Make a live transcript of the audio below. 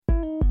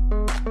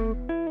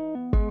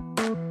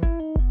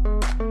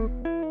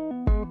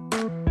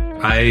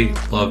I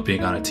love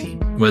being on a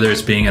team, whether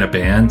it's being in a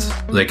band.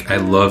 Like, I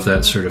love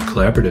that sort of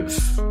collaborative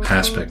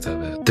aspect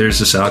of it. There's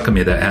this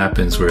alchemy that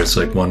happens where it's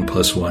like 1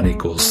 + 1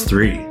 =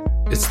 3.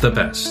 It's the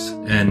best.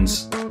 And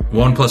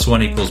 1 +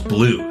 1 =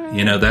 blue.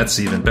 You know, that's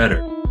even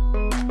better.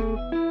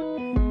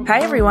 Hi,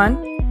 everyone.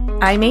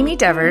 I'm Amy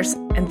Devers,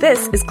 and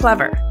this is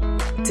Clever.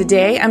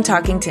 Today, I'm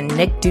talking to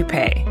Nick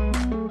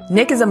DuPey.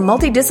 Nick is a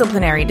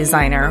multidisciplinary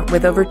designer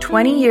with over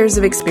 20 years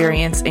of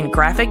experience in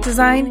graphic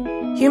design,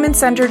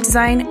 human-centered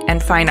design,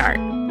 and fine art.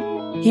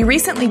 He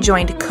recently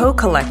joined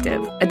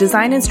Co-Collective, a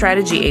design and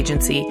strategy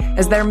agency,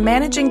 as their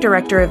managing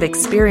director of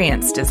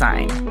experience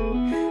design.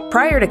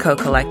 Prior to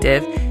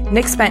Co-Collective,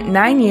 Nick spent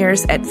 9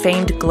 years at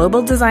famed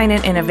global design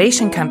and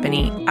innovation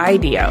company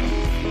IDEO.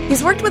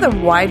 He's worked with a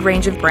wide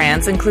range of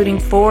brands, including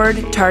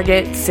Ford,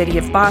 Target, City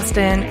of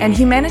Boston, and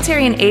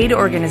humanitarian aid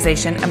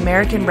organization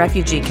American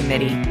Refugee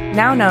Committee,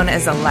 now known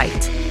as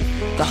Alight.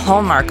 The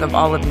hallmark of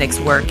all of Nick's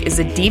work is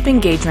a deep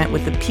engagement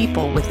with the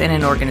people within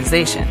an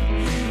organization.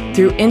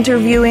 Through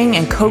interviewing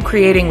and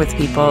co-creating with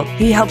people,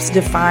 he helps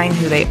define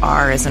who they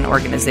are as an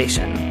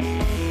organization.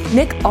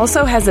 Nick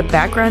also has a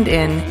background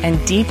in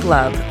and deep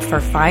love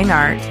for fine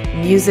art,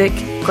 music,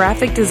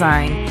 graphic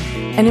design,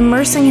 and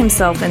immersing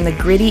himself in the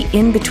gritty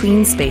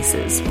in-between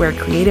spaces where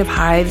creative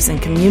hives and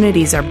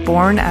communities are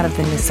born out of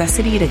the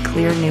necessity to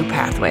clear new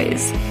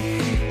pathways.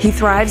 He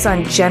thrives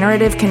on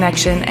generative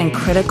connection and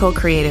critical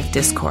creative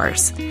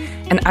discourse.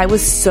 And I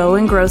was so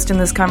engrossed in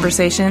this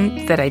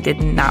conversation that I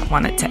did not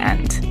want it to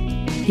end.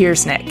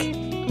 Here's Nick.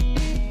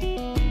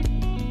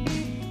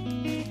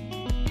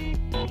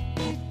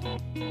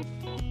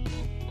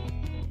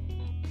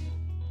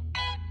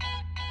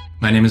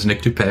 My name is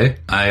Nick DuPey.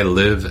 I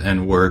live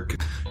and work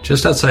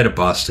just outside of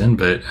Boston,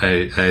 but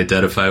I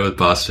identify with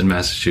Boston,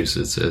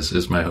 Massachusetts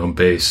as my home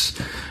base.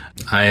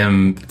 I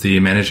am the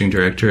managing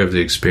director of the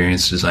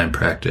experience design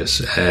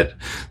practice at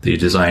the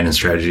design and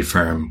strategy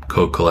firm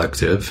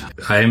Co-Collective.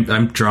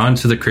 I'm drawn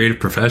to the creative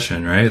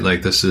profession, right?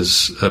 Like, this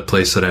is a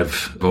place that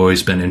I've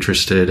always been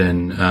interested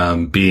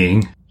in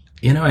being.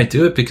 You know, I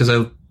do it because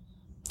I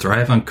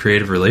thrive on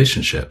creative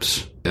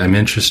relationships. I'm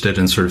interested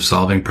in sort of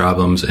solving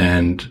problems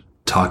and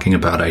talking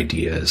about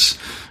ideas.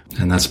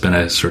 And that's been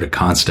a sort of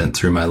constant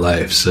through my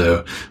life.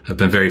 So I've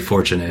been very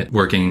fortunate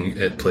working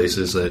at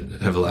places that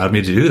have allowed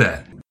me to do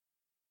that.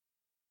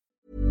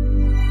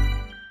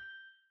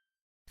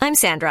 I'm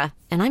Sandra,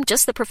 and I'm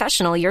just the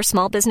professional your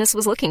small business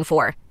was looking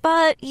for.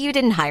 But you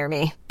didn't hire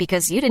me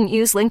because you didn't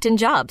use LinkedIn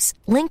Jobs.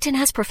 LinkedIn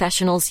has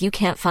professionals you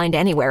can't find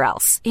anywhere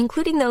else,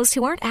 including those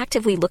who aren't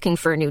actively looking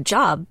for a new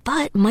job,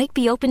 but might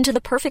be open to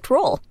the perfect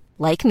role,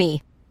 like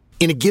me.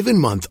 In a given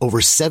month, over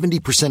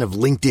 70% of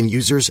LinkedIn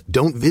users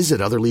don't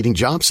visit other leading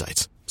job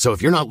sites. So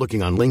if you're not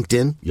looking on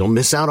LinkedIn, you'll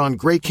miss out on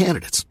great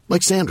candidates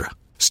like Sandra.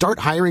 Start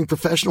hiring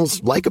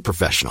professionals like a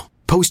professional.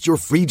 Post your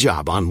free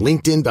job on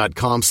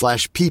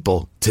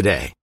linkedin.com/people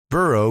today.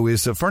 Burrow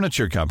is a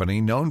furniture company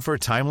known for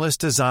timeless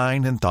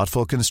design and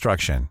thoughtful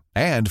construction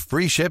and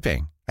free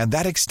shipping, and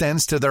that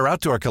extends to their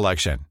outdoor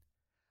collection.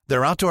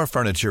 Their outdoor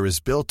furniture is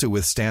built to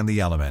withstand the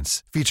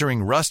elements,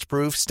 featuring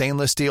rust-proof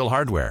stainless steel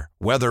hardware,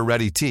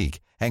 weather-ready teak,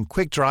 and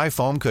quick-dry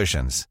foam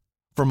cushions.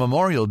 For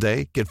Memorial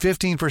Day, get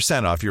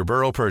 15% off your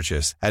Burrow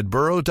purchase at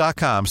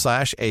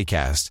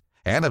burrow.com/acast,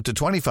 and up to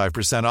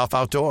 25% off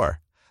outdoor.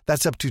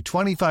 That's up to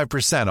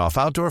 25% off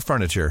outdoor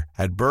furniture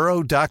at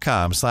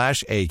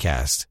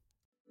burrow.com/acast.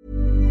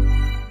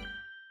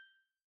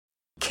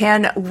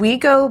 Can we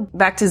go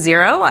back to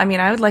zero? I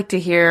mean, I would like to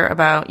hear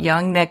about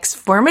young Nick's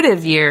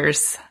formative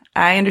years.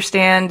 I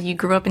understand you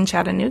grew up in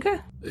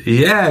Chattanooga?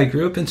 Yeah, I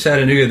grew up in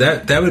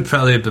Chattanooga. That would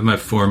probably have been my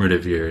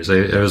formative years.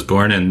 I was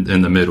born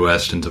in the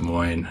Midwest in Des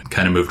Moines,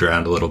 kind of moved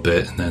around a little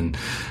bit, and then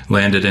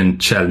landed in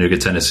Chattanooga,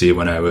 Tennessee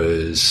when I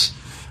was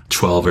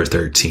 12 or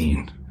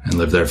 13 and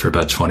lived there for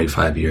about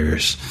 25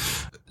 years.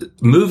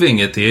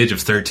 Moving at the age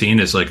of 13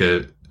 is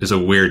a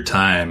weird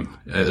time,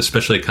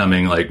 especially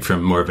coming like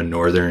from more of a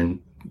northern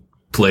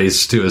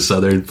place to a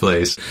southern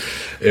place.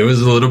 It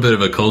was a little bit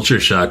of a culture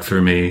shock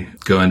for me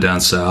going down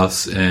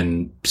south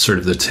and sort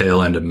of the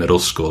tail end of middle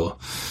school.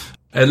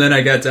 And then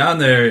I got down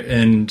there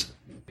and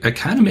I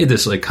kind of made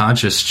this like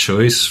conscious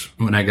choice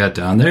when I got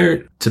down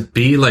there to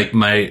be like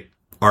my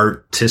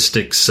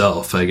artistic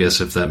self, I guess,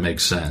 if that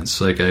makes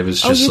sense. Like, I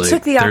was just you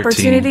took the 13.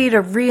 opportunity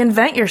to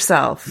reinvent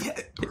yourself. Yeah,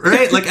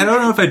 right? Like, I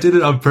don't know if I did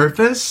it on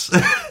purpose,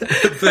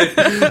 but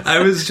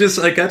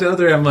I got down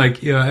there, I'm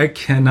like, I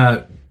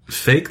cannot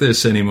fake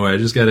this anymore. I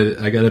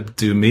gotta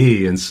do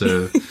me. And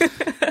so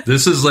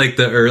this is like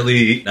the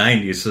early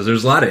 90s. So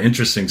there's a lot of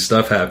interesting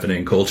stuff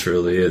happening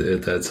culturally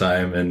at that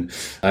time. And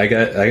I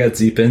got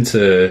deep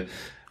into,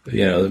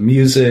 the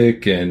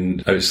music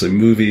and obviously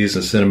movies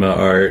and cinema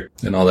art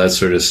and all that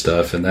sort of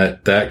stuff. And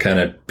that kind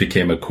of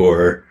became a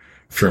core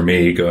for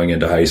me going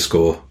into high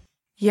school.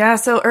 Yeah.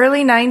 So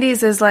early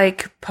 90s is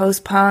like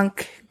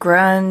post-punk,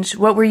 grunge.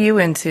 What were you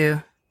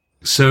into?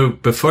 So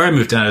before I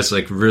moved down, I was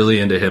like really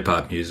into hip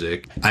hop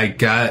music. I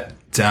got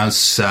down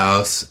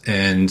south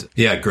and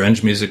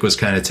grunge music was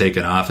kind of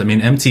taken off. I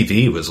mean,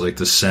 MTV was like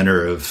the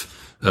center of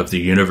of the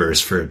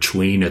universe for a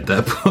tween at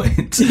that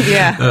point.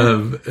 Yeah.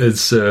 And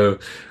so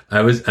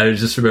I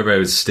just remember I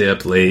would stay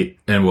up late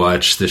and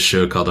watch this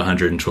show called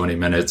 120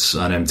 Minutes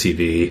on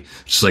MTV,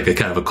 which is like a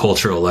kind of a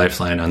cultural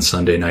lifeline on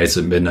Sunday nights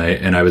at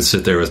midnight. And I would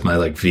sit there with my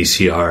like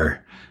VCR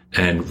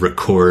and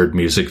record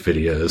music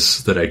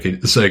videos that I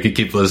could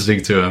keep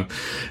listening to them.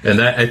 And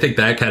that, I think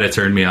that kind of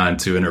turned me on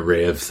to an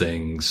array of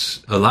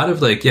things. A lot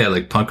of like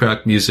punk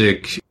rock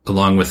music,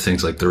 along with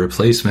things like The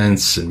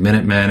Replacements and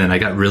Minutemen. And I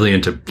got really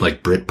into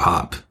like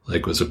Britpop,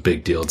 like was a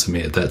big deal to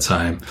me at that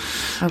time.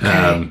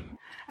 Okay.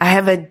 I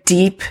have a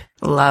deep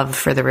love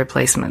for The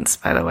Replacements,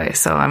 by the way.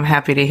 So I'm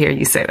happy to hear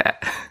you say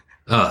that.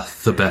 Oh,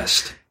 the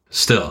best.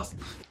 Still.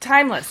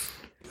 Timeless.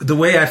 The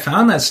way I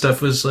found that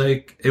stuff was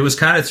like, it was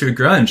kind of through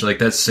grunge. Like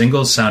that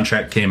Singles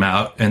soundtrack came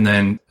out, and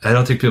then I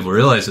don't think people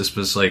realize this,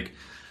 but it's like,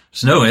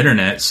 there's no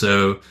internet.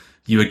 So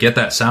you would get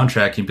that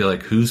soundtrack and you'd be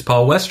like, who's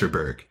Paul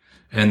Westerberg?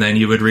 And then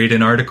you would read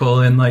an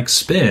article in like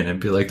Spin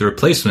and be like The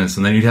Replacements.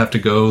 And then you'd have to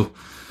go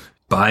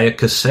buy a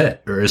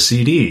cassette or a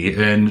CD,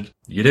 and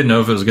you didn't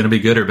know if it was going to be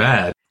good or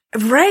bad.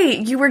 Right.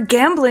 You were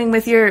gambling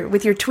with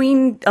your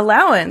tween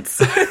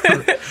allowance.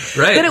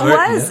 Right.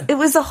 But it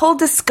was a whole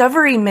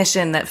discovery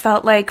mission that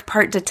felt like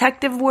part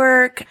detective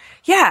work.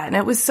 Yeah. And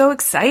it was so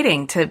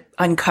exciting to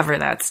uncover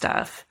that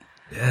stuff.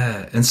 Yeah.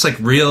 And it's like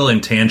real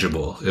and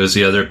tangible. It was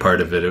the other part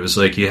of it. It was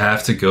like, you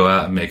have to go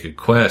out and make a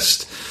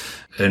quest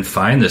and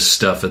find this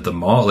stuff at the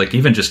mall. Like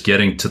even just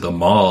getting to the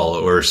mall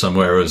or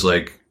somewhere was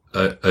like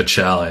a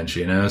challenge,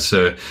 you know?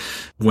 So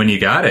when you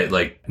got it,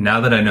 like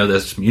now that I know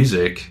this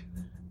music,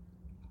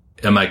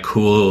 am I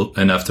cool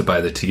enough to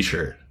buy the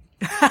t-shirt?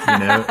 You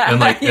know?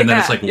 And like, and then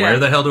it's like, where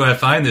the hell do I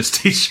find this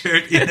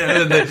t-shirt? You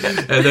know? And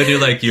then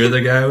you're like, you're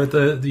the guy with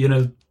the, you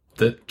know,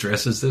 that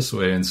dresses this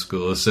way in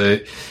school. So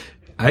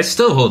I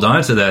still hold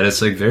on to that.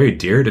 It's like very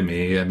dear to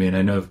me. I mean,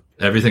 I know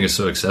everything is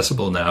so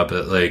accessible now,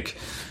 but like,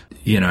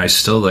 you know, I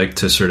still like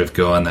to sort of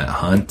go on that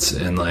hunt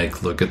and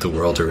like look at the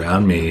world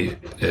around me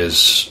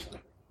as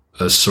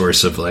a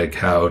source of like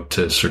how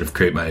to sort of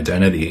create my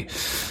identity.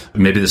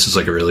 Maybe this is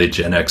like a really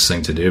Gen X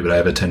thing to do, but I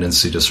have a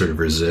tendency to sort of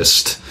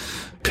resist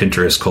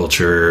Pinterest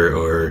culture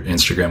or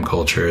Instagram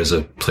culture as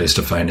a place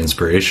to find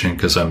inspiration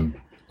because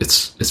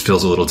it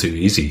feels a little too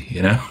easy,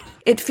 you know?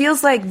 It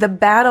feels like the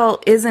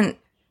battle isn't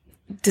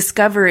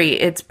discovery,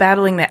 it's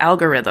battling the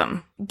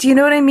algorithm. Do you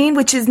know what I mean?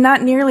 Which is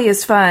not nearly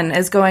as fun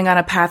as going on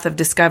a path of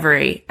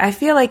discovery. I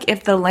feel like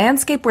if the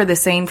landscape were the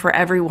same for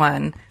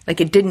everyone, like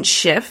it didn't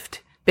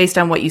shift based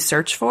on what you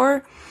search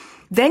for,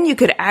 then you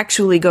could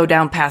actually go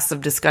down paths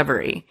of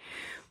discovery.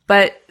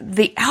 But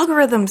the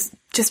algorithms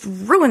just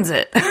ruins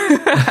it,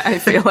 I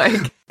feel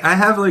like. I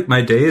have like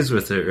my days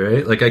with it,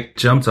 right? Like I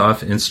jumped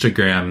off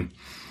Instagram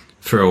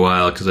for a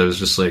while because I was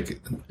just like,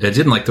 I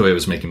didn't like the way it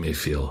was making me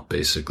feel,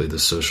 basically, the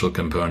social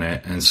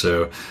component. And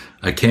so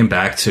I came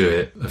back to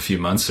it a few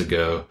months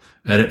ago,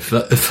 and it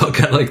felt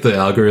kind of like the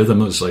algorithm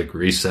was like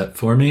reset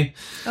for me.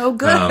 Oh,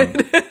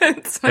 good.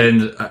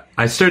 And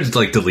I started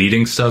like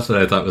deleting stuff that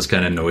I thought was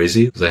kind of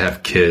noisy because I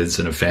have kids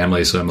and a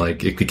family. So I'm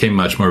like, it became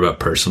much more about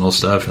personal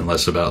stuff and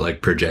less about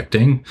like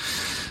projecting.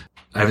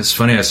 It's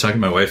funny. I was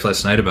talking to my wife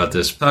last night about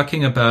this,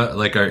 talking about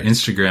like our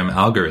Instagram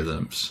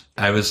algorithms.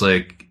 I was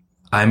like,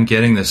 I'm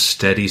getting this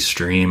steady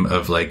stream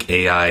of like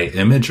AI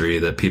imagery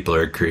that people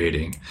are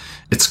creating.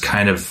 It's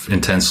kind of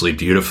intensely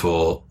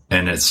beautiful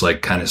and it's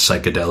like kind of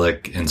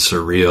psychedelic and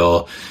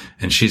surreal.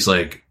 And she's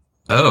like,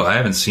 oh, I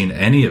haven't seen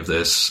any of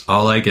this.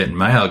 All I get in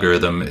my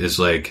algorithm is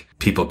like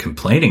people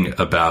complaining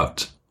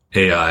about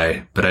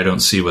AI, but I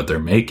don't see what they're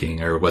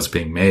making or what's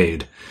being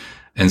made.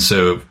 And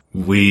so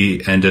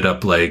we ended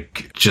up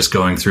like just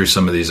going through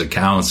some of these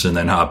accounts and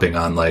then hopping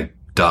on like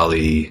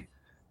DALL-E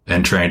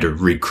and trying to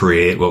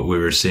recreate what we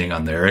were seeing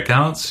on their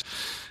accounts.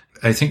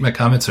 I think my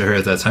comment to her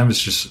at that time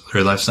was just,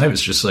 or last night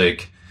was just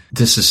like,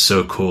 this is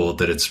so cool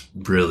that it's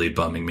really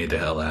bumming me the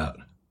hell out.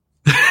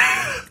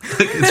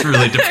 It's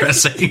really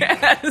depressing.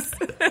 Yes.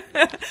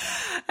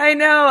 I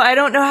know. I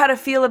don't know how to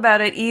feel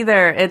about it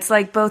either. It's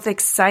like both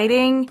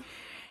exciting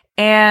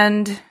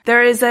and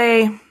there is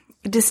a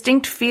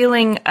distinct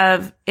feeling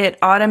of it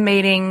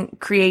automating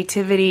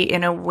creativity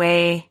in a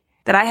way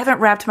that I haven't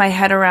wrapped my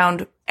head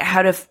around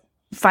how to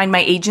find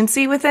my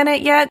agency within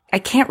it yet. I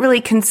can't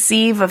really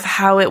conceive of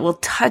how it will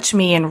touch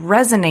me and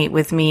resonate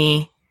with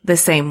me the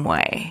same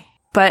way.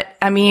 But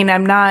I mean,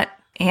 I'm not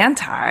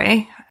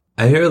anti.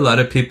 I hear a lot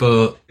of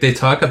people, they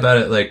talk about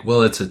it like,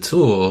 well, it's a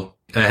tool.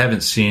 I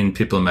haven't seen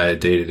people in my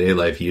day-to-day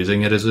life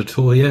using it as a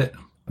tool yet.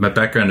 My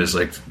background is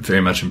like very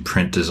much in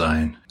print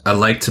design. I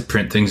like to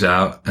print things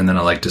out and then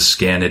I like to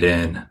scan it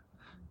in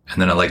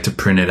and then I like to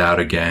print it out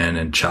again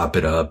and chop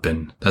it up.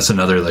 And that's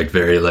another like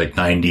very like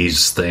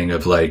 90s thing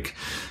of like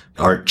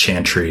art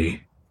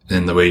chantry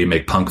and the way you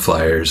make punk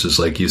flyers is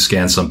like you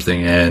scan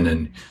something in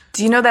and...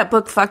 Do you know that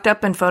book Fucked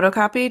Up and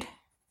Photocopied?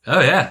 Oh,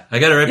 yeah. I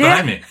got it right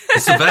behind me.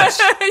 It's the best.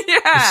 Yeah.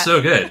 It's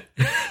so good.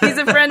 He's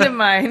a friend of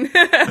mine.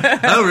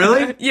 Oh,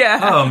 really?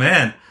 Yeah. Oh,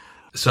 man.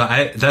 So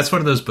that's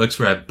one of those books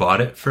where I bought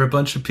it for a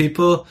bunch of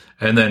people.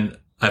 And then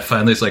I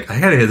finally was like,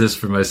 I got to get this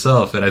for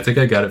myself. And I think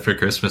I got it for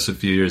Christmas a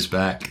few years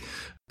back.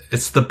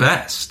 It's the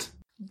best.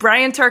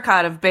 Brian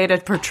Turcotte of Beta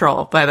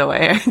Patrol, by the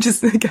way. I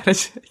just gotta,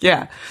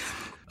 yeah.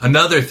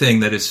 Another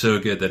thing that is so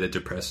good that it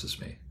depresses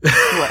me.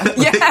 Well,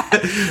 yeah.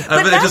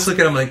 I just look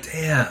at him like,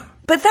 damn.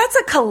 But that's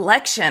a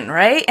collection,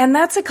 right? And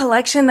that's a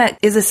collection that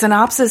is a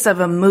synopsis of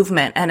a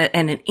movement and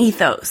an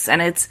ethos.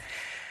 And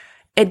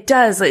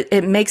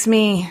it makes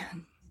me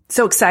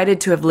so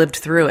excited to have lived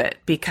through it,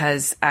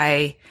 because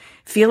I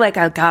feel like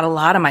I got a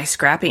lot of my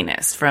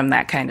scrappiness from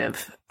that kind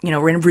of,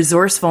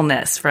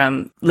 resourcefulness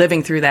from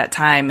living through that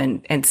time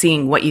and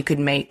seeing what you could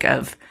make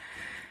of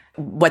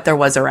what there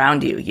was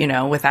around you,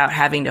 without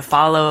having to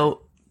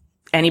follow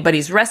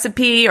anybody's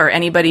recipe or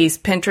anybody's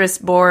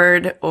Pinterest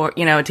board or,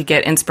 to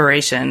get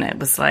inspiration. It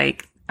was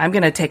like, I'm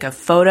going to take a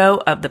photo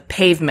of the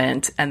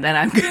pavement and then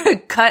I'm going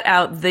to cut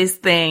out this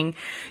thing,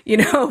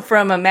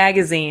 from a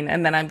magazine,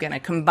 and then I'm going to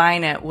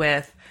combine it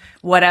with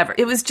whatever.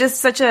 It was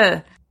just such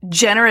a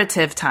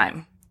generative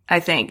time, I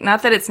think.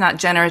 Not that it's not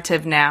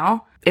generative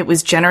now. It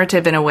was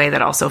generative in a way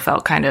that also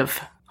felt kind of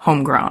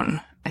homegrown,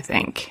 I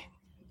think.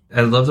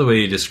 I love the way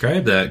you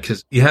describe that,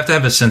 because you have to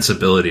have a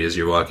sensibility as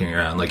you're walking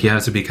around. Like, you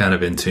have to be kind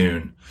of in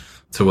tune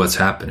to what's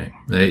happening.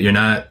 Right? You're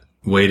not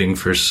waiting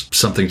for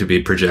something to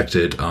be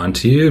projected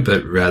onto you,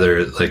 but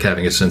rather like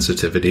having a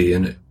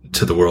sensitivity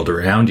to the world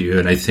around you.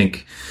 And I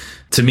think,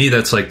 to me,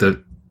 that's like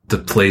the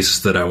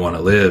place that I want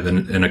to live.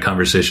 And in a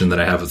conversation that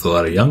I have with a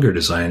lot of younger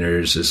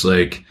designers is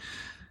like,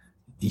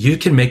 you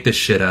can make this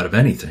shit out of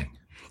anything.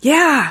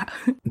 Yeah.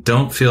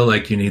 Don't feel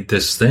like you need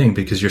this thing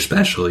because you're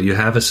special. You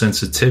have a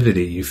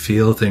sensitivity. You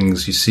feel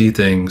things. You see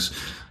things.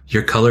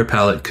 Your color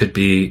palette could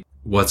be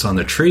what's on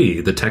the tree.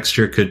 The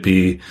texture could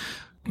be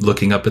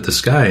looking up at the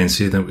sky and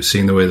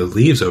seeing the way the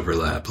leaves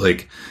overlap.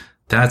 Like,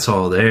 that's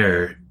all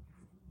there.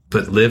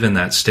 But live in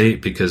that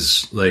state,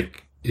 because,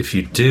 like, if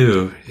you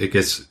do, it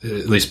gets,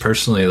 at least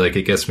personally, like,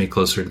 it gets me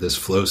closer to this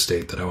flow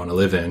state that I want to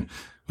live in.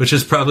 Which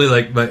is probably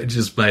like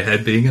my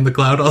head being in the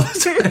cloud all the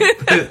time.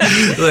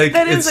 But, like,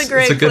 that is a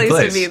great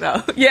place to be,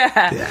 though.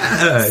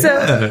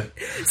 Yeah.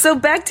 So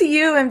back to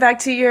you and back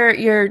to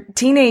your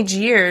teenage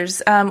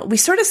years. We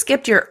sort of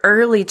skipped your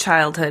early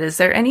childhood. Is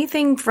there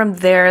anything from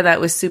there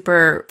that was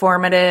super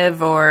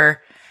formative,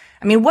 or,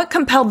 what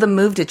compelled the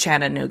move to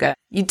Chattanooga?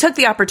 You took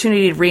the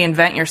opportunity to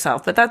reinvent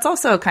yourself, but that's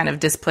also a kind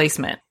of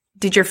displacement.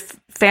 Did your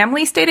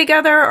family stay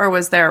together, or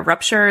was there a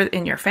rupture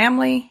in your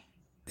family?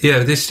 Yeah,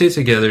 they stayed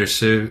together.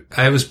 So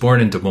I was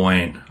born in Des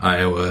Moines,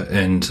 Iowa,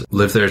 and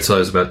lived there until I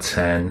was about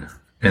 10.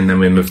 And then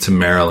we moved to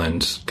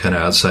Maryland, kind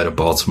of outside of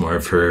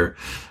Baltimore, for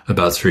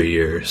about 3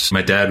 years.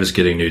 My dad was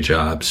getting new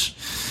jobs.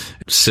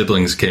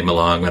 Siblings came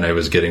along when I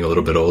was getting a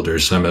little bit older.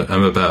 So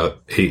I'm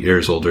about 8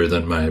 years older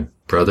than my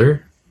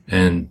brother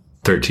and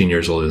 13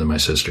 years older than my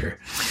sister.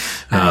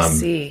 I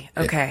see.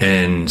 Okay.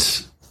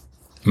 And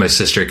my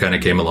sister kind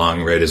of came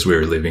along right as we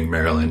were leaving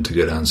Maryland to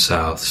go down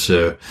south.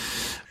 So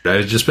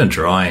I've just been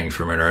drawing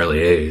from an early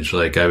age.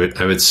 Like, I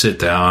would sit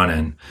down,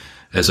 and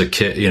as a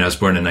kid, I was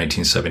born in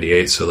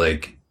 1978. So,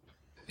 like,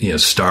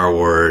 Star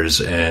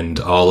Wars and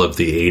all of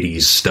the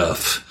 80s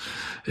stuff,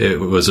 it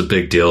was a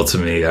big deal to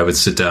me. I would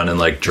sit down and,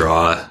 like,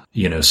 draw,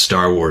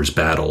 Star Wars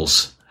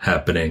battles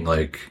happening,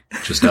 like,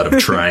 just out of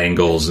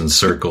triangles and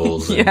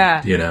circles. And,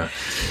 yeah.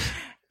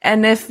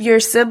 And if your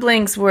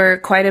siblings were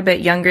quite a bit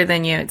younger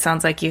than you, it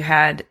sounds like you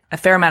had a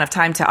fair amount of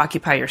time to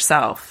occupy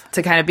yourself,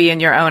 to kind of be in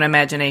your own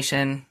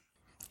imagination.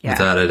 Yeah.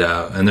 Without a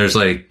doubt. And there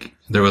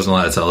wasn't a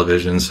lot of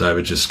television, so I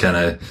would just kind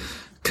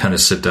of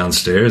sit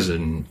downstairs,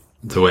 and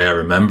the way I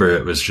remember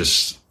it was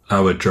just, I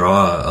would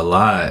draw a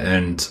lot.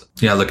 And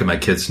I look at my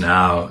kids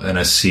now and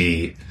I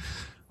see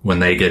when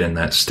they get in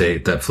that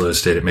state, that flow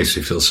state, it makes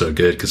me feel so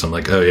good, because I'm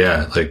like, oh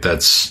yeah, like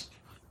it's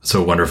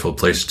a wonderful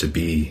place to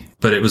be.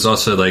 But it was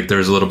also like, there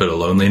was a little bit of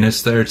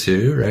loneliness there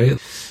too, right?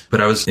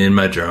 But I was in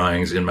my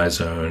drawings, in my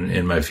zone,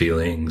 in my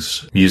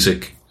feelings.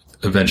 Music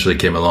eventually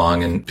came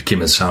along and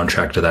became a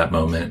soundtrack to that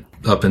moment.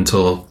 Up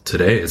until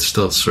today, it's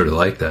still sort of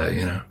like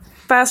that,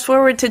 Fast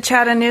forward to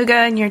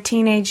Chattanooga in your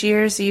teenage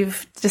years,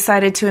 you've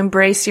decided to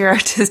embrace your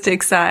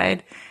artistic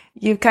side.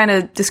 You've kind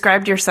of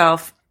described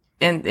yourself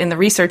in the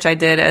research I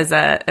did as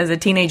a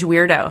teenage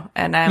weirdo,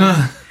 and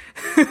I'm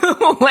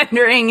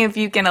wondering if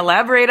you can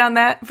elaborate on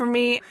that for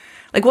me.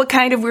 Like, what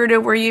kind of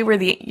weirdo were you? Were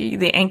the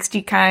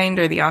angsty kind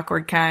or the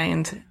awkward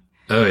kind?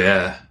 Oh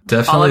yeah,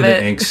 definitely the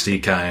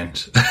angsty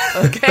kind.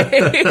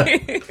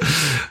 Okay.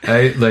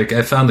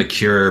 I found the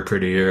cure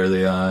pretty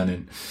early on,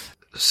 and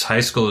high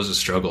school was a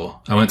struggle.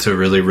 I went to a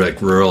really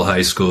rural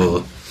high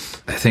school.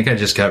 I think I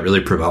just got really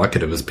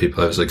provocative with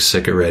people. I was like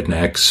sick of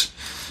rednecks.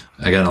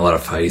 I got in a lot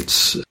of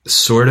fights.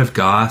 Sort of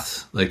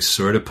goth, like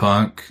sort of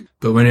punk.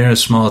 But when you're in a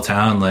small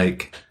town,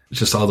 like,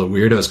 just all the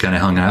weirdos kind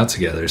of hung out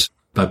together.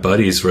 My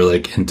buddies were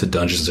like into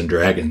Dungeons and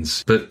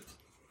Dragons, but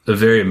a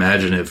very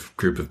imaginative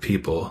group of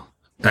people.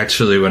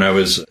 Actually, when I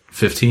was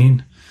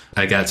 15,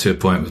 I got to a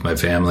point with my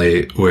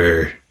family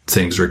where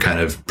things were kind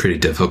of pretty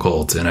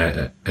difficult, and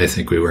I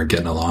think we weren't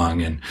getting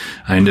along, and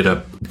I ended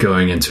up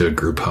going into a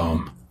group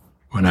home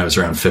when I was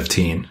around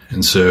 15.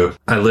 And so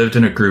I lived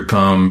in a group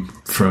home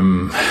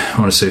from, I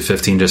want to say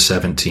 15 to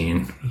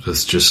 17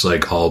 with just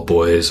like all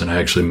boys. And I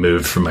actually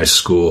moved from my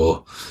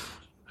school,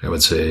 I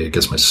would say, I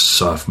guess my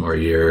sophomore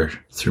year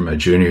through my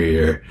junior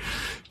year,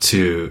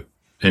 to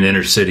an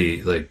inner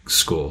city like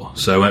school.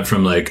 So I went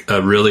from like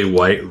a really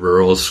white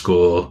rural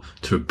school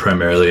to a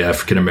primarily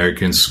African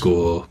American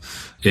school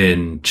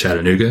in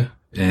Chattanooga.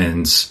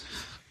 And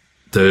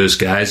those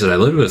guys that I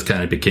lived with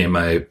kind of became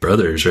my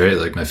brothers, right?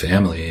 Like my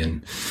family.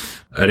 And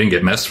I didn't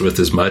get messed with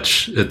as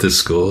much at this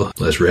school,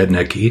 less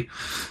rednecky.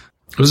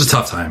 It was a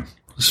tough time.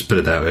 Let's put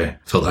it that way.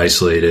 Felt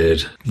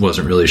isolated.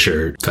 Wasn't really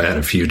sure if I had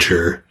a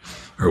future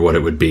or what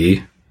it would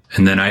be.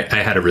 And then I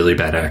had a really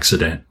bad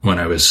accident when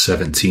I was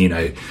 17.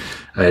 I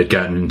had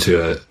gotten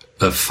into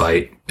a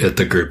fight at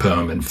the group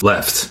home and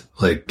left.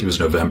 Like, it was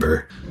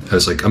November. I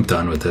was like, I'm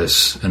done with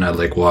this. And I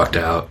like walked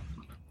out.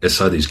 I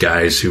saw these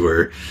guys who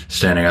were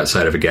standing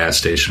outside of a gas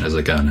station. I was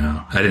like, oh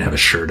no, I didn't have a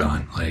shirt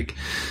on. Like,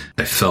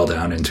 I fell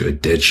down into a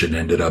ditch and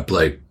ended up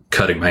like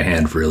cutting my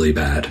hand really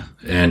bad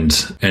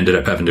and ended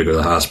up having to go to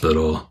the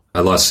hospital.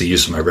 I lost the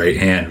use of my right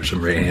hand, which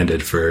I'm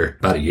right-handed, for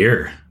about a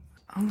year.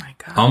 Oh my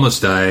God.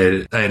 Almost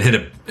died. I had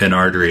hit an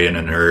artery and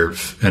a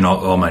nerve and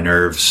all my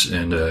nerves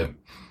and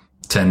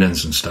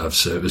tendons and stuff.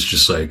 So it was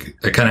just like,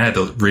 I kind of had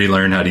to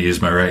relearn how to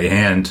use my right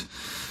hand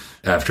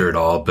after it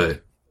all.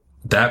 But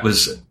that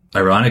was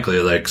ironically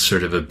like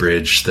sort of a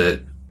bridge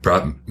that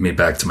brought me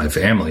back to my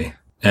family.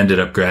 Ended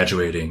up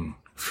graduating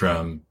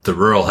from the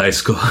rural high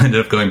school, ended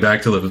up going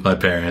back to live with my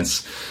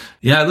parents.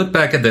 Yeah, I look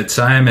back at that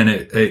time and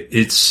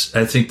it's,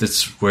 I think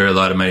that's where a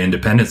lot of my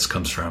independence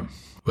comes from.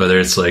 Whether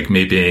it's like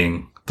me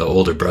being the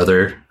older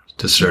brother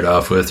to start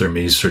off with, or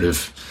me sort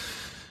of,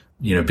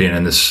 you know, being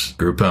in this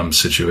group home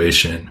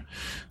situation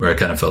where I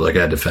kind of felt like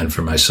I had to fend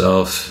for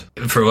myself.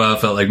 For a while,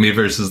 it felt like me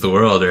versus the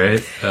world,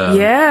 right?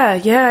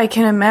 Yeah, I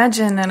can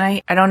imagine. And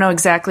I don't know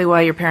exactly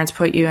why your parents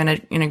put you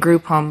in a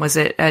group home. Was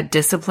it a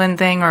discipline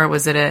thing, or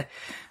was it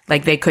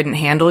like they couldn't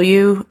handle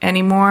you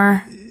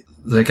anymore?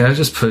 Like, I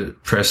just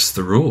pressed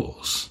the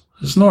rules.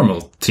 It's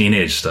normal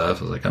teenage stuff.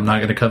 I was like, I'm not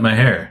going to cut my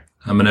hair.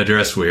 I'm going to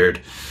dress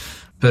weird.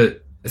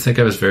 But I think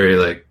I was very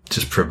like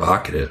just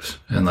provocative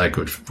and like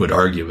would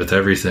argue with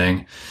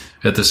everything.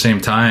 At the same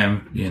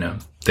time, you know,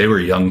 they were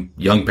young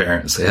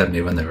parents. They had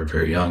me when they were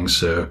very young.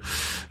 So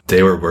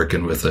they were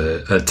working with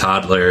a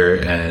toddler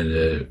and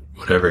an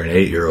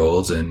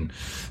 8-year-old, and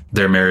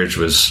their marriage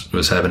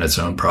was having its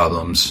own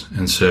problems.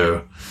 And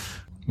so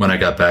when I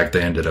got back,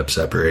 they ended up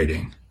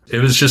separating. It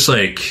was just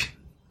like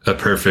a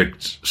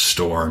perfect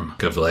storm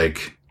of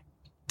like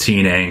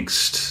teen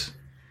angst,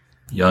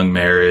 young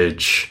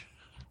marriage,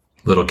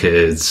 little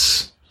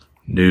kids,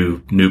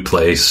 new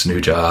place, new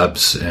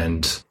jobs,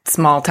 and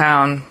small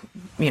town,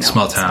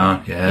 Small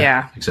town,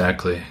 yeah,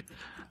 exactly.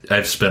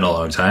 I've spent a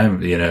long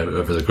time,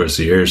 over the course of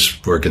the years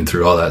working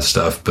through all that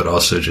stuff, but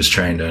also just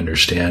trying to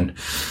understand.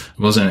 It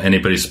wasn't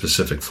anybody's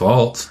specific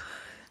fault.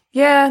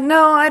 Yeah,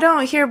 no, I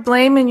don't hear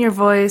blame in your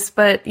voice,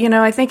 but,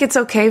 I think it's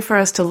okay for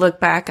us to look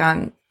back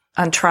on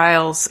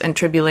trials and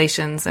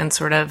tribulations and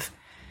sort of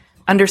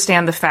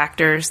understand the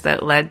factors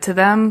that led to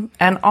them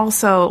and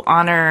also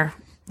honor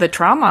the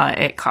trauma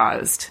it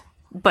caused.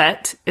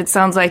 But it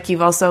sounds like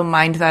you've also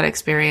mined that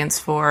experience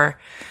for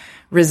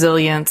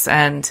resilience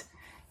and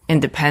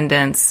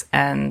independence,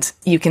 and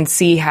you can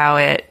see how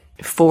it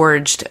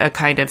forged a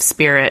kind of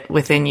spirit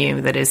within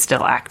you that is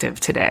still active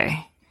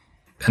today.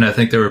 And I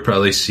think there were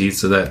probably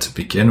seeds of that to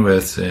begin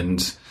with,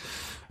 and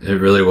it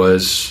really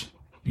was,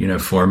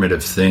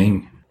 formative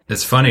thing.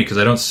 It's funny because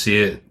I don't see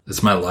it.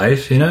 It's my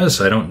life,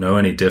 so I don't know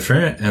any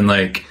different. And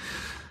like,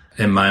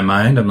 in my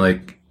mind, I'm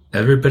like,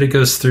 everybody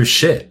goes through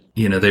shit.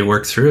 They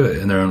work through it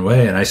in their own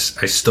way, and I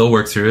still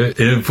work through it.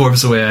 It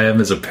informs the way I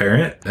am as a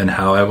parent and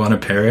how I want to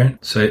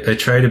parent. So I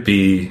try to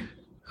be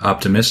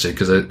optimistic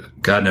because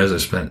God knows I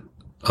spent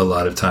a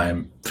lot of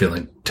time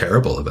feeling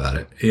terrible about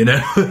it, And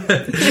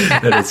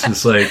it's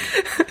just like,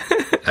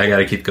 I got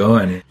to keep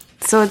going.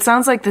 So it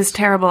sounds like this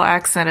terrible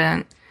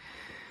accident,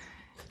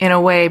 in a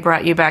way,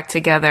 brought you back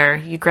together.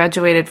 You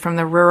graduated from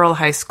the rural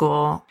high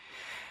school.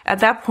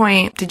 At that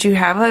point, did you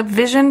have a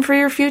vision for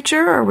your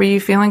future, or were you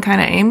feeling kind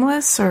of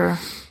aimless, or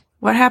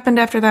what happened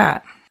after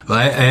that?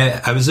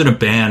 Well, I was in a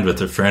band with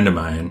a friend of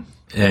mine,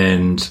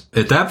 and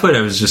at that point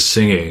I was just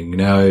singing.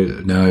 Now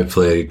I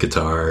play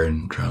guitar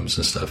and drums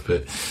and stuff,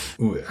 but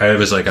I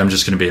was like, I'm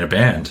just going to be in a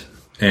band.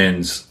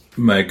 And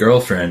my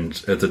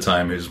girlfriend at the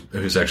time,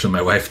 who's actually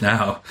my wife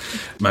now,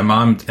 my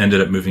mom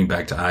ended up moving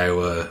back to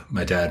Iowa.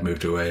 My dad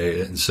moved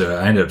away, and so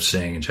I ended up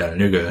staying in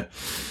Chattanooga,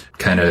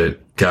 kind of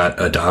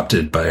got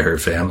adopted by her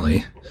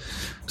family.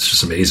 It's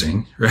just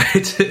amazing,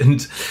 right?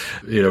 And,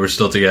 we're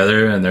still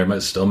together, and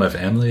they're still my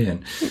family.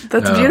 And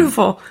that's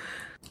beautiful.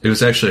 It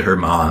was actually her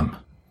mom,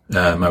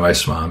 my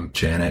wife's mom,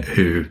 Janet,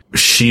 who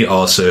she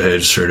also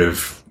had sort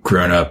of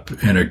grown up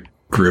in a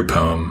group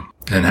home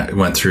and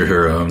went through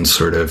her own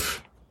sort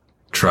of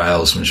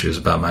trials when she was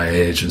about my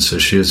age. And so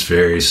she was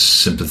very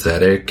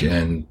sympathetic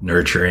and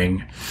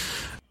nurturing.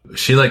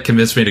 she like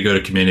convinced me to go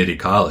to community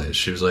college.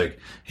 She was like,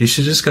 you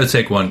should just go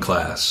take one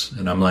class.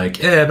 And I'm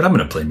like, yeah, but I'm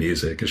going to play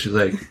music. And she's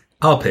like,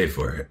 I'll pay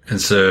for it. And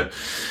so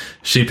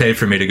she paid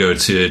for me to go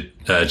to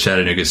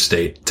Chattanooga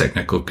State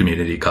Technical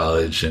Community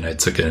College. And I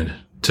took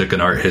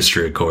an art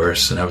history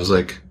course. And I was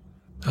like,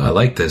 oh, I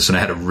like this. And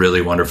I had a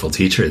really wonderful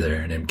teacher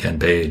there named Ken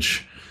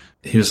Page.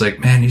 He was like,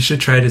 man, you should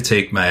try to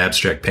take my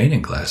abstract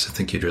painting class. I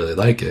think you'd really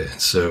like it.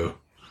 And so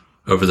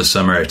over the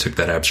summer, I took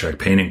that abstract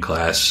painting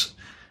class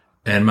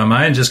and my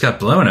mind just got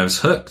blown. I was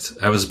hooked.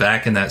 I was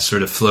back in that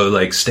sort of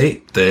flow-like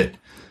state that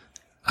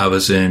I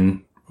was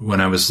in when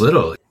I was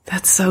little.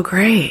 That's so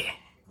great.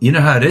 You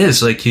know how it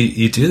is. Like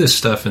you do this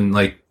stuff and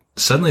like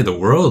suddenly the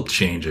world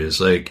changes.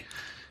 Like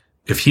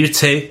if you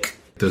take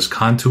those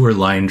contour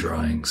line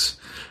drawings,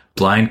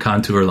 blind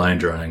contour line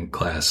drawing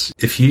class,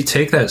 if you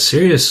take that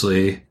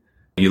seriously,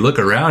 you look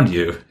around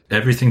you,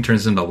 everything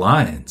turns into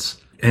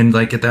lines. And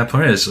like at that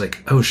point, it's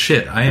like, oh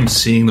shit, I am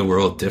seeing the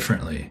world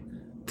differently.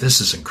 This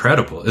is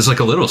incredible. It's like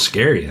a little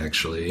scary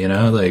actually, you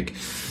know, like,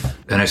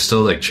 and I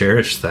still like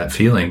cherish that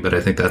feeling, but I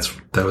think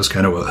that was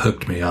kind of what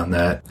hooked me on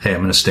that. Hey,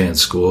 I'm going to stay in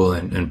school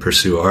and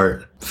pursue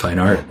art, fine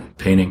art,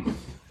 painting.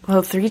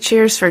 Well, 3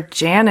 cheers for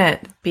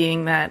Janet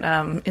being that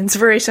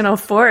inspirational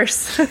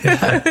force.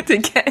 Yeah. to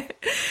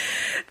get.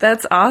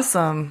 That's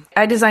awesome.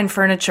 I design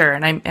furniture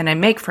and I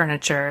make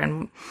furniture,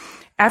 and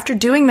after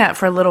doing that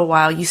for a little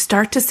while, you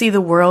start to see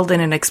the world in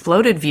an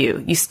exploded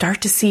view. You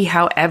start to see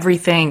how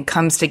everything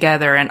comes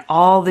together and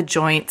all the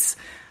joints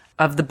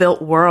of the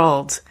built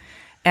world.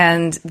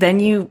 And then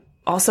you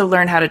also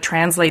learn how to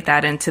translate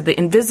that into the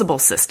invisible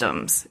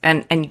systems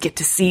and you get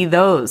to see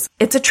those.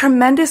 It's a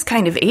tremendous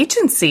kind of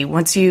agency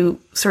once you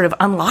sort of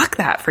unlock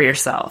that for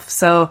yourself.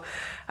 So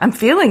I'm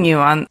feeling you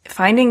on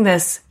finding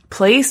this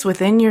place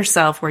within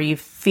yourself where you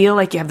feel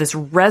like you have this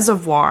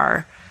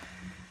reservoir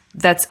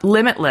that's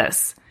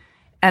limitless,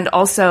 and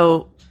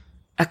also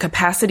a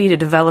capacity to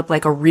develop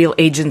like a real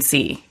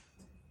agency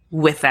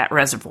with that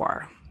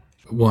reservoir.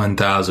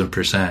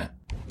 1000%.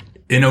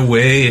 In a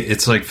way,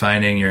 it's like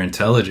finding your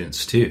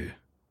intelligence too.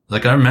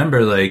 Like I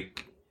remember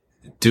like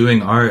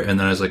doing art and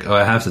then I was like, oh,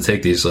 I have to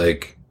take these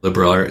like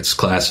liberal arts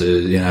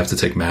classes, you know, I have to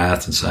take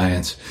math and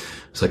science.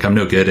 It's like, I'm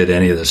no good at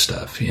any of this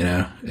stuff, you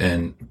know,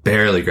 and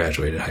barely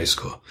graduated high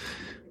school.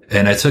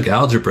 And I took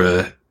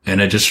algebra and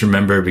I just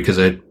remember because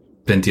I'd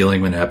been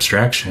dealing with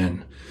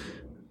abstraction,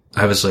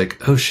 I was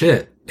like, oh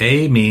shit,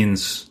 A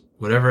means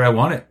whatever I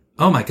want it.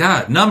 Oh my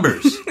God,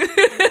 numbers.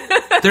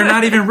 They're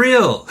not even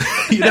real.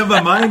 You know,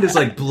 my mind is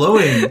like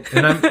blowing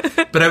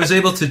but I was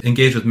able to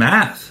engage with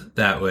math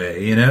that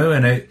way, you know,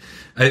 and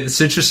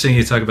it's interesting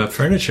you talk about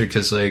furniture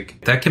because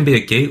like that can be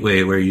a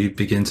gateway where you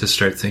begin to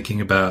start thinking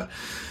about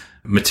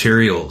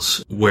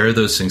materials, where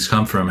those things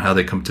come from, how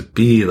they come to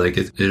be. Like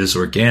it is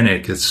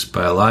organic, it's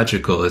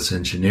biological, it's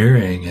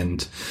engineering,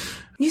 and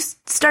you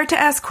start to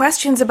ask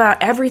questions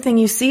about everything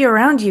you see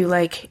around you.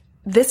 Like,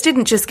 this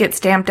didn't just get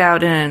stamped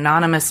out in an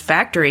anonymous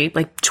factory.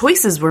 Like,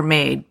 choices were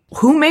made.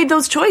 Who made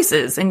those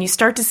choices? And you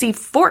start to see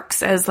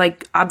forks as,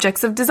 like,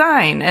 objects of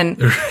design.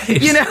 And,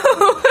 right. You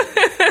know?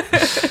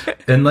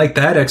 And, like,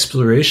 that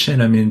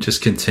exploration, I mean,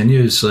 just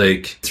continues,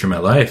 like, through my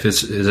life.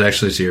 Is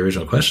actually to your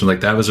original question.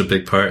 Like, that was a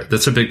big part.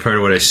 That's a big part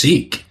of what I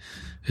seek.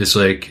 Is,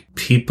 like,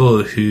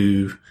 people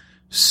who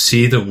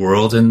see the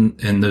world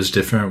in those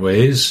different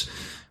ways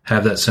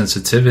have that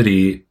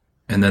sensitivity,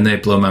 and then they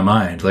blow my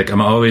mind. Like,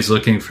 I'm always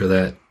looking for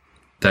that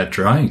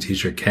drawing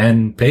teacher,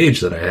 Ken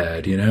Page, that I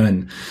had, you know,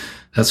 and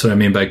that's what I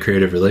mean by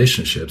creative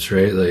relationships,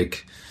 right?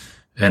 Like,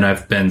 and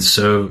I've been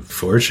so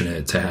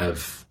fortunate to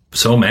have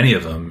so many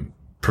of them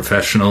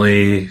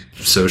professionally,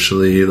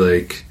 socially.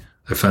 Like,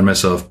 I find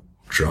myself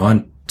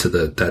drawn to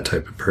that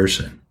type of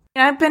person.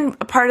 I've been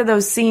a part of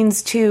those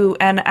scenes too,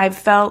 and I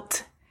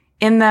felt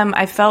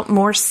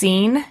more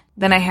seen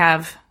than I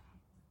have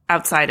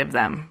outside of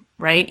them.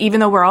 Right? Even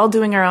though we're all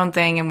doing our own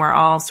thing and we're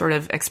all sort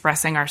of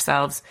expressing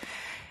ourselves,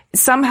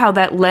 somehow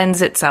that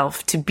lends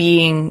itself to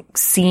being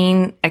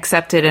seen,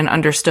 accepted, and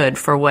understood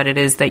for what it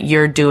is that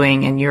you're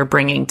doing and you're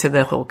bringing to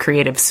the whole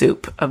creative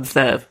soup of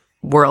the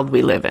world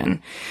we live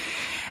in.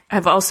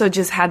 I've also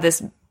just had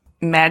this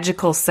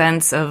magical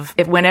sense of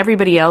when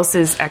everybody else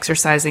is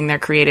exercising their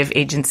creative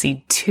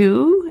agency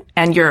too,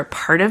 and you're a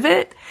part of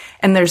it,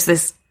 and there's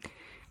this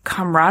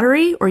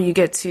camaraderie, or you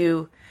get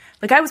to...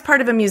 Like, I was part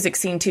of a music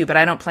scene too, but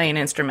I don't play an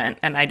instrument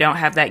and I don't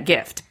have that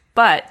gift.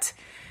 But,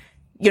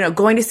 you know,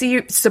 going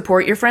to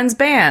support your friend's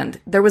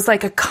band, there was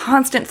like a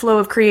constant flow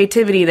of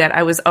creativity that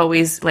I was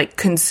always like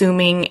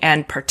consuming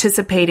and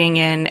participating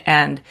in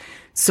and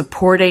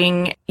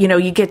supporting. You know,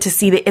 you get to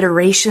see the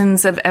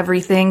iterations of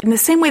everything in the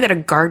same way that a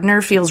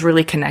gardener feels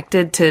really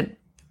connected to,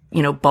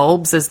 you know,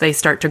 bulbs as they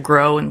start to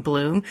grow and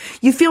bloom.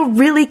 You feel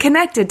really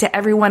connected to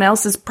everyone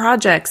else's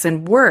projects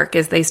and work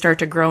as they start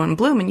to grow and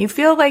bloom. And you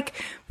feel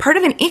like part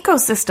of an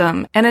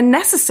ecosystem and a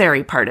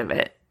necessary part of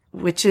it,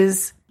 which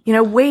is, you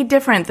know, way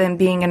different than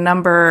being a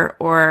number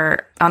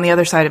or on the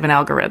other side of an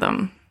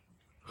algorithm.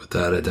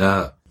 Without a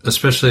doubt.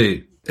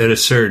 Especially at a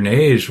certain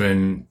age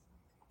when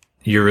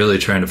you're really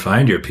trying to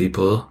find your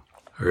people,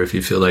 or if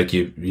you feel like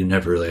you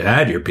never really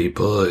had your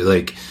people,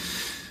 like,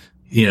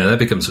 it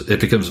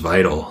becomes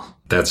vital.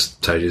 That's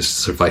just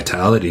sort of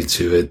vitality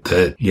to it,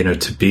 that,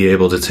 to be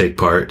able to take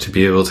part, to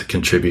be able to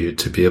contribute,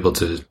 to be able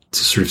to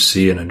sort of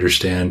see and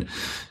understand.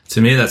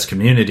 To me, that's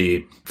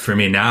community. For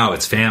me now,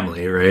 it's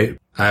family, right?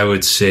 I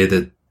would say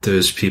that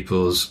those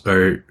people's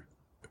are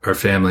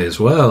family as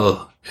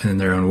well in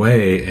their own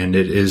way, and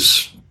it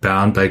is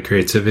bound by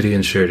creativity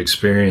and shared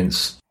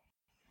experience.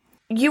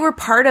 You were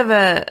part of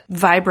a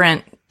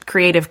vibrant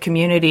creative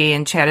community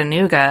in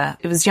Chattanooga.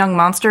 It was Young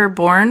Monster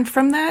born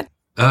from that?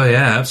 Oh,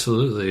 yeah,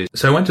 absolutely.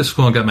 So I went to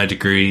school and got my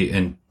degree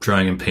in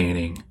drawing and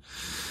painting.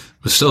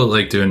 Was still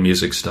like doing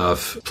music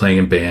stuff, playing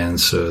in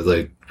bands. So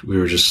like we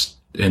were just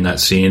in that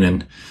scene.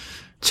 And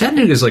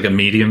Chattanooga is like a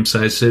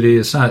medium-sized city.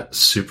 It's not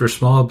super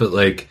small, but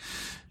like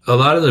a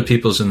lot of the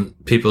people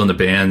in the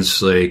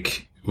bands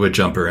like would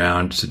jump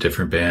around to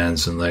different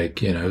bands, and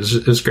like,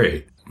 it was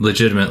great.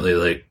 Legitimately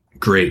like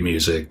great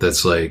music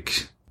that's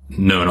like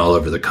known all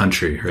over the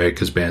country, right?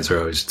 Because bands are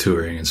always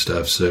touring and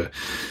stuff. So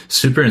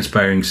super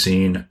inspiring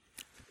scene.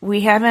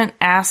 We haven't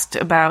asked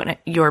about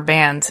your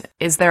band.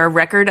 Is there a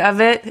record of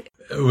it?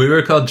 We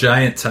were called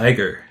Giant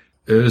Tiger.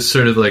 It was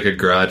sort of like a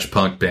garage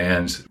punk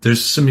band.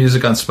 There's some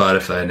music on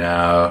Spotify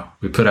now.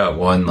 We put out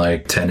one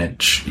like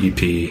 10-inch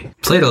EP.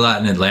 Played a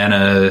lot in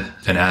Atlanta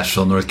and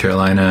Asheville, North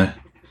Carolina.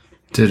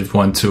 Did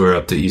one tour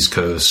up the East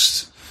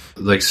Coast.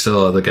 Like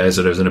still all the guys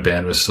that I was in a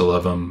band with, still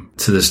love them.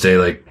 To this day,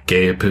 like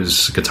Gabe,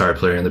 who's a guitar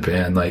player in the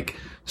band, like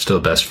still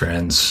best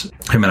friends.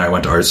 Him and I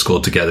went to art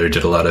school together,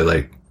 did a lot of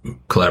like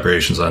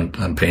collaborations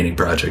on painting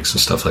projects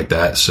and stuff like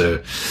that.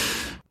 So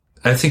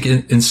I think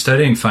in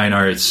studying fine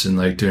arts and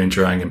like doing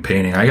drawing and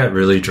painting, I got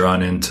really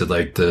drawn into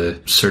like the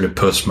sort of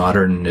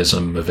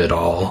postmodernism of it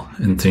all,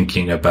 and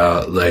thinking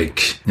about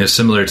like,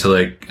 similar to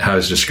like how I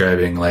was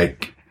describing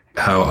like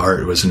how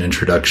art was an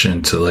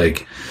introduction to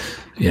like,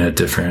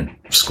 different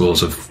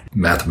schools of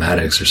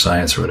mathematics or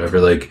science or whatever.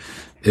 Like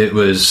it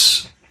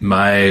was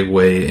my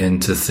way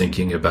into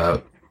thinking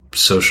about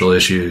social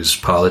issues,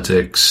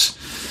 politics.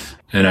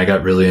 And I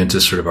got really into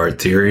sort of art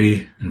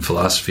theory and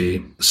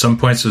philosophy. Some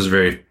points it was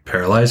very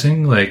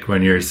paralyzing, like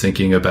when you're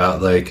thinking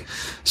about like,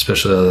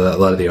 especially a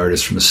lot of the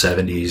artists from the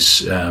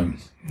 70s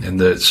and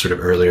the sort of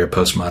earlier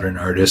postmodern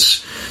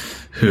artists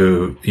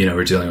who,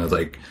 were dealing with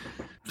like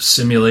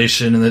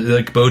simulation and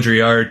like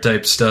Baudrillard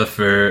type stuff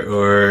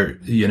or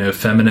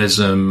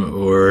feminism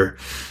or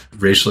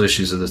racial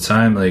issues of the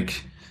time.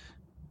 Like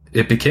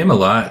it became a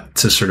lot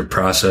to sort of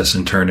process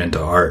and turn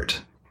into art.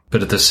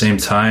 But at the same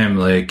time,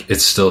 like,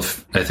 it's still,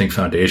 I think,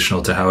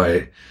 foundational to how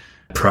I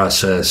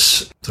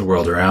process the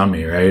world around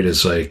me, right?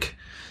 Is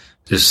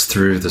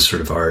through the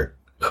sort of art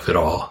of it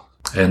all.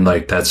 And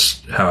like,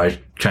 that's how I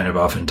kind of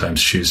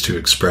oftentimes choose to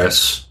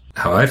express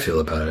how I feel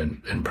about it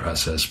and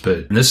process.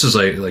 But this is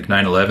like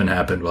 9/11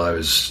 happened while I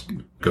was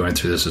going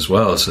through this as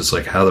well. So it's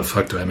like, how the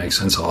fuck do I make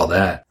sense of all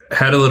that? I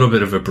had a little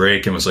bit of a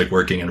break and was like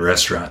working in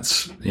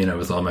restaurants,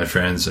 with all my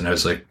friends. And I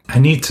was like, I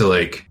need to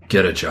like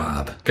get a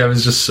job. I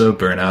was just so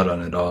burnt out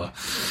on it all.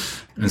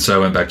 And so I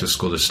went back to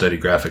school to study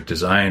graphic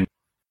design.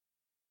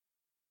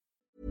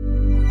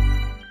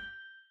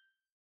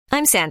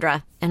 I'm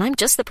Sandra, and I'm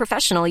just the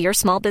professional your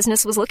small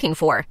business was looking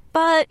for.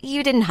 But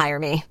you didn't hire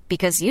me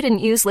because you didn't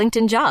use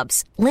LinkedIn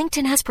Jobs.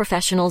 LinkedIn has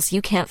professionals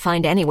you can't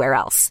find anywhere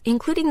else,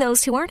 including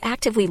those who aren't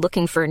actively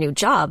looking for a new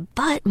job,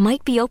 but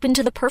might be open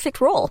to the perfect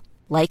role,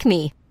 like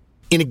me.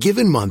 In a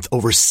given month,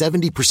 over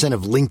 70%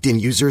 of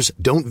LinkedIn users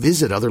don't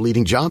visit other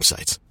leading job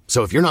sites.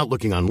 So if you're not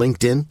looking on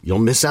LinkedIn, you'll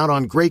miss out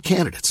on great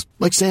candidates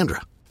like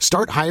Sandra.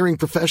 Start hiring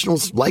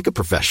professionals like a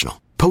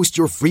professional. Post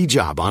your free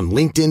job on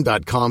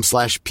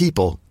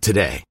linkedin.com/people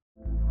today.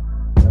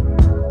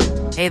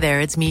 Hey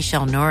there, it's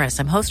Michelle Norris.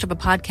 I'm host of a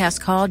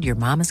podcast called Your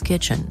Mama's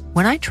Kitchen.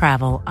 When I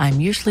travel, I'm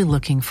usually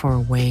looking for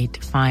a way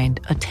to find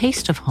a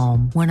taste of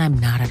home when I'm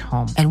not at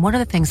home. And one of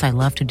the things I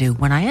love to do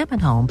when I am at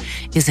home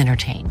is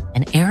entertain.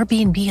 And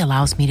Airbnb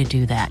allows me to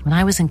do that. When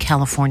I was in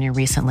California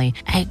recently,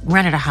 I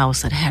rented a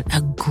house that had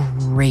a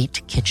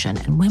great kitchen.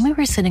 And when we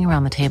were sitting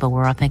around the table, we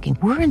were all thinking,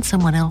 we're in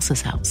someone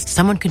else's house.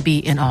 Someone could be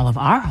in all of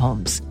our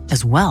homes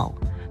as well.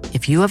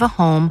 If you have a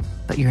home,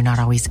 but you're not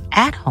always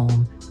at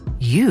home,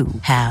 you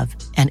have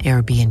an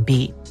Airbnb.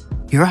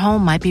 Your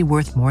home might be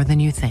worth more than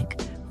you think.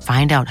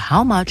 Find out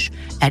how much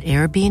at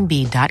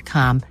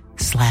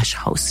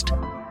airbnb.com/host.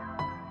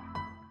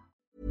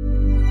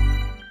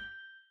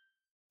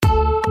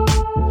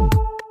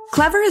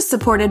 Clever is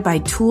supported by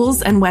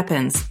Tools and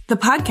Weapons, the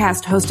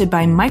podcast hosted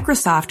by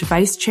Microsoft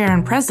Vice Chair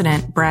and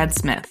President Brad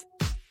Smith.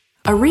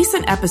 A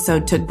recent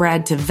episode took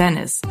Brad to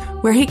Venice,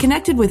 where he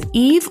connected with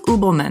Eve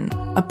Ubelman,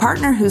 a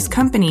partner whose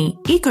company,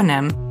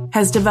 Econem,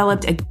 has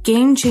developed a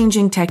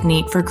game-changing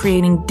technique for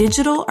creating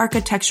digital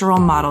architectural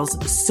models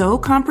so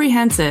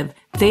comprehensive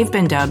they've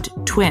been dubbed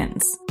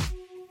twins.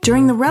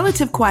 During the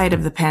relative quiet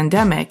of the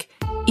pandemic,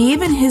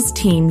 Eve and his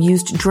team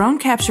used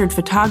drone-captured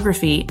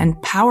photography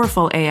and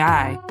powerful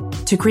AI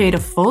to create a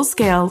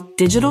full-scale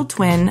digital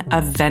twin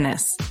of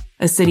Venice,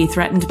 a city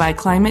threatened by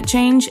climate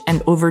change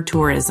and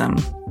over-tourism.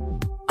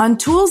 On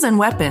Tools and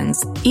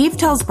Weapons, Eve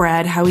tells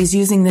Brad how he's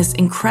using this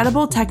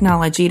incredible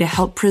technology to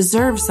help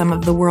preserve some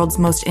of the world's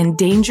most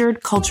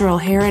endangered cultural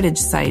heritage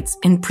sites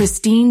in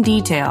pristine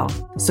detail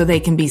so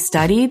they can be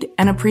studied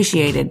and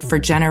appreciated for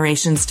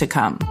generations to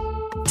come.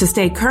 To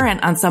stay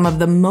current on some of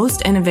the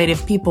most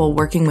innovative people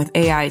working with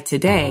AI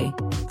today,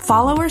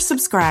 follow or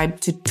subscribe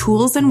to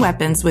Tools and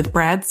Weapons with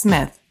Brad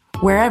Smith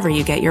wherever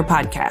you get your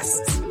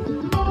podcasts.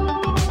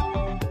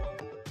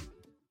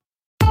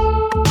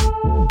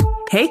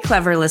 Hey,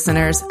 clever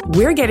listeners,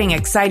 we're getting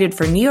excited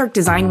for New York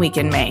Design Week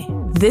in May.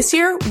 This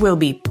year will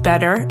be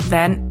better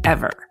than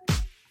ever.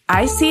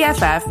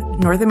 ICFF,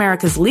 North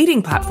America's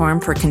leading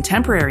platform for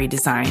contemporary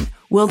design,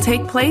 will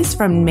take place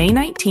from May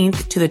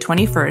 19th to the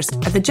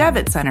 21st at the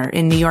Javits Center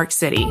in New York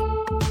City.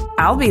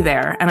 I'll be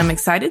there, and I'm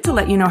excited to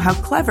let you know how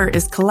Clever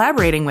is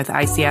collaborating with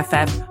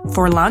ICFF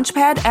for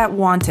Launchpad at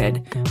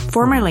Wanted,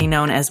 formerly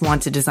known as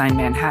Wanted Design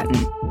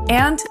Manhattan,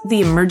 and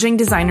the Emerging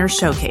Designers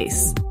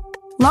Showcase.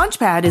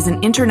 Launchpad is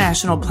an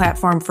international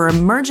platform for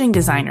emerging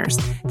designers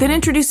that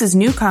introduces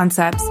new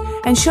concepts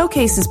and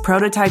showcases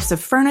prototypes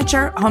of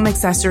furniture, home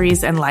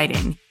accessories, and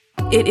lighting.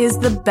 It is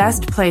the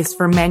best place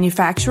for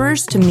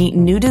manufacturers to meet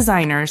new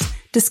designers,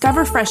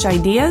 discover fresh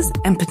ideas,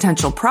 and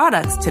potential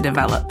products to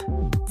develop.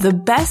 The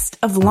best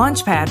of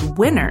Launchpad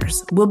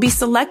winners will be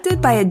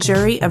selected by a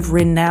jury of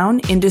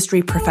renowned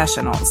industry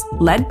professionals,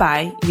 led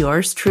by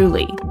yours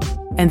truly.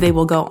 And they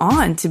will go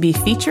on to be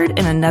featured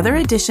in another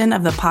edition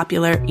of the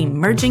popular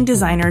Emerging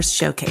Designers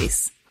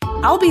Showcase.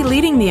 I'll be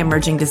leading the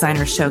Emerging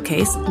Designers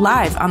Showcase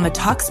live on the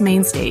Talks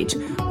main stage,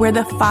 where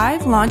the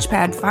 5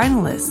 Launchpad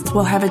finalists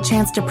will have a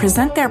chance to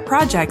present their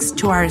projects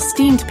to our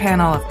esteemed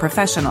panel of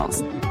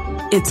professionals.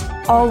 It's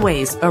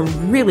always a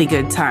really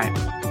good time.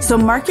 So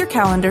mark your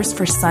calendars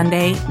for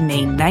Sunday,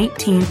 May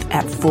 19th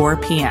at 4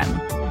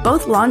 p.m.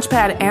 Both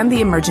Launchpad and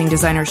the Emerging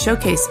Designer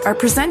Showcase are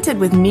presented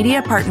with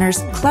media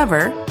partners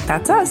Clever,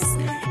 that's us,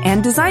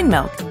 and Design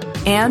Milk,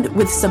 and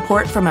with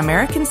support from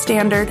American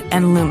Standard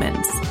and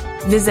Lumens.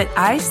 Visit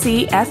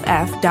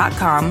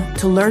icff.com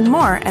to learn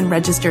more and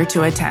register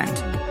to attend.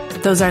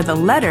 Those are the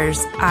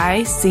letters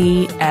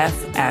icff.com.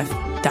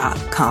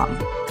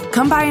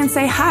 Come by and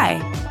say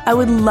hi. I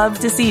would love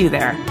to see you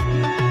there.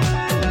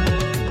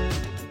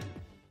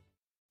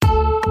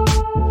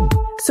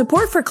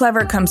 Support for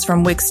Clever comes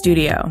from Wix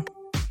Studio.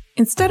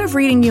 Instead of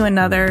reading you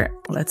another,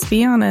 let's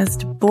be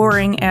honest,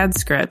 boring ad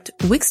script,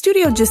 Wix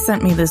Studio just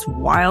sent me this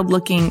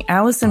wild-looking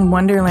Alice in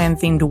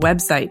Wonderland-themed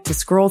website to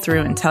scroll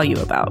through and tell you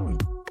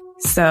about.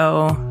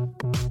 So,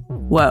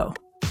 whoa.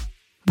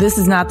 This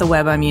is not the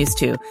web I'm used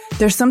to.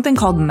 There's something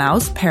called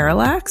mouse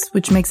parallax,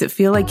 which makes it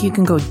feel like you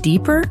can go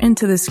deeper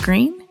into the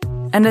screen.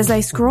 And as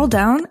I scroll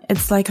down,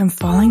 it's like I'm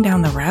falling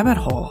down the rabbit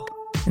hole.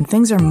 And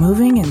things are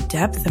moving in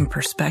depth and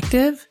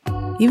perspective.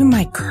 Even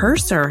my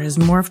cursor has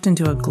morphed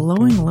into a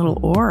glowing little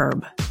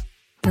orb.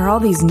 There are all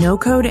these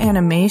no-code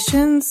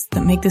animations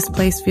that make this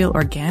place feel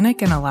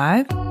organic and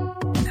alive.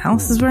 And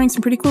Alice is wearing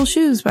some pretty cool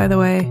shoes, by the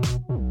way.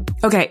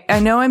 Okay, I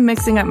know I'm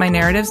mixing up my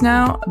narratives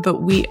now,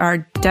 but we are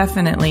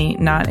definitely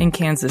not in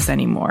Kansas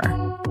anymore.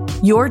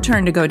 Your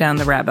turn to go down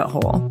the rabbit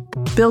hole.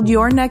 Build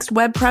your next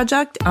web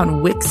project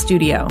on Wix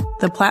Studio,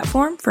 the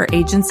platform for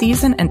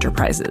agencies and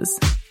enterprises.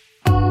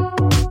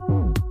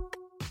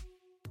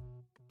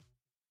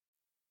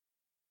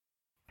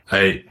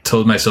 I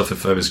told myself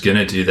if I was going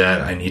to do that,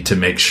 I need to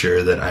make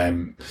sure that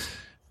I'm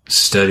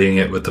studying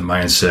it with the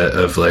mindset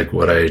of like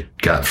what I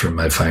got from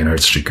my fine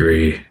arts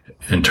degree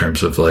in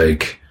terms of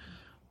like,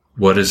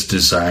 what does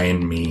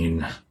design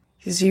mean?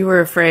 Because you were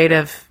afraid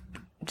of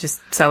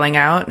just selling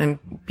out and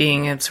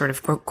being a sort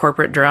of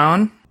corporate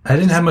drone? I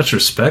didn't have much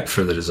respect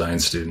for the design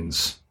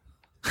students.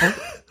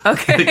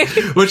 Okay.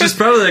 Which is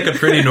probably like a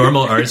pretty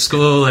normal art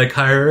school like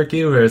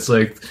hierarchy where it's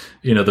like,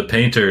 you know, the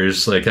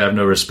painters like have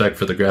no respect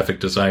for the graphic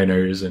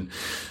designers, and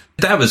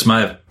that was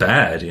my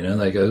bad, you know,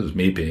 like it was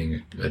me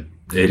being an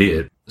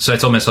idiot. So I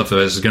told myself if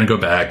I was going to go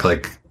back,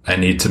 like I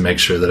need to make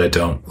sure that I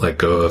don't let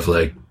go of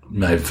like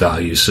my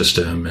value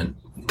system and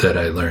that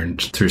I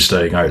learned through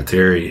studying art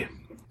theory.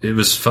 It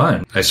was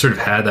fun. I sort of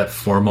had that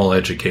formal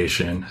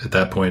education at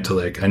that point to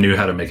like, I knew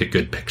how to make a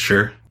good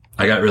picture.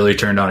 I got really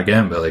turned on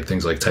again by like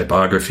things like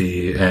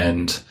typography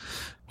and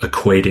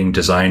equating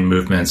design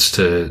movements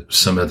to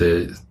some of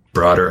the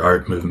broader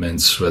art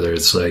movements, whether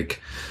it's like,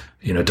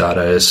 you know,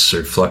 Dadaists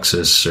or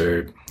Fluxus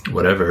or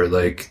whatever,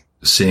 like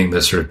seeing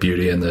the sort of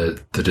beauty in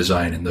the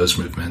design in those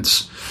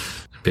movements,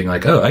 being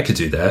like, oh, I could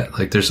do that.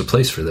 Like there's a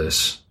place for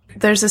this.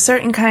 There's a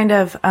certain kind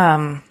of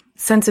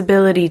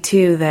sensibility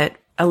too that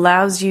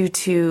allows you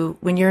to,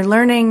 when you're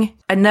learning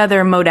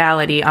another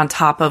modality on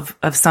top of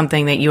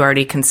something that you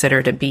already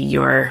consider to be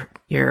your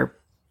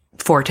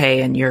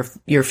forte and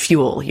your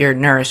fuel, your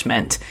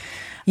nourishment,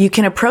 you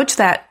can approach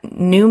that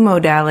new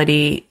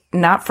modality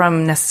not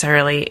from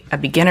necessarily a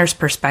beginner's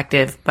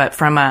perspective, but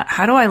from a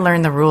how do I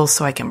learn the rules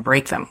so I can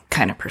break them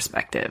kind of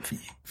perspective.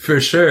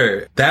 For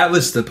sure. That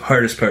was the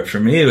hardest part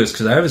for me, was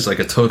because I was like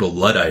a total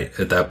Luddite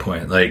at that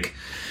point. Like,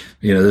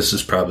 you know, this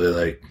is probably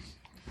like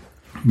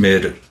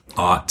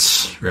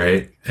mid-aughts,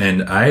 right?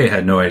 And I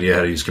had no idea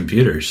how to use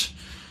computers.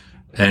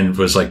 and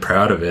was like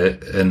proud of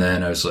it. And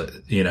then I was like,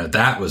 you know,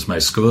 that was my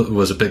school,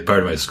 was a big part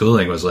of my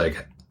schooling, was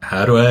like,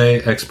 how do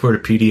I export a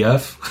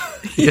PDF?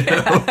 You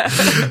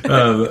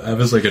know, I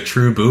was like a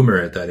true boomer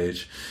at that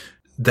age.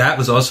 That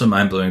was also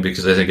mind blowing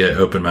because I think it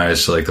opened my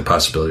eyes to like the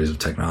possibilities of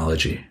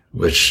technology,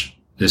 which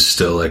is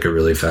still like a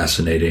really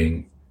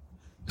fascinating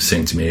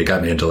thing to me. It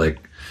got me into like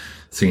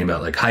thinking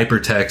about like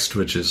hypertext,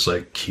 which is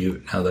like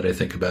cute now that I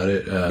think about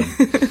it.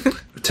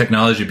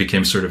 Technology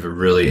became sort of a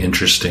really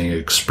interesting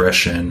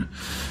expression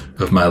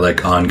of my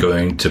like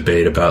ongoing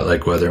debate about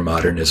like whether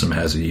modernism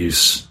has a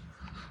use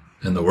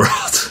in the world.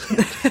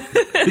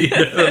 You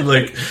know,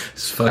 like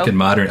it's fucking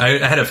modern.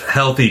 I had a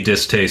healthy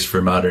distaste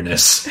for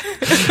modernists,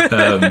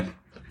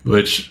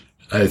 which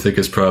I think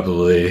has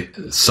probably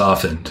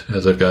softened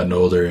as I've gotten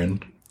older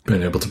and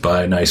been able to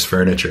buy nice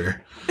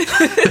furniture.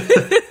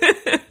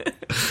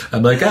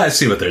 I'm like, I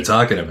see what they're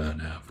talking about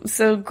now.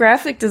 So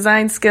graphic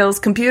design skills,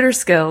 computer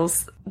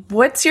skills,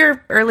 what's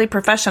your early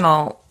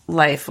professional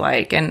life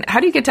like? And how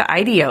do you get to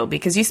IDEO?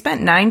 Because you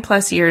spent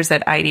 9+ years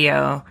at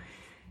IDEO,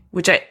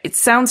 which it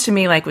sounds to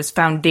me like was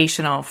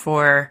foundational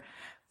for,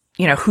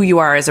 you know, who you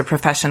are as a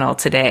professional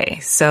today.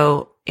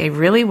 So I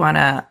really want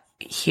to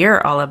hear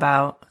all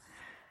about,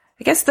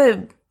 I guess,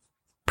 the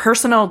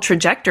personal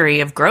trajectory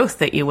of growth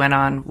that you went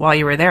on while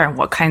you were there and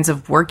what kinds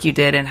of work you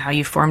did and how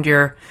you formed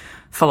your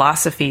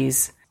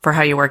philosophies for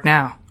how you work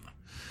now.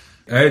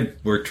 I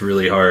worked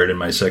really hard in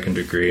my second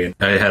degree.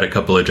 I had a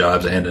couple of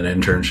jobs and an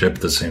internship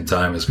at the same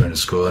time as going to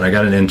school. And I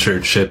got an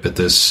internship at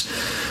this,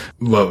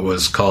 what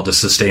was called a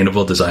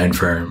sustainable design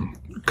firm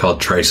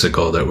called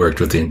Tricycle that worked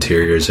with the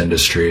interiors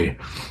industry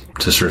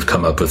to sort of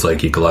come up with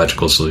like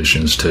ecological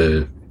solutions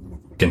to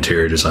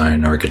interior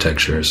design,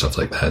 architecture, stuff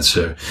like that.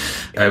 So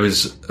I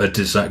was a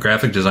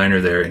graphic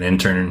designer there, an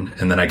intern,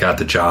 and then I got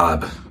the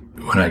job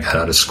when I got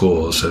out of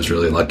school. So I was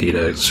really lucky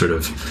to sort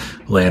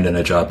of land in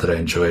a job that I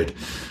enjoyed.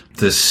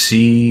 The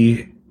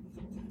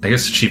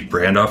chief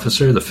brand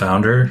officer, the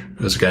founder,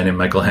 was a guy named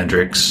Michael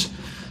Hendricks.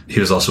 He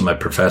was also my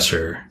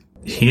professor.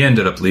 He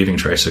ended up leaving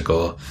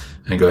Tricycle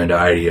and going to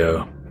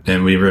IDEO,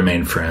 and we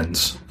remained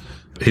friends.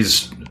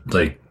 He's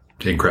like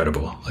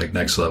incredible, like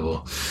next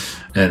level.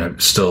 And I'm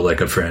still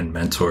like a friend,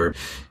 mentor.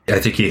 I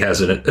think he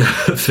has an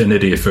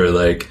affinity for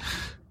like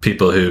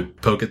people who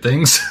poke at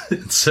things.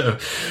 So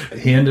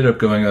he ended up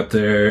going up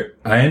there.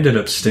 I ended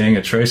up staying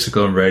at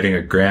Tricycle and writing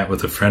a grant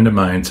with a friend of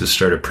mine to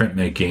start a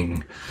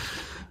printmaking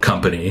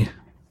company.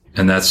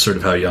 And that's sort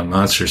of how Young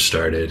Monsters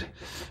started.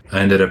 I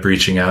ended up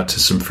reaching out to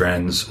some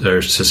friends,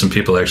 or to some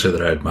people actually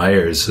that I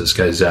admire. Is this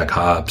guy, Zach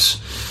Hobbs,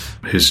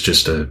 who's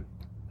just an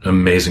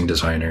amazing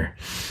designer.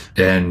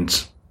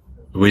 And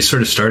we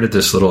sort of started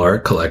this little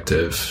art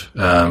collective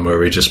where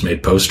we just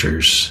made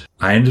posters.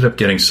 I ended up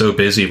getting so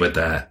busy with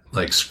that,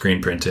 like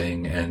screen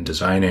printing and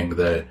designing,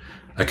 that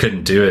I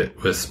couldn't do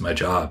it with my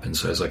job. And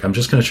so I was like, I'm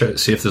just going to try to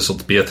see if this will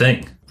be a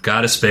thing.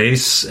 Got a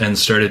space and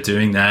started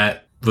doing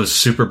that. Was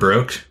super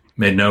broke,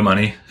 made no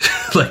money,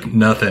 like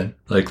nothing,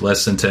 like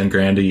less than 10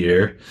 grand a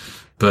year.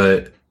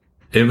 But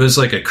it was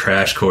like a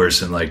crash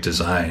course in like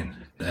design.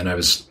 And I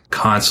was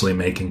constantly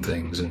making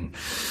things and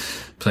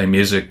playing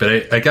music.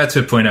 But I got to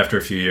a point after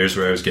a few years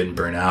where I was getting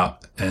burnt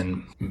out,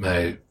 and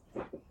my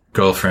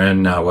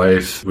girlfriend, now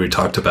wife, we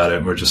talked about it,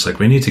 and we're just like,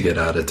 we need to get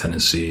out of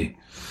Tennessee.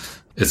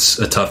 It's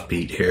a tough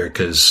beat here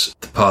because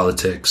the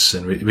politics,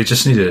 and we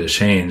just needed a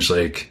change.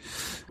 Like,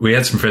 we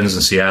had some friends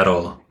in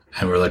Seattle,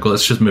 and we're like, well,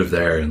 let's just move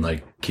there and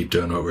like keep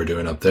doing what we're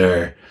doing up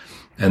there.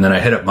 And then I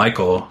hit up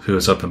Michael, who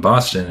was up in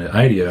Boston at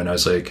IDEO, and I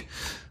was like,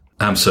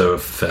 I'm so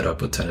fed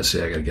up with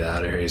Tennessee. I got to get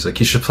out of here. He's like,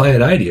 you should play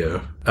at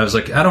IDEO. I was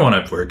like, I don't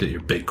want to work at your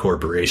big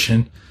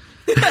corporation.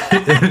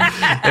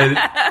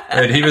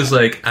 and he was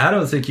like, I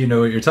don't think you know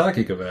what you're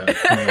talking about.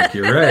 I'm like,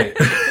 you're right.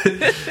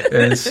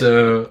 And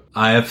so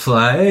I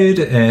applied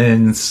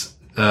and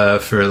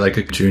for like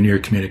a junior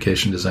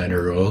communication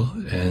designer role,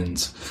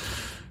 and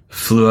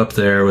flew up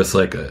there with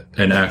like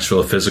an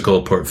actual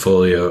physical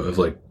portfolio of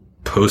like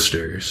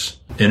posters,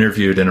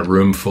 interviewed in a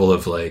room full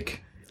of like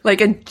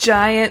a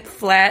giant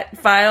flat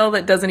file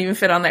that doesn't even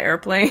fit on the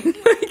airplane.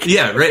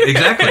 Yeah, right.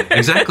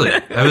 Exactly.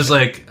 I was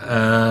like,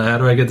 how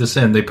do I get this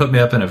in? They put me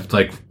up in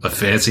a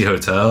fancy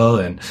hotel,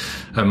 and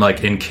I'm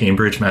like in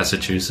Cambridge,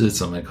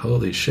 Massachusetts. I'm like,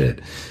 holy shit.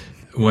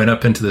 Went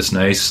up into this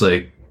nice,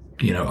 like,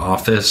 you know,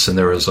 office, and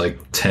there was like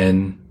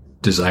 10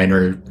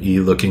 designer-y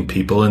looking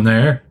people in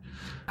there.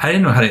 I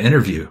didn't know how to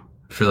interview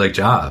for like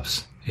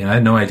jobs. You know, I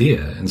had no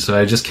idea. And so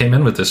I just came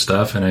in with this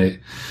stuff, and I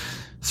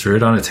threw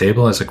it on a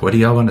table. I was like, what do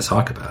y'all want to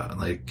talk about?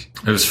 Like,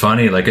 it was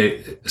funny. Like, I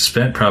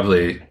spent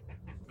probably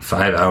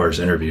 5 hours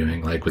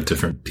interviewing, like, with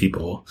different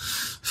people.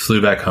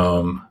 Flew back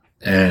home,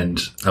 and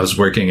I was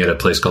working at a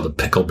place called the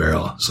Pickle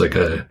Barrel. It's like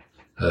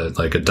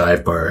a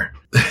dive bar.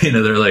 You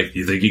know, they're like,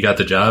 you think you got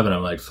the job? And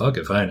I'm like, fuck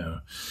if I know.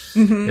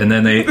 Mm-hmm. And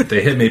then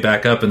they hit me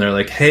back up, and they're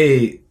like,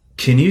 hey,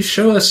 can you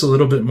show us a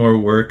little bit more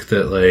work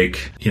that,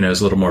 like, you know,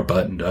 is a little more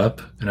buttoned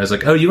up? And I was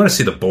like, oh, you want to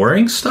see the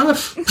boring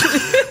stuff?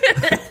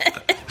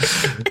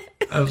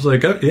 I was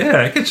like, oh,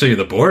 yeah, I can show you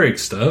the boring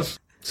stuff.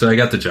 So I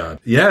got the job.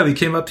 Yeah, we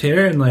came up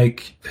here and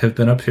like have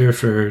been up here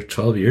for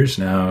 12 years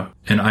now.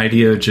 And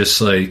IDEO just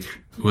like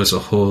was a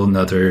whole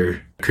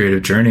nother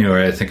creative journey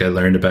where I think I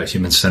learned about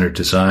human-centered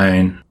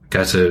design,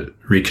 got to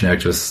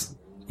reconnect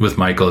with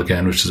Michael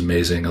again, which is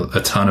amazing.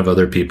 A ton of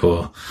other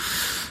people,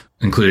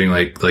 including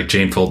like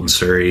Jane Fulton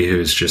Surrey,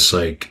 who's just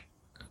like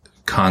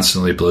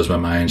constantly blows my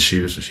mind. She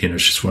was,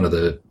 she's one of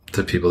the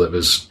people that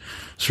was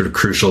sort of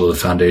crucial to the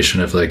foundation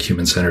of like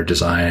human-centered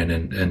design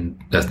and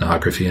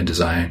ethnography and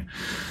design.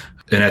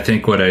 And I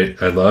think what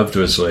I loved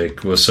was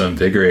so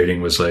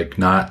invigorating was like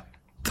not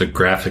the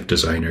graphic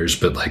designers,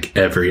 but like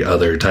every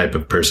other type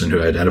of person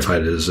who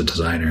identified as a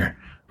designer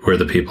were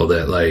the people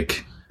that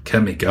like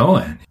kept me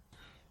going.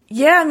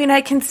 Yeah, I mean,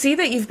 I can see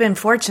that you've been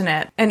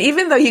fortunate. And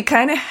even though you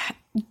kind of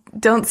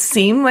don't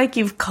seem like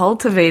you've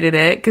cultivated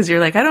it, because you're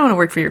like, I don't want to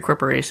work for your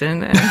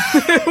corporation. And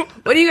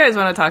what do you guys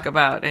want to talk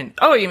about? And,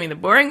 oh, you mean the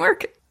boring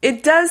work?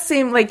 It does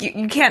seem like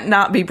you can't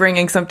not be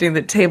bringing something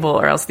to the table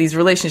or else these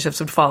relationships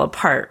would fall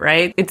apart,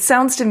 right? It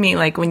sounds to me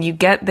like when you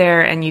get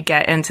there and you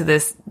get into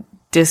this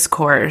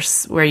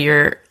discourse where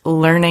you're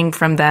learning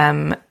from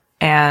them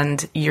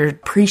and you're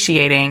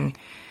appreciating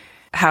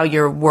how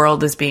your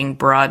world is being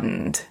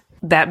broadened,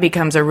 that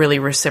becomes a really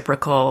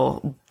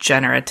reciprocal,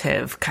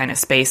 generative kind of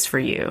space for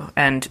you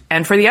and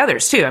for the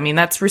others too. I mean,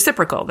 that's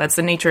reciprocal. That's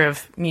the nature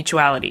of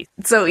mutuality.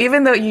 So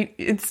even though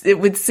it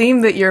would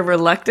seem that you're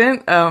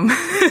reluctant,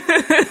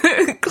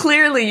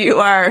 clearly you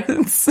are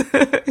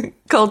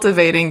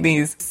cultivating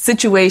these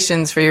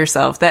situations for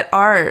yourself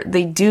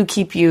they do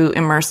keep you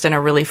immersed in a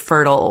really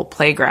fertile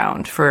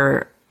playground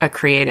for a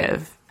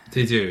creative.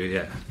 They do,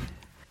 yeah.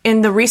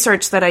 In the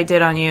research that I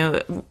did on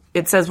you,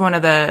 it says one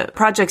of the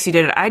projects you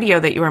did at IDEO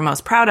that you were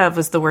most proud of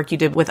was the work you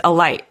did with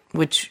Alight,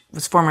 which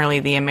was formerly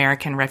the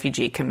American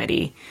Refugee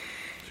Committee.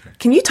 Sure.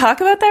 Can you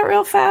talk about that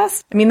real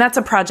fast? I mean, that's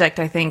a project,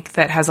 I think,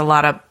 that has a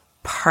lot of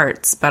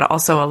parts, but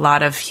also a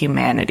lot of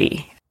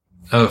humanity.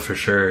 Oh, for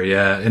sure,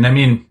 yeah. And I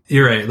mean,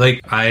 you're right.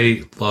 Like,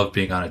 I love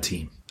being on a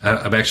team.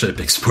 I'm actually a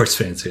big sports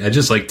fan, too. I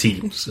just like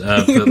teams.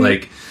 But,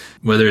 like,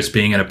 whether it's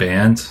being in a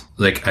band,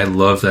 like, I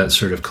love that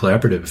sort of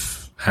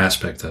collaborative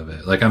aspect of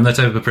it. Like, I'm the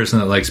type of person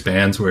that likes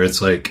bands where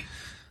it's like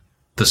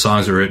the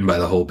songs are written by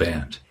the whole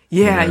band.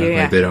 Yeah, you know?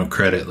 yeah. Like, they don't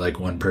credit like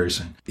one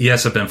person.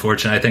 Yes, I've been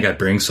fortunate. I think I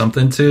bring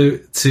something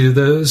to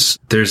those.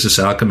 There's this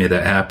alchemy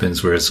that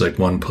happens where it's like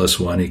 1 +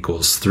 1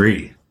 =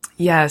 3.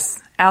 Yes.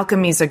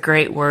 Alchemy's a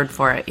great word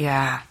for it.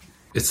 Yeah.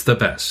 It's the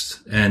best.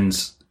 And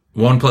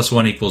 1 +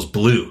 1 =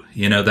 blue.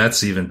 You know,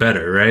 that's even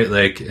better, right?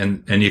 Like,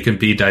 and you can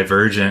be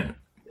divergent.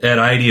 At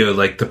IDEO,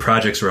 like, the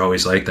projects were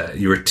always like that.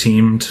 You were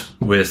teamed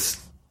with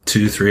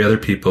 2-3 other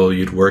people.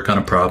 You'd work on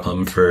a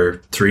problem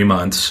for 3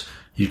 months.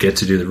 You get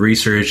to do the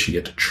research. You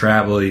get to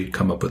travel. You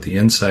come up with the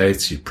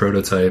insights. You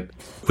prototype.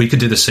 We could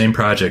do the same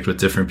project with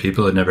different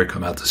people. It'd never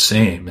come out the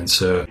same. And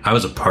so I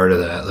was a part of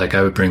that. Like,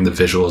 I would bring the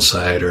visual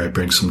side or I'd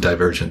bring some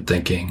divergent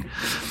thinking.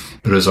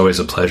 But it was always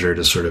a pleasure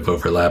to sort of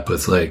overlap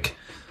with like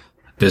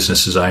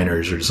business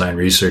designers or design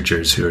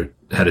researchers who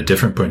had a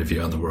different point of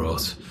view on the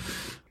world.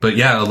 But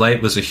yeah,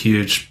 Alight was a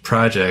huge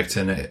project.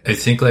 And I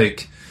think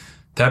like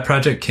that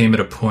project came at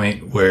a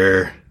point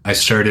where I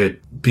started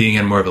being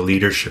in more of a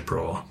leadership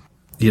role.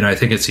 You know, I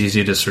think it's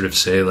easy to sort of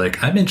say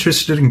like, I'm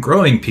interested in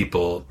growing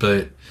people,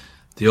 but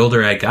the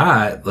older I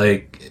got,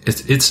 like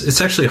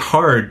it's actually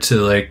hard to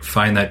like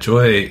find that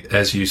joy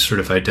as you sort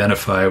of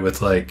identify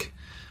with like,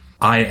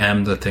 I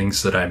am the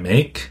things that I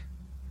make,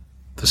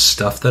 the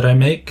stuff that I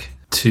make,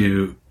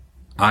 to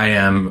I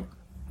am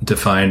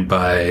defined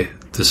by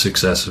the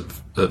success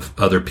of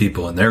other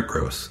people and their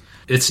growth.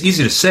 It's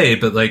easy to say,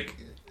 but like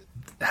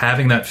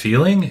having that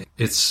feeling,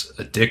 it's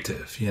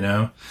addictive, you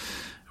know,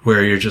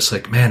 where you're just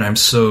like, man, I'm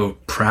so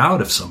proud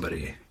of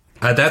somebody.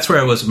 That's where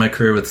I was in my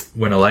career with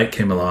when Alight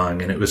came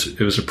along, and it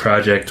was a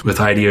project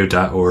with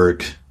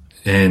IDEO.org,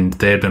 and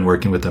they had been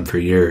working with them for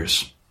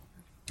years.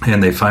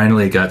 And they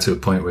finally got to a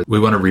point where we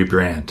want to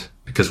rebrand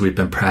because we've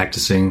been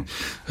practicing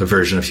a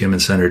version of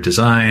human-centered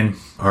design.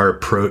 Our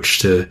approach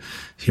to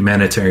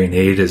humanitarian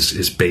aid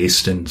is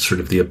based in sort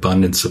of the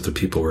abundance of the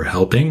people we're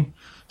helping.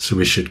 So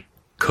we should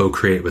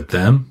co-create with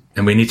them.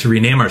 And we need to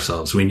rename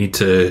ourselves. We need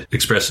to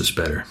express this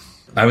better.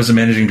 I was the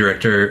managing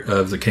director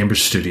of the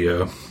Cambridge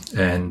studio,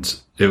 and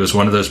it was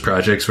one of those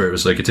projects where it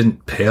was like it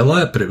didn't pay a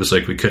lot, but it was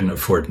like we couldn't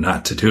afford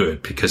not to do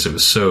it because it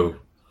was so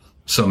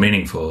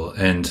meaningful.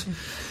 And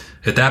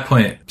at that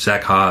point,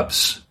 Zach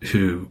Hobbs,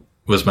 who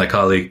was my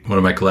colleague, one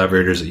of my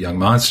collaborators at Young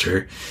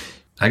Monster,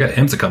 I got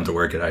him to come to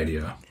work at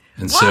IDEO.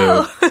 And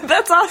so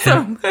that's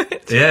awesome.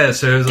 Yeah,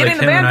 so it was getting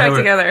like the band back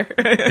together.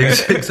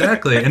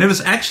 Exactly. And it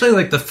was actually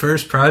like the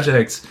first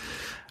project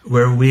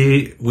where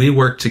we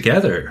worked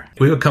together.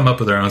 We would come up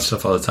with our own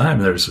stuff all the time.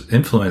 There was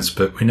influence,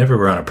 but we never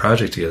were on a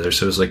project together.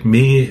 So it was like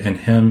me and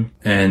him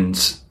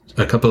and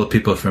a couple of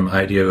people from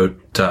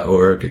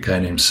IDEO.org, a guy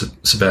named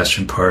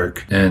Sebastian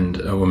Park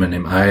and a woman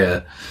named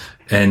Aya.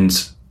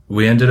 And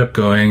we ended up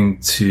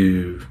going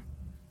to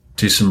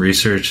do some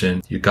research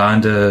in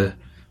Uganda,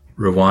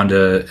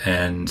 Rwanda,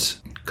 and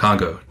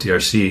Congo,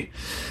 DRC,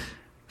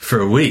 for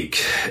a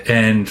week.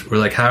 And we're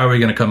like, how are we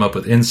going to come up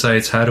with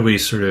insights? How do we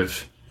sort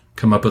of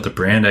come up with a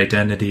brand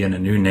identity and a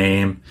new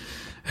name?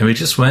 And we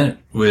just went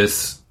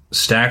with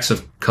stacks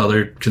of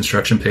colored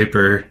construction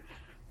paper,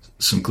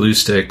 some glue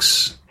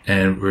sticks,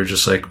 and we're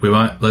just like,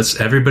 let's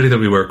everybody that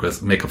we work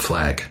with make a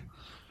flag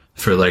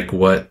for like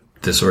what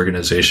this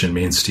organization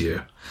means to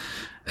you.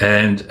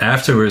 And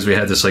afterwards we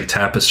had this like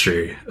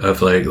tapestry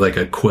of like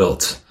a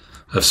quilt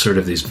of sort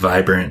of these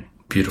vibrant,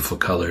 beautiful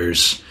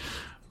colors,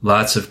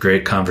 lots of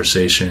great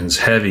conversations,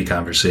 heavy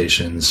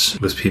conversations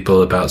with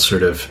people about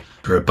sort of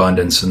their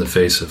abundance in the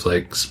face of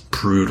like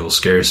brutal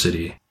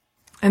scarcity.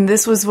 And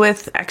this was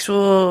with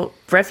actual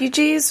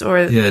refugees or?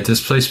 Yeah,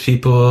 displaced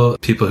people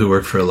who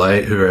work for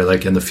Alight, who are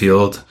like in the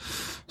field.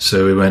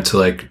 So we went to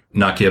like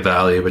Nakia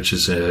Valley, which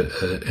is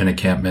an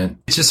encampment.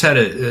 It just had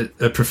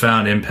a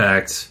profound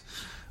impact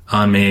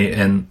on me,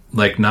 and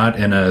like not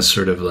in a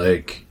sort of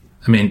like,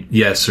 I mean,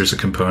 yes, there's a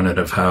component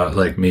of how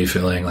like me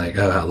feeling like,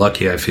 oh, how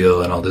lucky I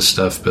feel and all this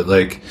stuff. But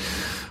like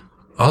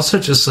also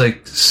just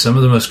like some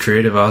of the most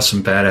creative,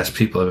 awesome, badass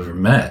people I've ever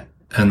met.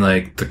 And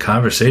like the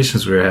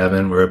conversations we were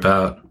having were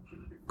about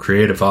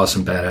creative,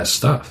 awesome, badass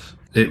stuff.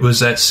 It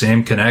was that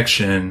same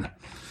connection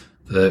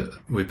that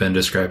we've been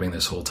describing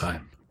this whole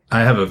time.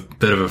 I have a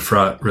bit of a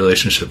fraught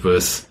relationship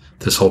with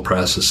this whole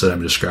process that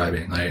I'm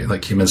describing.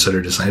 Like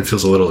human-centered design, it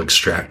feels a little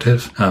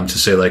extractive to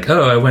say like,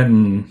 oh, I went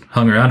and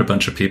hung around a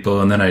bunch of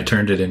people and then I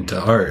turned it into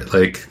art.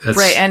 Like that's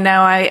right. And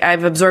now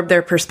I've absorbed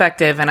their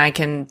perspective and I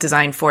can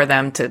design for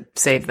them to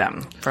save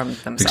them from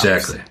themselves.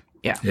 Exactly.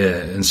 Yeah. Yeah.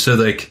 And so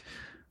like,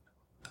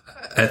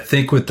 I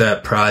think with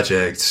that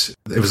project,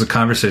 it was a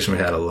conversation we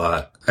had a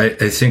lot. I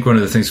think one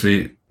of the things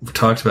we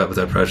talked about with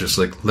that project is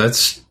like,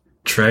 let's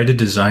try to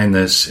design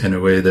this in a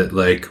way that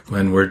like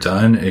when we're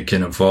done, it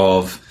can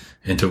evolve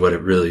into what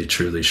it really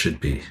truly should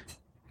be.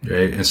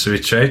 Right. And so we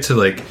tried to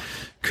like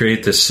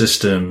create this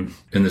system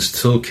in this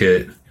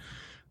toolkit.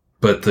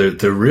 But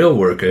the real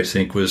work, I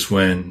think, was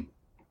when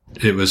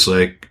it was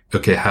like,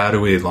 okay, how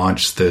do we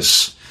launch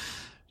this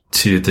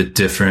to the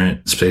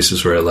different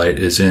spaces where Alight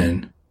is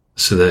in?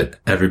 So that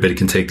everybody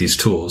can take these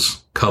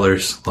tools,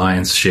 colors,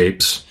 lines,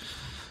 shapes,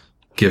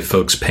 give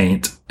folks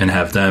paint, and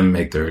have them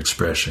make their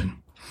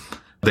expression.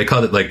 They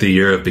called it like the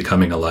year of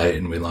becoming Alight,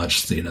 and we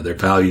launched, their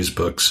values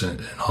books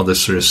and all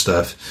this sort of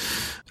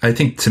stuff. I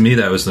think to me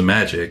that was the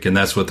magic, and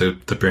that's what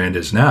the brand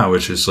is now,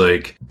 which is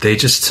like they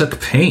just took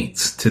paint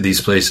to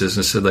these places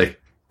and said like,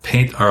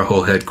 paint our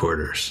whole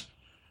headquarters,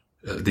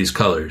 these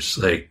colors,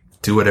 like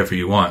do whatever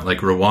you want. Like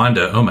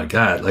Rwanda, oh my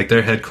God, like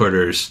their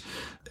headquarters,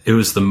 it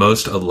was the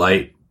most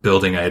Alight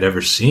building I had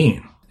ever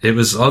seen. It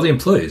was all the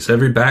employees,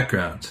 every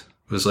background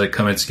was like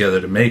coming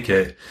together to make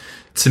it.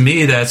 To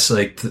me, that's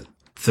like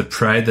the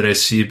pride that I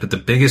see. But the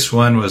biggest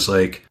one was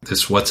like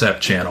this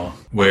WhatsApp channel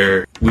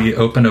where we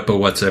opened up a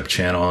WhatsApp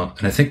channel,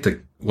 and I think the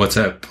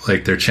WhatsApp,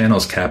 like their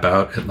channels cap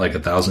out at like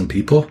 1,000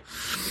 people.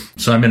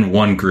 So I'm in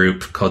one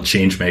group called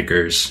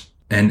Changemakers,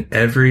 and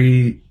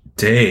every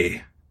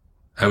day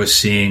I was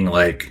seeing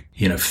like,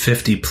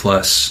 50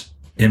 plus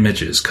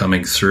images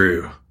coming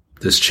through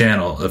this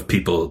channel of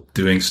people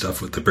doing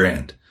stuff with the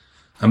brand.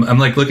 I'm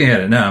like looking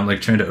at it now. I'm like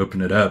trying to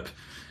open it up.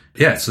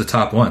 Yeah, it's the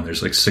top one.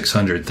 There's like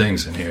 600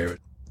 things in here.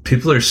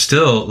 People are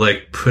still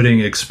like putting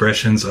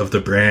expressions of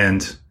the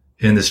brand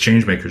in this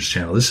Changemakers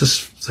channel. This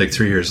is like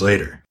 3 years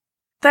later.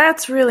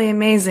 That's really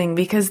amazing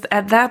because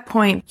at that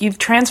point you've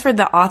transferred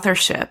the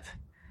authorship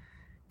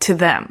to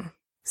them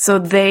so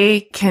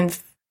they can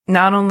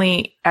not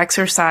only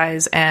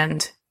exercise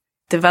and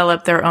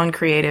develop their own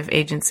creative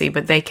agency,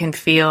 but they can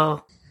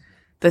feel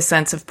the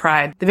sense of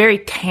pride, the very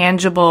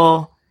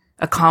tangible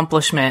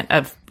accomplishment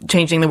of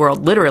changing the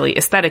world, literally,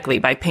 aesthetically,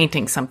 by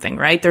painting something,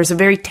 right? There's a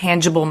very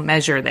tangible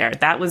measure there.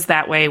 That was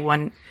that way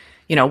one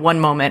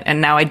moment, and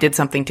now I did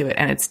something to it,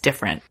 and it's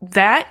different.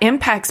 That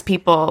impacts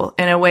people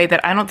in a way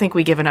that I don't think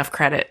we give enough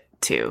credit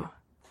to.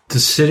 The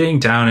sitting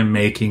down and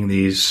making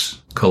these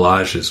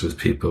collages with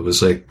people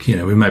was like,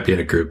 we might be in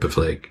a group of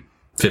like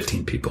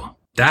 15 people.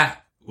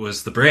 That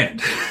was the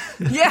brand.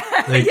 Yeah,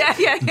 like,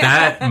 yeah.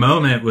 That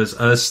moment was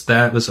us.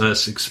 That was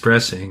us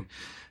expressing.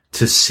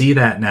 To see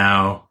that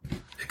now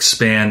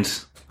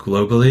expand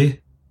globally,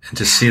 and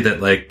to see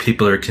that like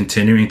people are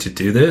continuing to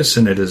do this,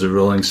 and it is a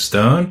rolling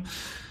stone.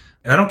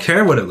 I don't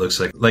care what it looks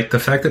like. Like the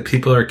fact that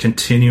people are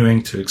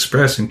continuing to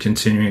express and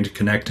continuing to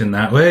connect in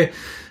that way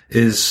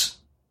is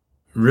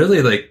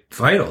really like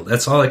vital.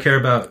 That's all I care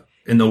about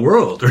in the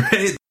world,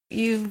 right?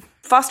 You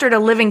fostered a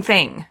living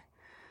thing.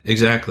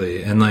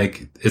 Exactly. And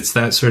like, it's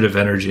that sort of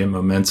energy and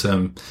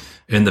momentum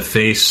in the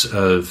face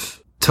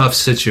of tough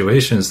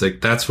situations.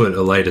 Like that's what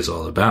Alight is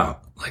all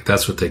about. Like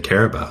that's what they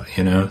care about,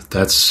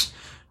 that's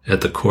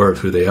at the core of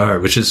who they are,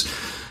 which is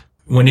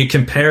when you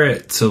compare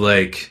it to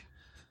like,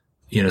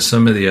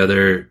 some of the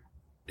other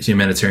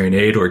humanitarian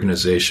aid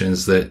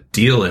organizations that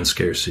deal in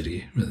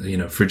scarcity,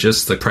 for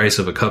just the price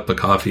of a cup of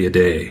coffee a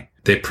day,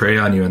 they prey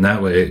on you in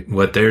that way.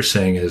 What they're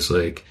saying is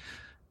like,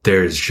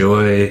 there is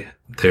joy,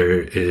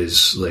 there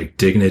is like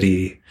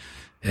dignity,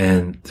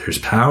 and there's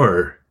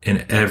power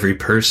in every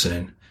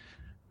person.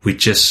 We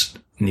just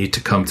need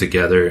to come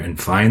together and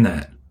find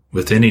that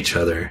within each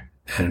other,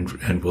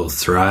 and we'll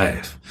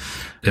thrive.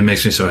 It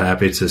makes me so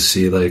happy to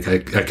see like I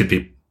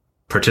could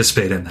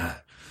participate in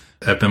that.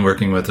 I've been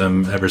working with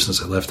them ever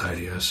since I left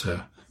IDEO.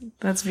 So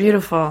that's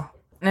beautiful.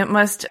 And it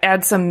must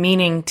add some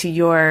meaning to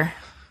your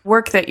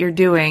work that you're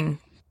doing.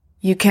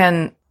 You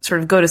can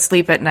sort of go to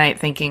sleep at night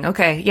thinking,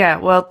 okay, yeah,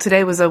 well,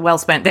 today was a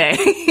well-spent day,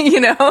 you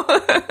know?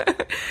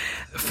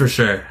 For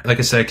sure. Like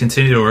I said, I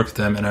continue to work with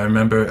them. And I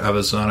remember I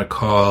was on a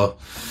call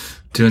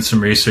doing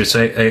some research.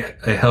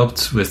 I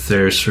helped with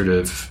their sort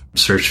of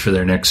search for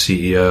their next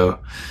CEO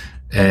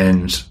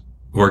and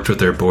worked with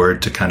their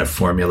board to kind of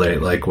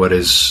formulate like what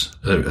is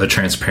a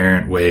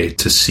transparent way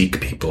to seek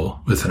people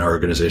within our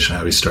organization.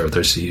 How we start with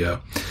our CEO.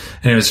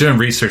 And I was doing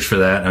research for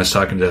that. And I was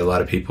talking to a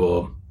lot of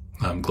people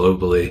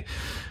globally.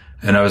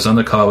 And I was on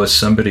the call with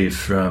somebody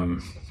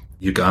from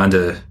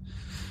Uganda,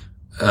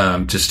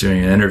 just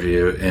doing an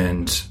interview,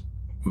 and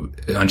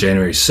on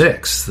January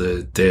 6th,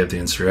 the day of the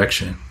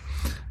insurrection.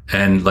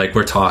 And like,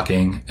 we're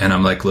talking, and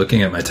I'm like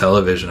looking at my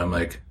television. I'm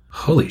like,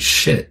 holy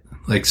shit,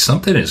 like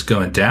something is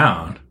going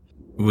down.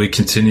 We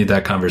continued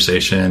that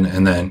conversation,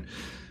 and then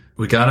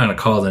we got on a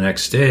call the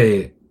next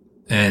day,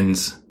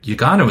 and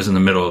Uganda was in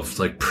the middle of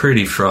like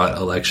pretty fraught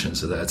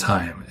elections at that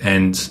time.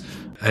 And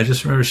I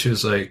just remember she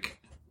was like,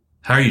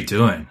 how are you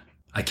doing?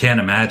 I can't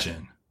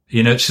imagine.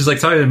 You know, she's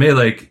like talking to me,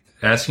 like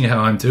asking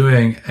how I'm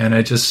doing. And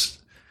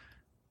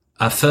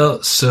I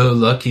felt so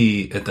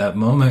lucky at that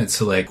moment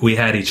to like, we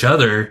had each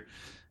other,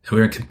 and we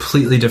were in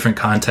completely different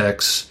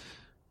contexts,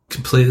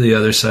 completely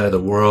other side of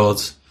the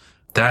world.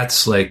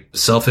 That's like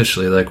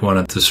selfishly like one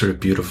of the sort of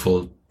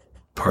beautiful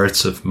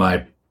parts of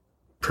my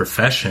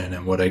profession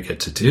and what I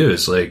get to do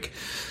is like,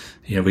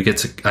 you know,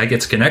 I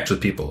get to connect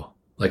with people.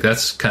 Like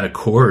that's kind of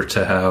core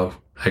to how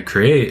I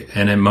create.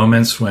 And in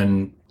moments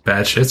when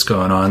bad shit's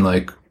going on,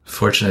 like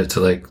fortunate to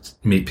like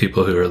meet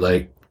people who are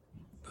like,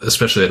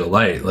 especially at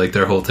Alight, like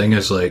their whole thing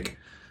is like,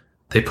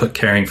 they put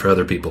caring for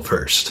other people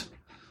first.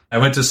 I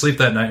went to sleep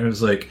that night and it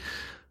was like,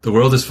 the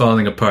world is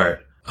falling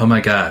apart. Oh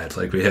my God.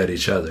 Like we had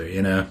each other,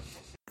 you know?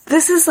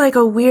 This is like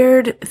a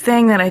weird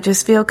thing that I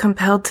just feel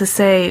compelled to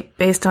say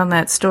based on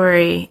that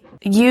story.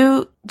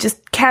 You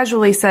just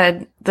casually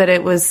said that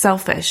it was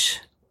selfish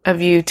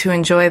of you to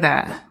enjoy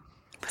that.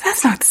 But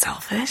that's not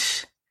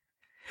selfish.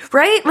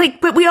 Right?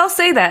 Like, but we all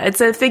say that.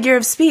 It's a figure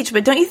of speech.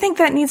 But don't you think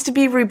that needs to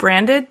be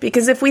rebranded?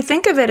 Because if we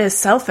think of it as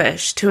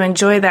selfish to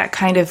enjoy that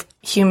kind of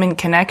human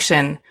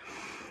connection,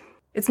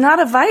 it's not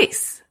a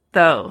vice,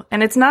 though.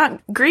 And it's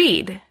not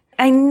greed.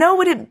 I know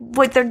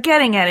what they're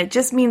getting at. It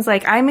just means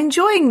like, I'm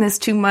enjoying this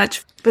too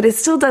much, but it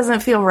still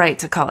doesn't feel right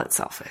to call it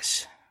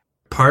selfish.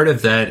 Part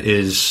of that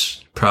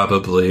is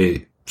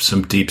probably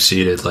some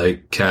deep-seated,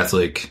 like,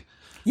 Catholic...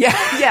 Yeah,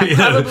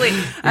 probably.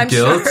 I'm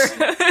guilt. Sure.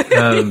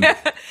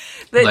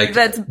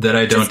 That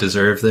I don't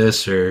deserve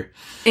this, or...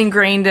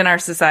 Ingrained in our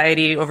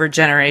society over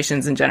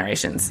generations and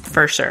generations,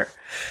 for sure.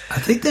 I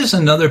think there's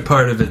another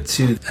part of it,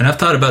 too, and I've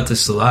thought about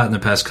this a lot in the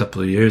past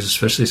couple of years,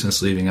 especially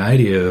since leaving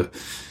IDEO,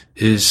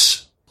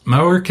 is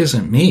my work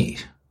isn't me.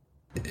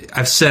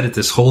 I've said it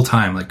this whole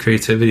time, like,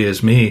 creativity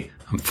is me.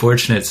 I'm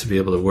fortunate to be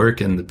able to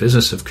work in the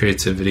business of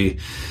creativity,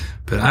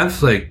 but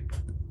I've, like,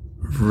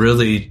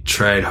 really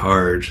tried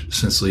hard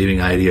since leaving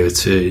IDEO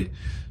to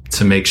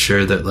make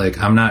sure that, like,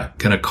 I'm not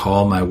going to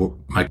call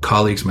my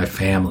colleagues my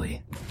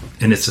family.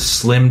 And it's a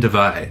slim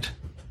divide,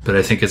 but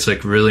I think it's,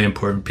 like, really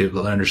important for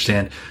people to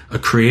understand a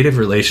creative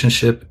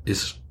relationship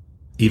is,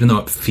 even though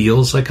it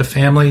feels like a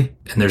family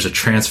and there's a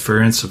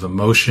transference of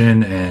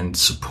emotion and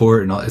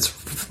support and all,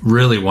 it's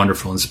really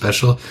wonderful and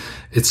special.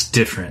 It's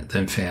different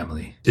than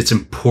family. It's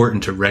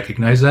important to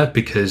recognize that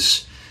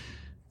because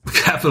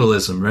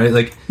capitalism, right?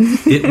 Like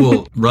it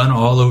will run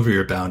all over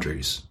your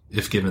boundaries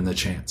if given the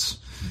chance.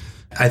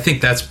 I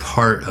think that's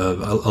part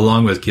of,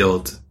 along with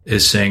guilt,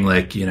 is saying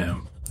like, you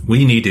know,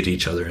 we needed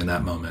each other in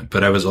that moment,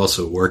 but I was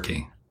also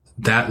working.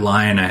 That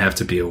line I have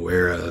to be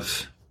aware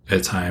of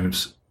at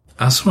times.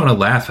 I also want to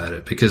laugh at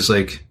it because,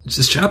 like,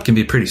 this job can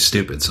be pretty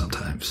stupid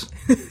sometimes.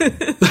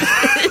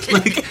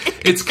 Like,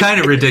 it's kind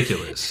of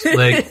ridiculous.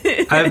 Like,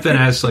 I've been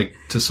asked, like,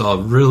 to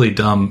solve really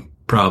dumb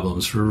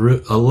problems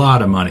for a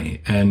lot of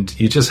money, and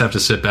you just have to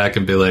sit back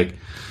and be like,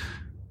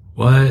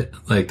 what?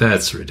 Like,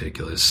 that's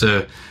ridiculous.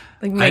 So,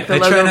 like, make the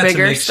logo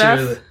bigger stuff?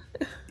 Sure that,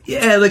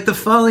 yeah, like, the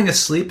falling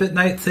asleep at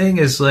night thing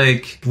is,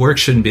 like, work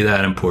shouldn't be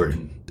that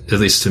important, at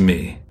least to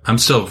me. I'm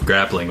still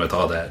grappling with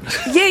all that.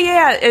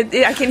 Yeah.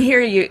 I can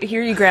hear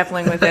you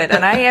grappling with it.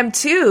 And I am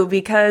too,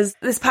 because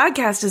this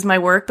podcast is my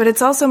work, but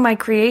it's also my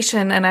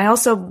creation. And I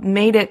also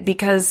made it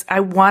because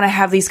I want to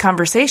have these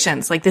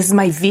conversations. Like this is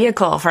my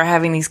vehicle for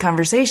having these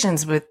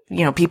conversations with,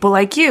 you know, people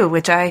like you,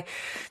 which I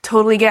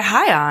totally get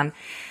high on.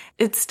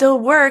 It's still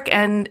work.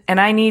 And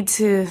I need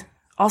to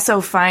also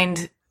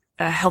find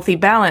a healthy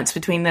balance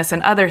between this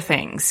and other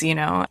things, you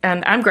know,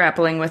 and I'm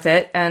grappling with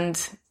it. And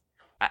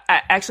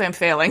I'm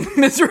failing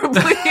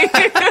miserably.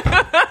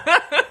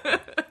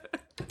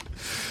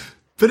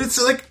 But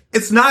it's like,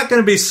 it's not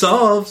going to be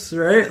solved,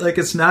 right? Like,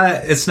 it's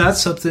not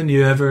something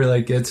you ever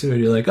like get to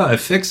and you're like, oh, I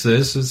fixed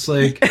this. It's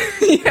like,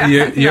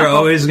 you're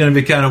always going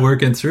to be kind of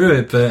working through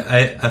it. But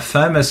I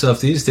find myself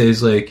these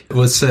days, like,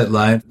 what's that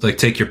line? Like,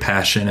 take your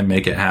passion and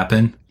make it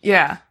happen.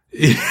 Yeah.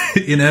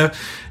 You know,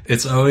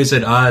 it's always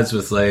at odds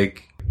with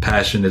like,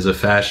 passion is a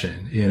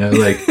fashion, you know,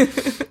 like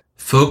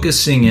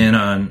focusing in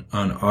on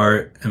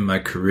art and my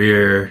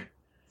career.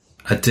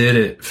 I did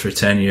it for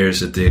 10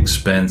 years at the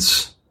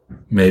expense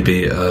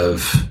maybe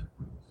of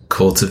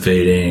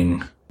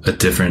cultivating a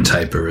different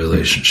type of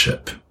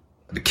relationship.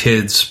 The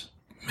kids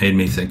made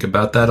me think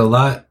about that a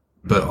lot,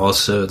 but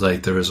also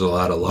like there was a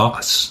lot of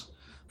loss.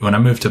 When I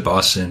moved to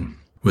Boston,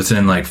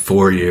 within like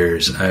 4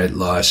 years, I had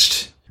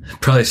lost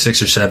probably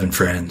 6 or 7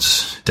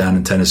 friends down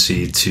in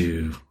Tennessee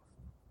to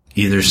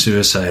either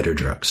suicide or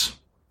drugs.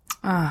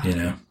 You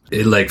know,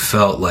 it like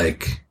felt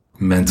like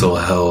mental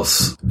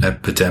health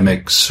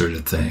epidemic sort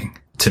of thing.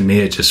 To me,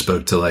 it just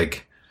spoke to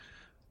like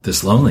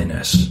this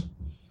loneliness,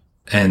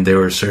 and they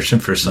were searching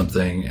for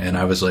something. And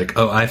I was like,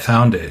 oh, I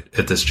found it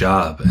at this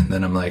job. And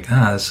then I'm like,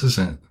 this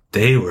isn't,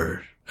 they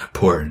were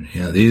important.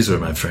 You know, these were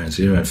my friends,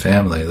 these were my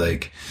family.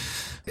 Like,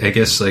 I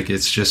guess like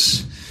it's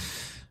just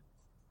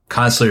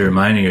constantly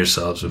reminding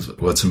yourselves of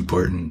what's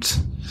important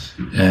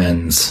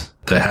and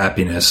the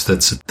happiness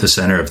that's at the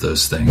center of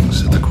those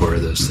things, at the core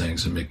of those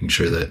things, and making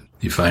sure that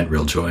you find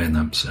real joy in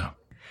them. So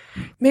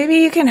maybe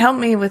you can help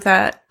me with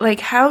that. Like,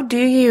 how do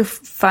you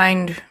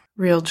find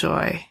real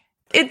joy?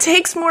 It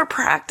takes more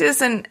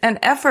practice and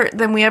effort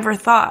than we ever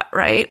thought,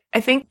 right?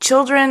 I think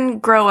children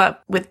grow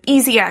up with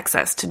easy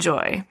access to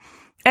joy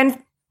and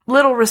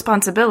little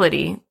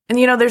responsibility. And,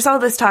 you know, there's all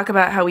this talk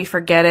about how we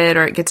forget it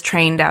or it gets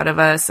trained out of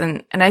us.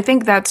 And I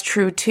think that's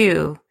true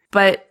too.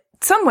 But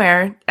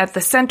somewhere at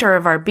the center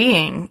of our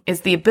being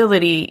is the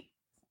ability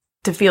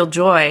to feel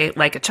joy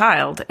like a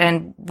child.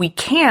 And we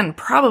can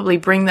probably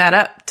bring that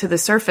up to the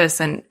surface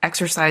and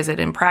exercise it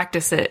and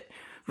practice it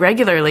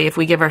regularly if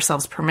we give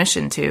ourselves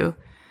permission to.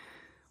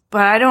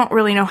 But I don't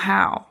really know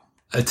how.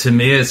 To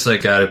me, it's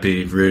like got to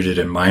be rooted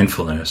in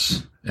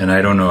mindfulness. And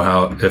I don't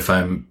know if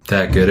I'm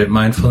that good at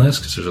mindfulness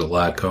because there's a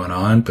lot going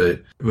on.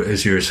 But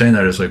as you were saying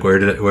that, it's like, where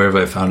have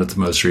I found it the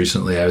most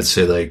recently? I would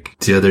say like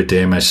the other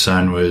day, my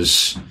son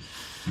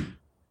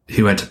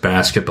he went to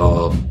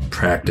basketball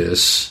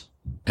practice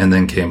and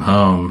then came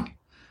home,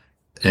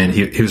 and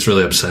he was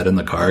really upset in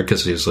the car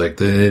because he was like,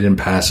 they didn't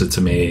pass it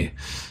to me.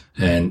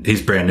 And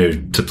he's brand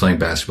new to playing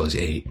basketball. He's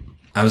 8.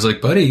 I was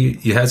like, buddy,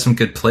 you had some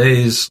good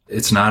plays.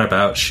 It's not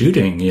about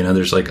shooting. You know,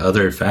 there's like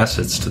other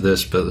facets to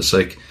this, but it's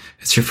like,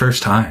 it's your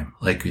first time.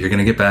 Like, you're going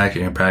to get back,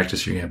 you're going to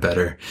practice, you're going to get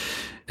better.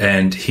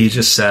 And he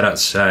just sat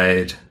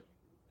outside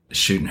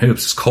shooting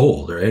hoops. It's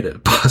cold, right,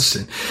 at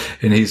Boston.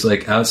 And he's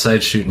like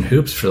outside shooting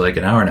hoops for like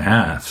an hour and a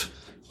half.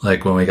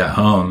 Like when we got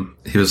home,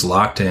 he was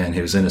locked in.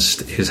 He was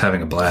he was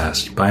having a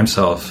blast by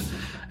himself.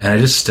 And I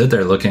just stood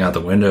there looking out the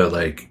window,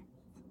 like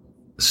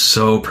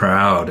so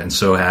proud and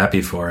so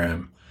happy for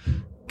him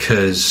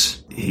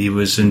because he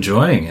was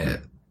enjoying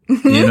it.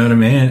 You know what I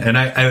mean? And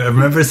I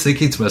remember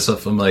thinking to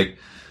myself, I'm like,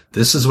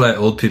 this is why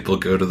old people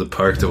go to the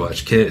park to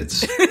watch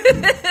kids.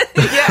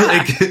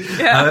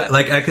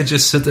 I could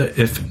just sit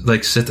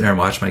there and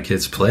watch my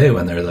kids play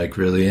when they're like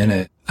really in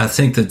it. I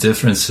think the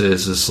difference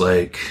is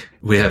like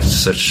we have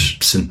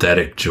such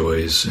synthetic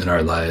joys in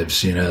our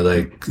lives, you know,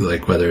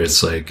 like whether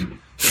it's like,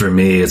 for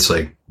me, it's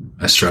like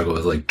I struggle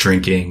with like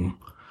drinking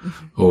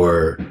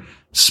or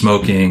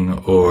smoking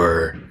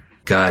or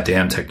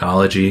goddamn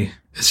technology.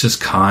 It's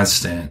just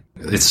constant.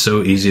 It's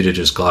so easy to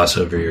just gloss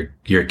over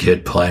your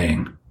kid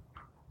playing.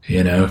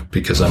 You know,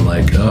 because I'm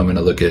like, oh, I'm going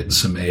to look at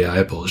some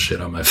AI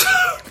bullshit on my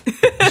phone.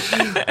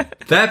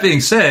 That being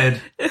said,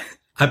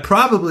 I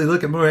probably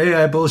look at more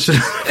AI bullshit.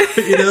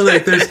 You know,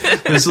 like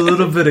there's a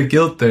little bit of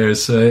guilt there.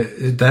 So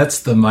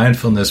that's the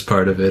mindfulness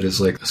part of it, is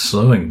like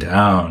slowing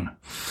down.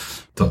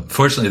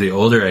 Fortunately, the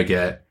older I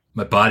get,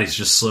 my body's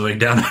just slowing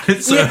down on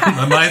its own.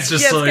 My mind's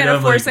just slowing down. It's kind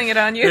of forcing it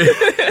on you.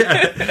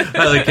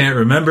 I like can't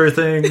remember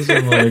things.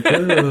 I'm like,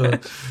 oh.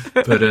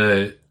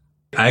 But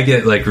I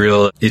get like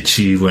real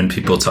itchy when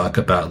people talk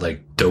about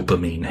like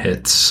dopamine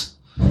hits.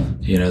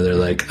 You know, they're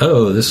like,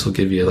 oh, this will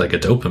give you like a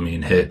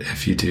dopamine hit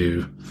if you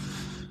do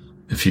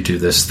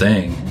this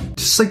thing.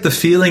 Just like the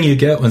feeling you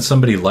get when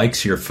somebody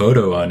likes your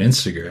photo on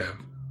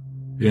Instagram.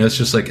 You know, it's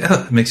just like,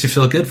 oh, it makes you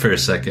feel good for a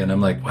second.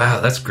 I'm like,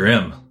 wow, that's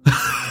grim.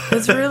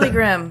 It's really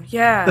grim.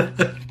 Yeah.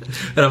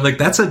 And I'm like,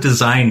 that's a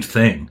designed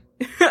thing.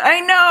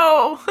 I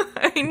know.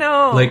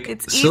 Like,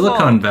 it's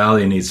Silicon evil.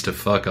 Valley needs to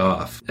fuck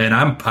off. And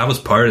I was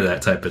part of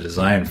that type of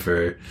design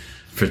for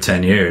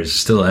 10 years,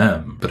 still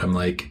am. But I'm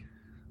like,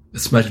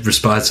 it's my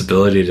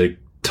responsibility to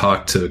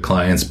talk to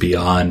clients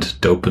beyond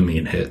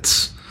dopamine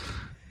hits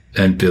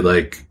and be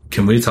like,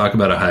 can we talk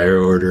about a higher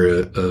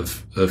order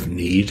of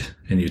need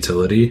and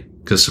utility?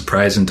 Because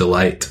surprise and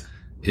delight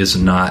is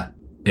not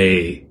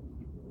a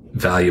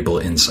valuable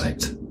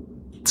insight.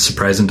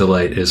 Surprise and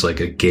delight is like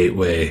a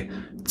gateway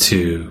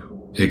to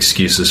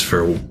excuses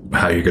for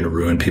how you're going to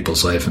ruin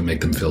people's life and make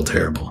them feel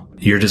terrible.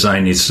 Your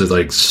design needs to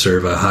like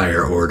serve a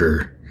higher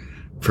order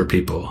for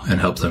people and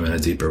help them in a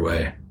deeper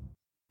way.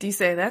 Do you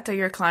say that to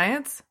your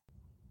clients?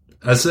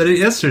 I said it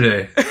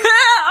yesterday.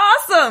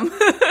 Awesome.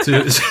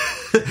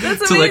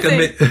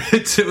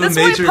 That's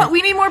amazing.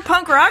 We need more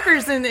punk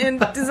rockers in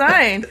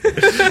design.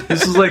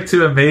 This is like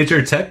to a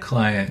major tech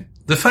client.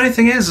 The funny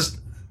thing is,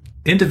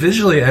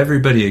 individually,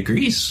 everybody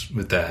agrees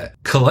with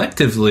that.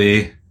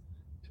 Collectively,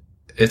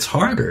 it's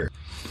harder.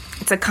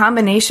 It's a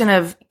combination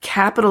of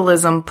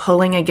capitalism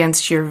pulling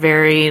against your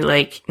very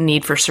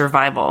need for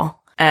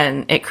survival.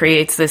 And it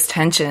creates this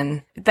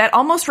tension that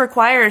almost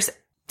requires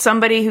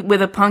somebody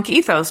with a punk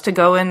ethos to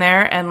go in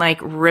there and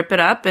rip it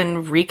up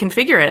and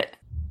reconfigure it.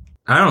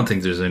 I don't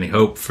think there's any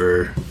hope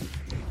for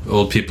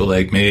old people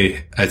like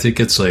me. I think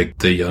it's the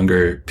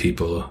younger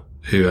people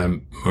who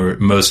I'm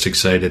most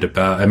excited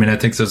about. I mean, I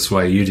think that's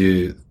why you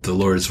do the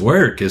Lord's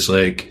work, is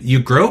you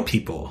grow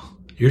people.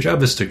 Your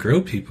job is to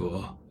grow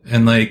people.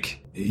 And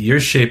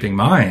you're shaping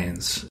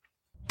minds.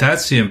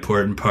 That's the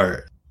important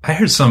part. I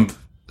heard some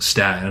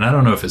stat, and I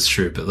don't know if it's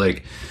true,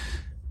 but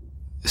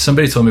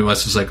somebody told me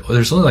once, was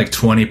there's only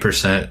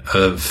 20%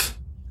 of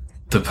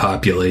the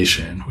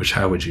population, which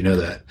how would you know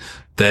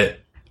that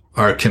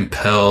are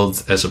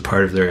compelled as a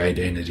part of their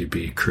identity to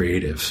be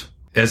creative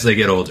as they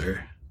get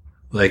older.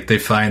 They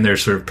find their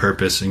sort of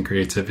purpose and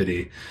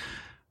creativity.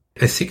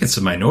 I think it's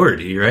a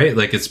minority, right?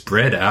 It's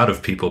bred out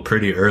of people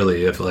pretty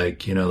early of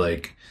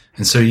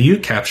and so you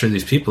capture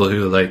these people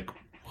who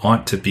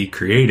want to be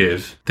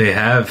creative. They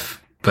have,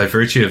 by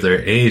virtue of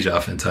their age,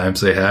 oftentimes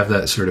they have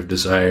that sort of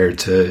desire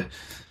to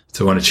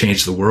want to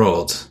change the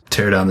world,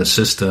 tear down the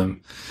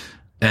system.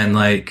 And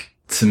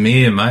to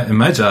me, in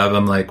my job,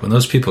 I'm when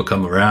those people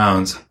come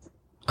around,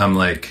 I'm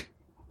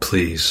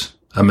please,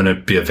 I'm going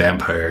to be a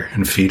vampire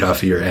and feed off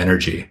of your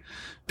energy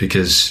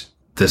because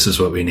this is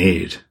what we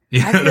need.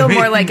 I feel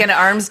more like an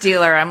arms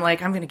dealer. I'm I'm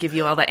going to give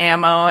you all the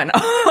ammo and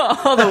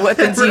all the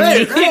weapons you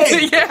need.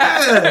 Right.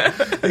 Yeah.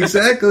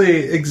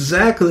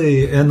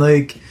 Exactly.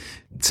 And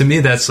to me,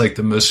 that's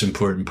the most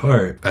important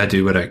part. I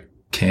do what I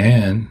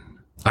can.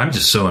 I'm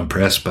just so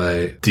impressed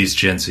by these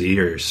Gen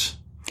Zers.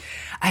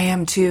 I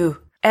am too.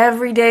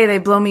 Every day they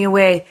blow me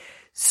away.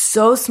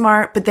 So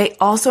smart, but they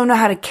also know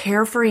how to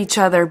care for each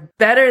other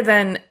better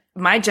than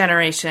my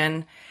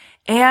generation,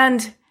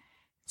 and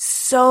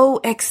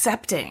so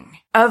accepting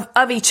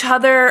of each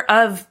other,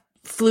 of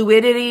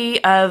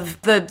fluidity,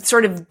 of the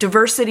sort of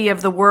diversity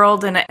of the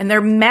world. And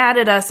they're mad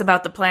at us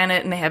about the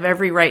planet, and they have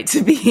every right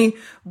to be.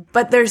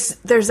 But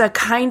there's a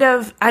kind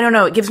of, I don't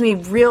know, it gives me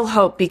real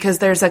hope because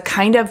there's a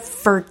kind of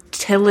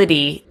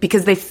fertility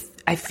because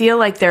I feel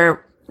like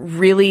they're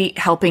really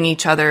helping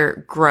each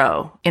other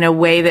grow in a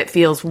way that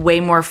feels way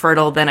more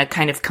fertile than a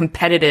kind of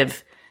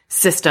competitive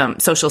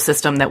social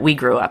system that we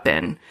grew up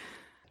in.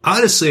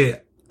 Honestly,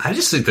 I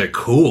just think they're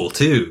cool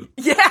too.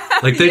 Yeah.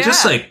 They're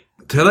just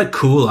they're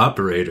cool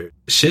operators.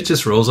 Shit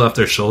just rolls off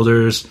their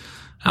shoulders.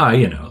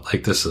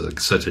 This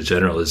is such a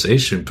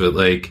generalization, but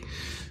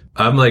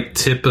I'm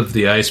tip of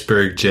the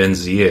iceberg Gen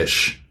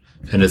Z-ish.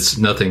 And it's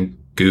nothing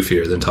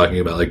goofier than talking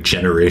about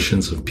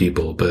generations of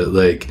people, but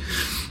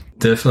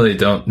definitely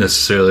don't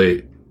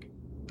necessarily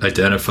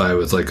identify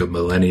with a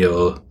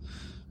millennial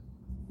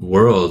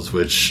world,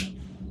 which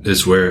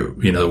is where,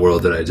 the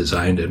world that I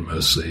designed in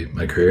mostly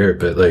my career.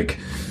 But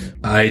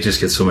I just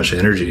get so much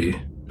energy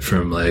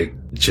from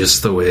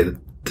just the way that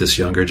this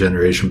younger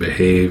generation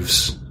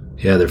behaves.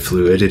 Yeah, their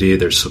fluidity,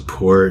 their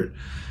support.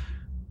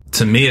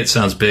 To me, it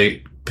sounds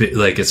big.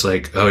 It's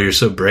oh, you're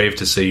so brave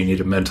to say you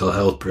need a mental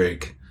health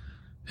break.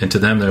 And to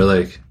them,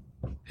 they're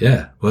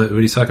yeah, what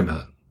are you talking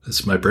about?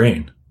 It's my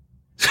brain.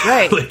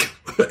 Right.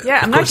 Yeah,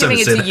 I'm not giving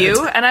it to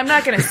you, and I'm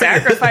not going to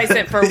sacrifice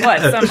it for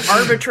what? Some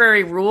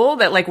arbitrary rule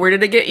that, where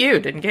did it get you?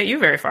 Didn't get you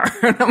very far.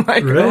 And I'm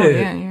right, oh,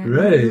 yeah,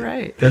 you're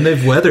right. And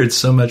they've weathered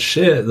so much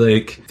shit.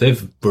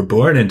 Were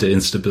born into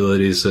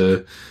instability,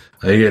 so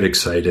I get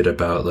excited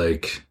about,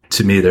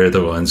 to me, they're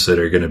the ones that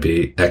are going to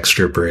be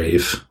extra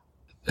brave.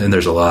 And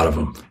there's a lot of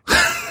them.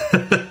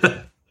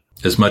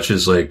 As much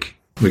as,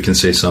 we can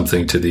say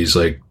something to these,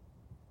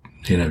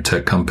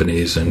 tech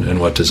companies and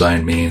what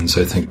design means,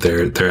 I think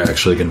they're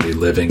actually going to be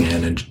living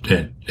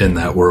in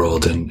that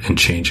world and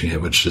changing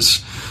it, which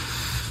is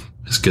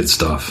good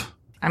stuff.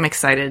 I'm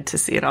excited to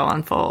see it all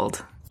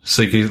unfold.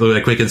 So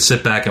we can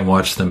sit back and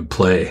watch them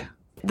play.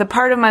 The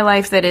part of my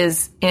life that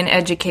is in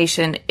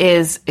education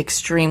is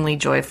extremely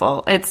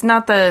joyful. It's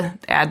not the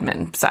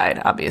admin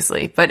side,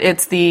 obviously, but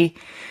it's the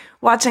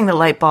watching the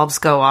light bulbs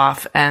go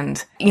off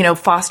and,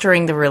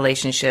 fostering the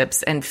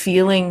relationships and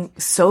feeling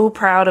so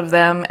proud of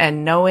them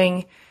and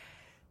knowing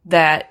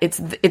that it's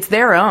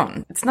their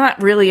own. It's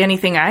not really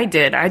anything I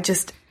did. I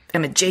just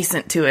am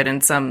adjacent to it in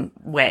some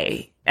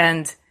way.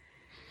 And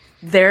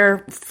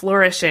they're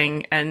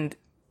flourishing, and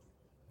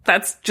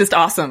that's just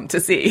awesome to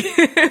see.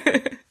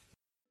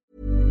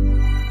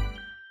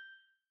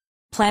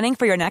 Planning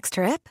for your next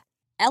trip?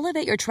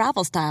 Elevate your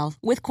travel style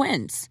with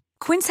Quince.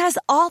 Quince has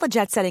all the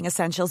jet-setting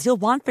essentials you'll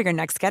want for your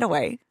next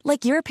getaway,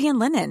 like European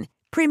linen,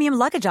 premium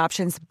luggage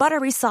options,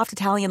 buttery soft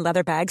Italian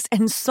leather bags,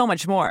 and so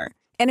much more.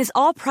 And is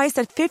all priced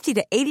at 50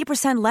 to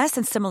 80% less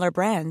than similar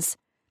brands.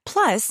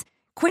 Plus,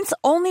 Quince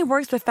only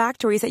works with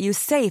factories that use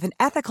safe and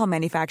ethical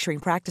manufacturing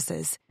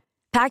practices.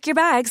 Pack your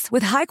bags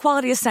with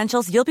high-quality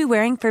essentials you'll be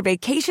wearing for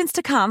vacations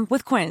to come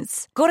with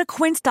Quince. Go to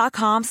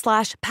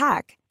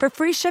quince.com/pack for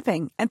free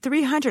shipping and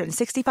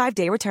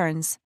 365-day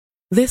returns.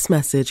 This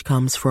message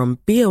comes from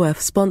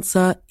BOF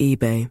sponsor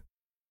eBay.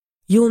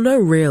 You'll know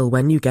real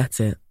when you get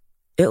it.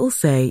 It'll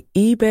say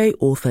eBay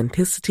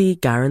Authenticity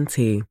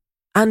Guarantee.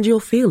 And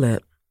you'll feel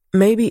it.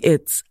 Maybe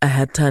it's a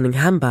head-turning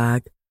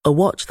handbag, a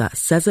watch that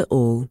says it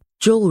all,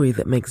 jewelry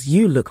that makes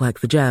you look like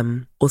the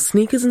gem, or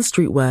sneakers and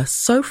streetwear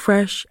so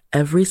fresh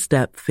every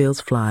step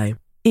feels fly.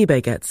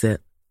 eBay gets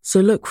it. So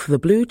look for the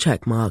blue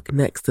check mark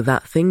next to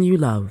that thing you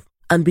love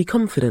and be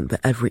confident that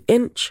every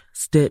inch,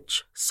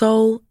 stitch,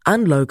 sole,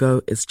 and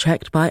logo is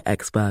checked by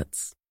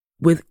experts.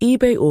 With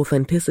eBay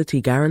Authenticity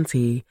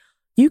Guarantee,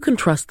 you can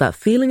trust that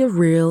feeling of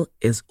real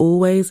is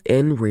always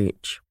in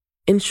reach.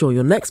 Ensure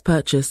your next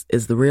purchase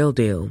is the real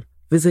deal.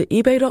 Visit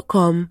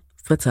eBay.com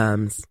for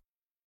terms.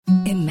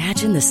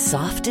 Imagine the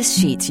softest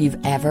sheets you've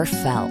ever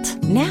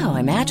felt. Now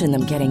imagine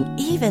them getting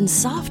even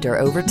softer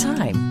over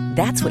time.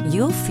 That's what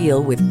you'll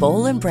feel with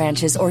Boll &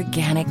 Branch's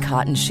organic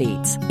cotton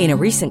sheets. In a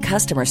recent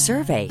customer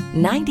survey,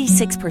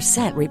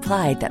 96%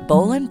 replied that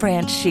Boll &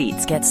 Branch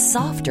sheets get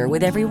softer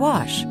with every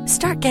wash.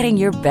 Start getting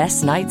your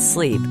best night's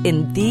sleep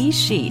in these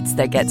sheets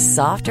that get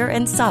softer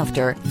and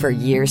softer for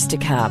years to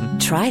come.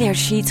 Try their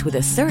sheets with a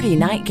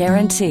 30-night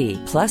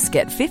guarantee. Plus,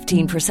 get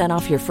 15%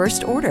 off your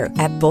first order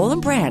at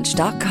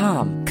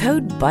bollandbranch.com.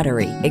 Code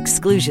BUTTERY.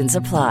 Exclusions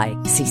apply.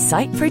 See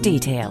site for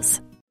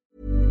details.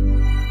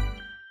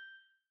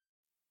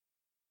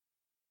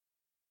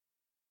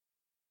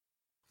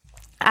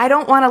 I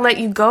don't want to let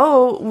you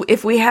go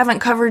if we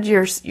haven't covered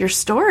your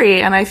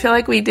story, and I feel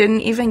like we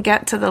didn't even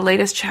get to the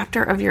latest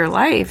chapter of your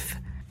life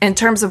in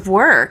terms of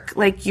work.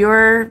 Like,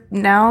 you're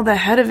now the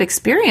head of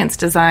experience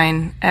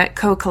design at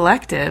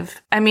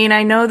Co-Collective. I mean,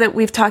 I know that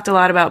we've talked a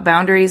lot about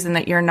boundaries and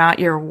that you're not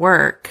your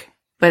work,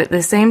 but at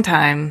the same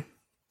time,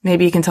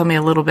 maybe you can tell me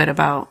a little bit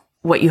about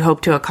what you hope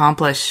to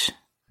accomplish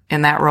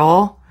in that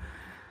role.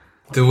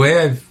 The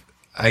way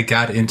I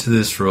got into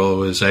this role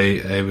was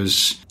I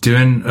was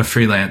doing a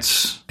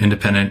freelance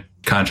independent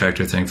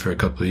contractor thing for a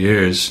couple of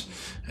years,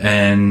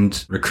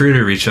 and a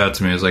recruiter reached out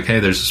to me. I was like, hey,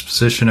 there's this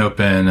position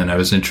open, and I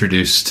was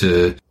introduced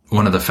to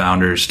one of the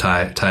founders,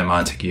 Ty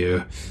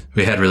Montague.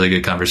 We had really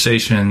good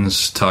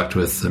conversations, talked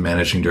with the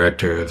managing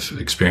director of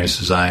experience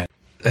design.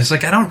 I was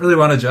like, I don't really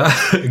want a job.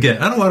 Again,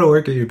 I don't want to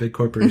work at your big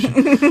corporation.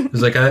 I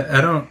was like,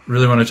 I don't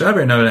really want a job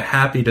right now, but I'm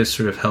happy to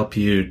sort of help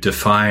you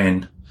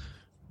define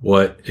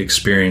what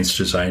experience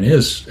design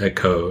is at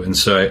Co. And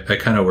so I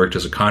kind of worked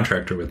as a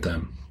contractor with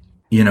them.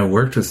 You know,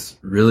 worked with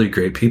really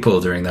great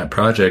people during that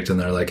project, and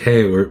they're like,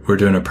 hey, we're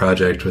doing a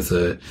project with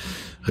a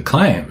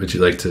client. Would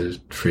you like to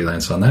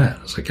freelance on that?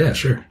 I was like, yeah,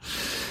 sure.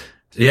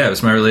 Yeah, it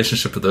was my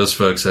relationship with those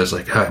folks. I was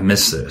like, oh, I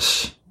miss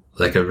this.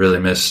 Like, I really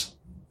miss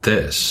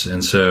this.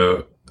 And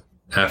so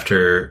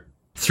after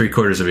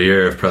 3/4 of a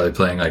year of probably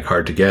playing like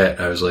hard to get,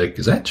 I was like,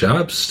 is that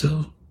job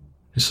still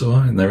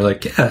on? And they were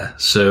like, yeah.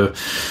 So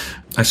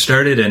I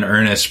started in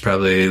earnest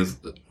probably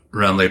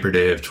around Labor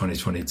Day of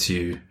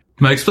 2022.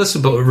 My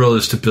explicit role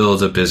is to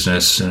build a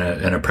business and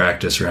a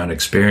practice around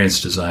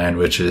experience design,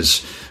 which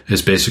is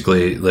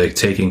basically like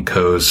taking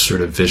Co's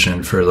sort of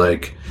vision for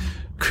like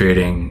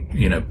creating,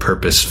 you know,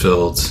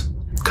 purpose-filled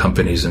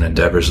companies and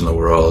endeavors in the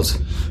world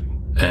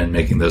and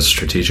making those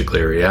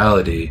strategically a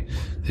reality.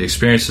 The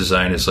experience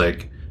design is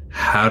like,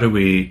 how do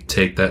we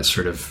take that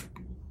sort of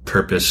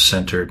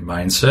purpose-centered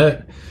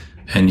mindset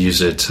and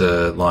use it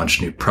to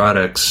launch new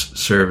products,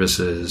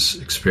 services,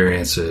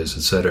 experiences,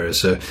 etc.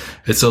 So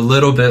it's a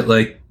little bit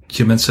like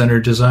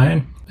human-centered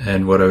design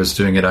and what I was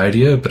doing at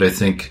IDEA, but I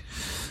think,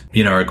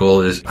 you know, our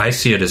goal is, I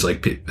see it as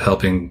like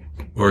helping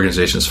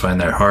organizations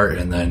find their heart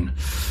and then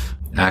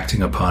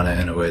acting upon it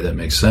in a way that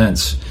makes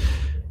sense.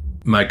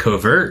 My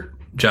covert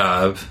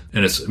job,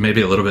 and it's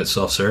maybe a little bit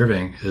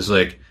self-serving, is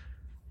like,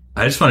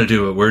 I just want to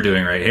do what we're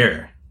doing right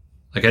here.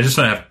 Like, I just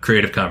want to have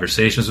creative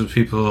conversations with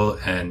people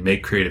and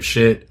make creative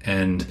shit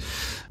and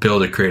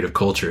build a creative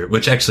culture,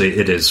 which actually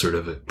it is sort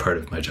of a part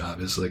of my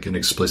job, is like an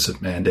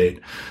explicit mandate.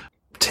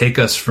 Take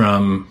us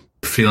from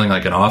feeling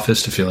like an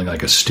office to feeling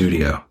like a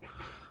studio,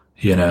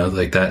 you know,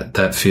 like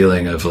that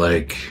feeling of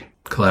like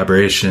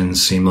collaboration,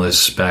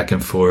 seamless back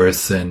and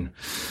forth. And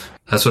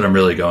that's what I'm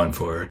really going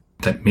for.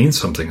 That means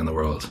something in the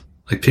world.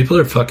 Like, people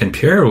are fucking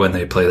pure when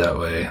they play that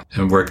way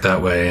and work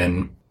that way.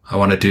 And I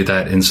want to do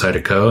that inside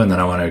a Co, and then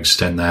I want to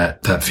extend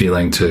that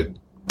feeling to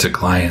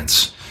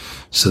clients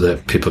so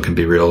that people can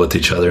be real with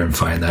each other and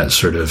find that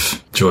sort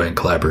of joy and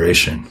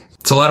collaboration.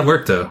 It's a lot of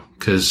work though,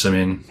 because I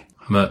mean,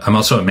 I'm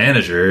also a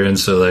manager, and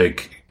so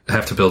like I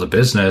have to build a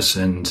business,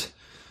 and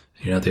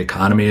you know, the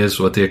economy is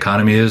what the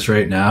economy is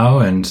right now,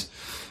 and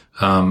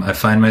I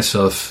find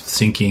myself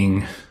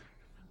thinking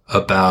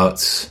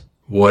about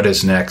what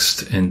is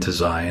next in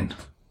design.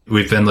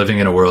 We've been living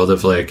in a world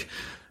of like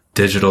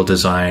digital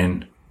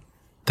design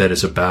that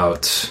is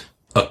about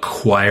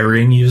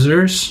acquiring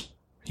users.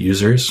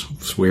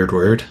 It's a weird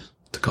word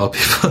to call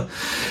people.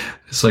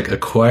 It's like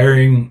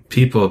acquiring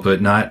people,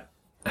 but not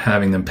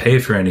having them pay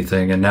for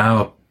anything. And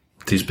now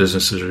these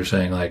businesses are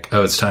saying like,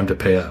 oh, it's time to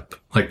pay up.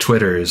 Like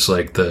Twitter is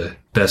like the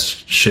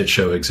best shit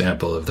show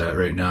example of that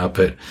right now.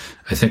 But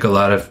I think a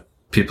lot of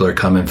people are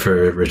coming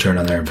for a return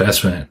on their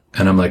investment.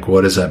 And I'm like,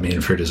 what does that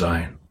mean for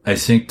design? I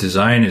think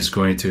design is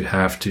going to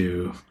have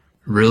to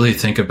really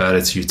think about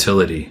its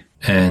utility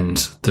and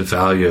the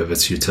value of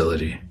its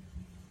utility.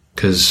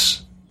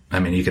 Because, I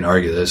mean, you can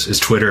argue this. Is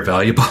Twitter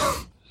valuable?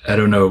 I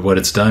don't know what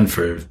it's done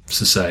for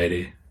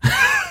society.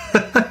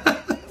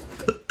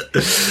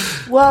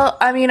 Well,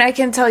 I mean, I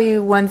can tell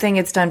you one thing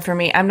it's done for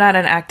me. I'm not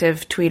an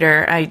active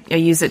tweeter. I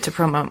use it to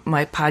promote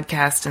my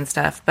podcast and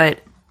stuff. But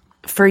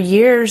for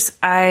years,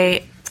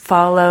 I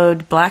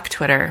followed Black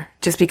Twitter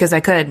just because I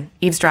could,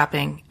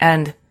 eavesdropping.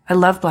 And I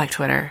love Black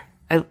Twitter.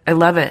 I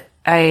love it.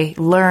 I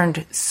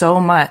learned so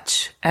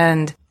much.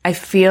 And I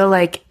feel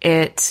like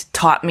it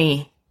taught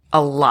me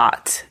a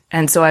lot.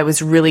 And so I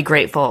was really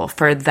grateful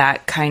for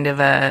that kind of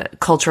a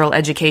cultural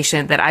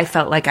education that I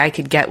felt like I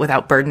could get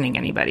without burdening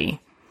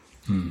anybody.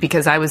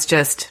 Because I was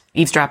just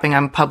eavesdropping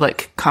on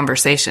public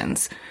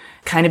conversations,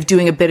 kind of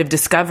doing a bit of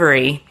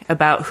discovery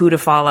about who to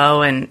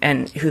follow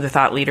and who the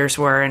thought leaders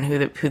were and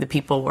who the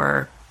people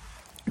were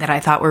that I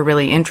thought were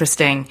really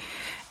interesting.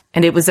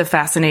 And it was a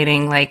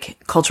fascinating, like,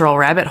 cultural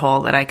rabbit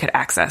hole that I could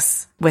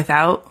access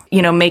without,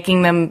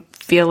 making them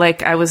feel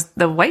like I was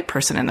the white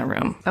person in the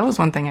room. That was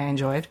one thing I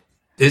enjoyed.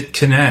 It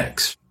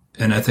connects.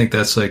 And I think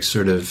that's like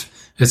sort of,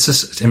 it's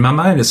just, in my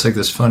mind, it's like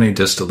this funny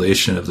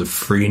distillation of the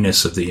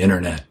freeness of the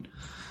internet.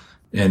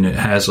 And it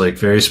has like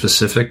very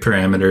specific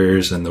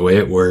parameters and the way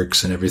it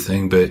works and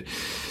everything, but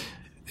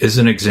is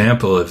an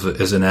example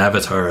of, as an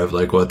avatar of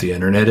like what the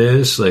internet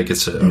is. Like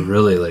it's a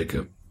really like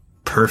a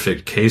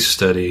perfect case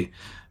study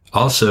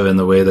also in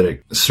the way that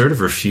it sort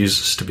of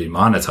refuses to be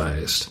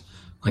monetized.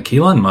 Like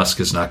Elon Musk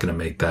is not going to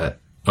make that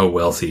a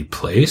wealthy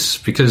place,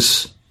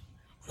 because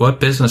what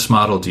business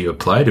model do you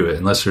apply to it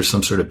unless there's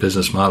some sort of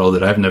business model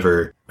that I've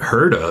never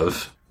heard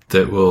of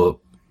that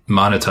will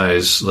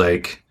monetize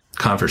like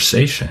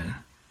conversation?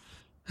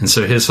 And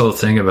so his whole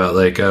thing about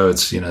like, oh,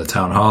 it's,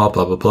 town hall,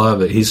 blah, blah, blah,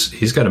 but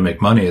he's got to make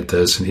money at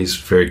this. And he's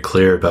very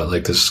clear about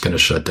like, this is going to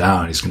shut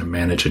down. He's going to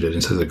manage it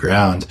into the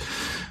ground.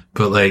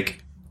 But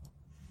like,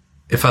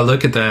 if I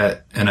look at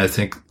that and I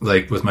think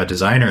like with my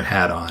designer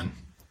hat on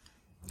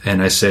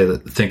and I say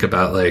that, think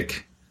about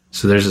like,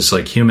 so there's this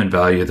like human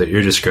value that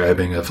you're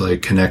describing of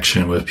like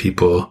connection with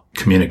people,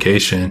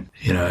 communication,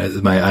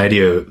 my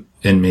idea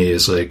in me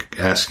is like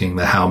asking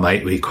the how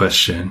might we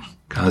question.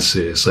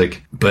 Constantly. It's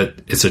like, but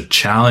it's a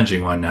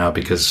challenging one now,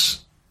 because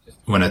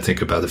when I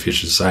think about the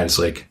future of design, it's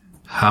like,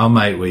 how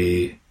might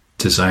we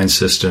design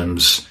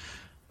systems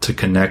to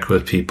connect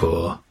with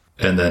people?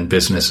 And then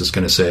business is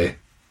going to say,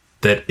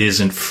 that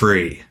isn't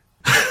free.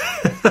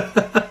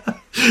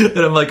 And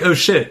I'm like, oh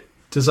shit,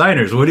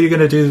 designers, what are you going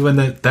to do when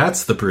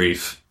that's the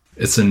brief?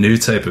 It's a new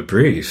type of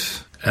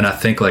brief. And I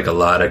think like a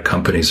lot of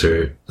companies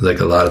are, like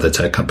a lot of the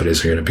tech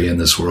companies are going to be in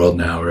this world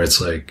now where it's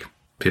like,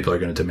 people are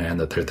going to demand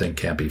that their thing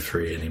can't be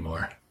free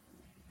anymore.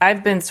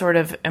 I've been sort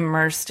of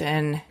immersed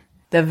in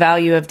the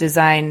value of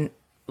design.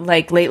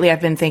 Like lately,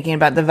 I've been thinking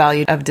about the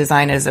value of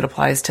design as it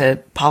applies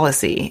to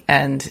policy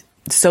and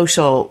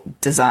social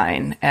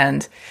design.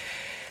 And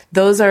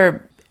those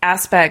are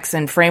aspects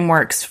and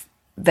frameworks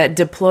that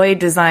deploy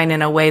design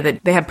in a way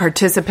that they have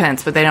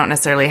participants, but they don't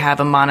necessarily have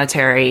a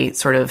monetary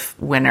sort of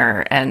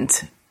winner,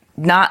 and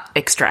not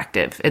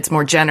extractive. It's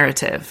more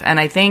generative. And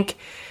I think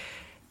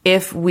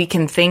if we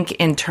can think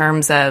in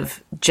terms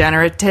of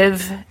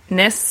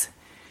generativeness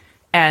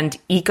and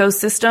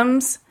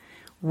ecosystems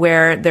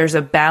where there's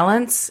a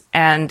balance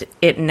and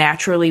it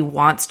naturally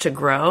wants to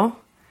grow,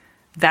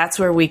 that's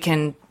where we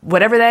can,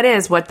 whatever that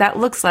is, what that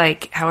looks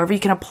like, however you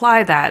can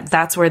apply that,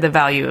 that's where the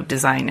value of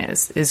design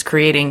is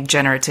creating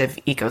generative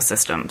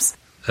ecosystems.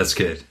 That's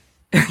good.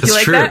 That's you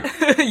like true.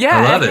 That? Yeah,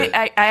 I love it.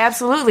 I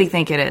absolutely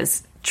think it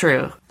is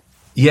true.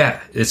 Yeah,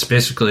 it's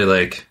basically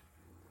like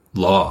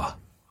law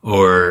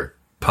or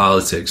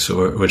politics,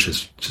 or which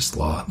is just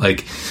law,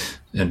 like,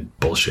 and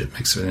bullshit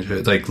mixed into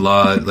it, like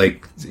law,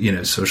 like,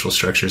 social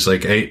structures,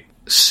 like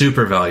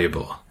super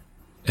valuable.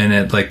 And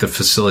it, like the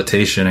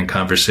facilitation and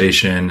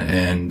conversation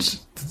and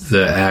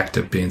the act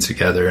of being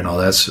together and all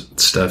that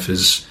stuff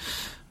is,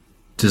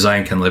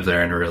 design can live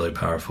there in a really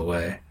powerful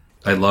way.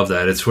 I love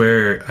that. It's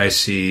where I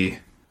see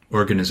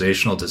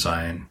organizational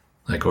design,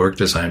 like org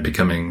design,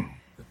 becoming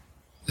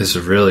this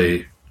a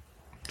really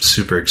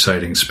super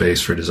exciting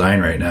space for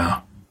design right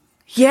now.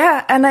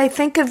 Yeah, and I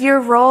think of your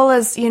role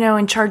as,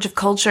 in charge of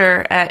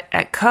culture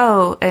at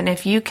Co. And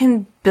if you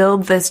can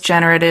build this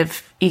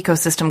generative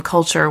ecosystem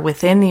culture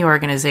within the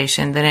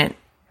organization, then it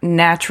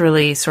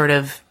naturally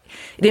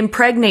it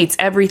impregnates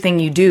everything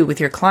you do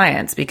with your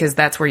clients, because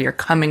that's where you're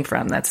coming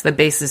from. That's the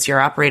basis you're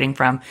operating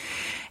from.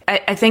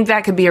 I think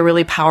that could be a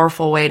really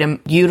powerful way to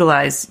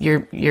utilize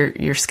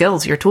your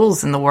skills, your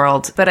tools in the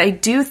world. But I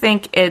do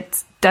think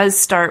it does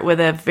start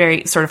with a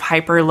very sort of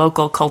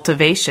hyper-local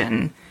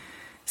cultivation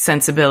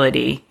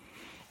sensibility.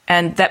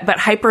 But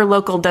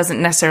hyper-local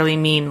doesn't necessarily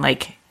mean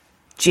like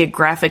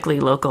geographically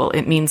local.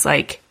 It means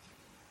like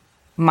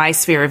my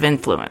sphere of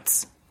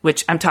influence,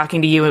 which I'm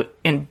talking to you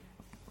in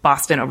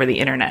Boston over the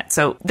internet.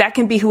 So that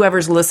can be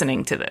whoever's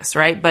listening to this,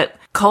 right? But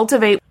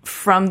cultivate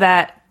from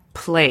that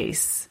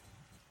place,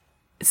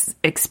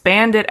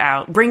 expand it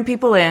out, bring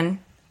people in,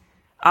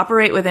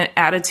 operate with an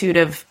attitude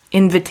of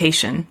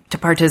invitation to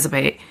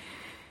participate,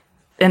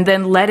 and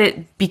then let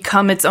it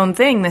become its own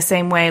thing the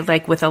same way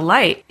like with a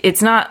light.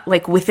 It's not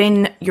like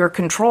within your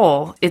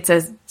control. It's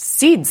as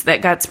seeds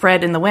that got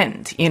spread in the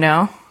wind, you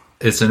know?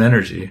 It's an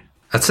energy.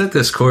 I took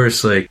this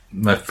course like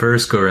my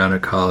first go around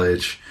at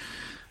college.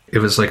 It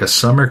was like a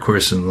summer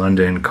course in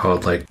London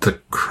called like the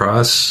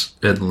Cross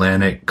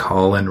Atlantic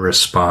Call and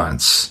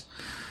Response.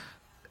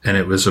 And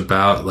it was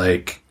about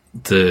like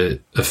the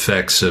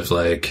effects of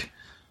like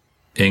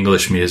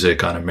English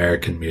music on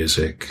American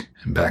music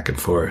and back and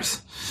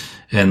forth.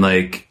 And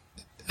like,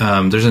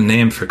 there's a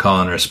name for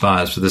call and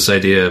response, but this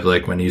idea of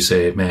like when you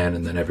say amen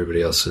and then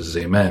everybody else says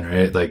amen,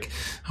 right? Like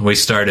we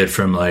started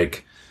from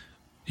like,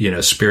 you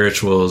know,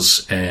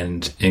 spirituals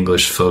and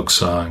English folk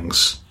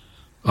songs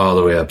all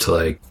the way up to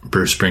like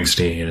Bruce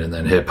Springsteen and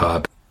then hip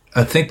hop.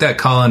 I think that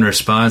call and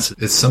response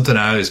is something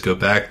I always go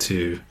back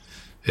to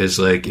is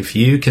like, if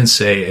you can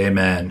say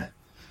amen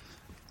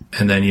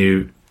and then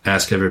you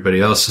ask everybody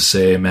else to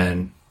say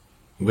amen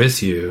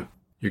with you,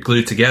 you're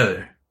glued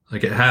together.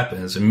 Like it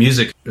happens. And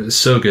music is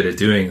so good at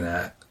doing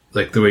that.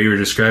 Like the way you were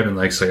describing,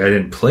 like, it's like I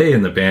didn't play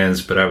in the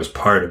bands, but I was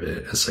part of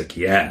it. It's like,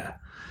 yeah.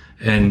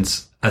 And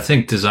I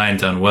think design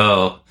done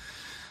well,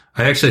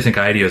 I actually think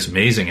IDEO is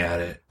amazing at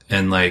it.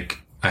 And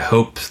like, I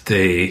hope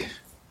they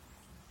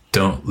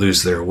don't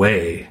lose their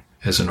way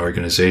as an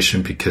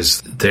organization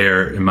because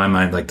they're, in my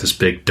mind, like this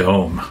big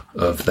dome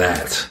of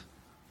that.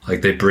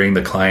 Like they bring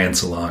the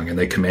clients along and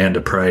they command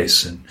a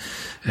price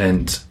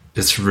and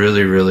it's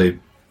really, really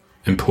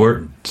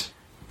important.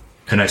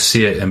 And I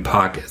see it in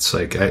pockets.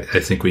 Like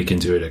I think we can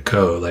do it at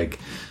Co. Like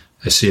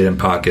I see it in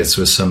pockets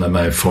with some of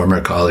my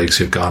former colleagues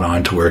who've gone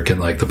on to work in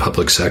like the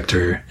public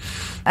sector.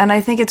 And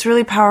I think it's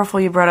really powerful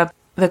you brought up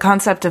the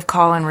concept of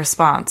call and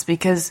response,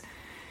 because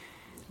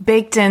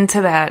baked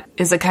into that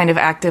is a kind of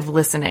active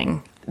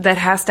listening that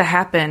has to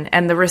happen.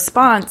 And the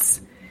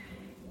response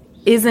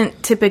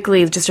isn't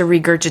typically just a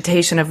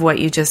regurgitation of what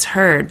you just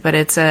heard, but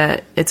it's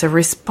a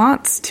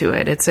response to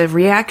it. It's a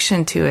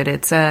reaction to it.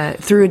 It's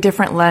through a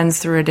different lens,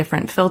 through a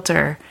different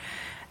filter.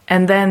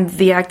 And then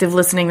the active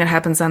listening that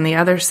happens on the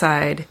other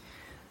side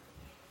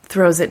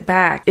throws it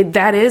back.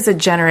 That is a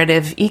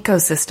generative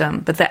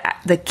ecosystem. But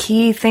the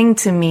key thing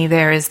to me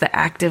there is the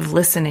active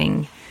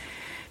listening,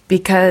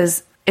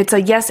 because it's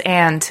a yes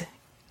and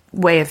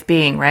way of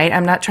being, right?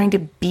 I'm not trying to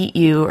beat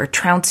you or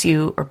trounce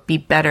you or be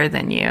better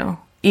than you,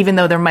 even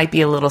though there might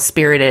be a little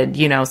spirited,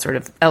 sort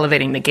of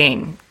elevating the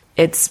game.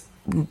 It's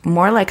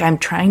more like I'm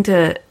trying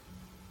to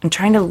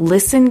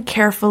listen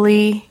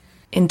carefully,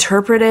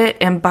 interpret it,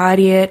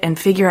 embody it, and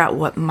figure out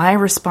what my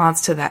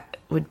response to that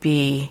would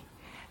be,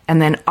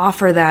 and then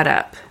offer that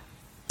up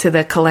to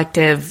the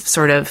collective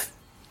sort of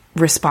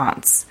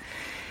response.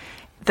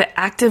 The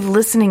active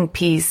listening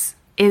piece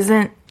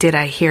isn't, did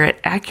I hear it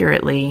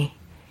accurately?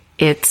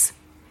 It's,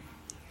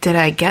 did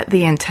I get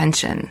the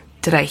intention?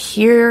 Did I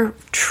hear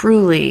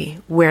truly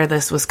where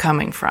this was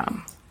coming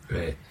from?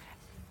 Right.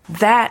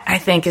 That, I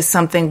think, is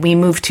something we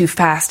move too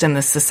fast in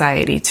this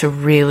society to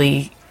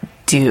really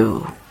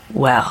do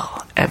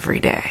well every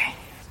day.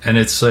 And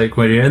it's like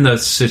when you're in that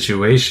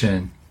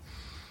situation,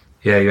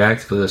 yeah, you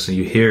actively listen,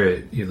 you hear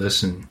it, you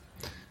listen.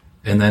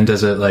 And then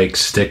does it like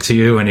stick to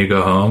you when you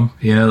go home?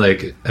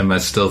 Like, am I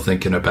still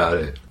thinking about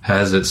it?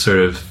 Has it sort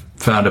of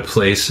found a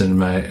place in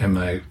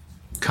my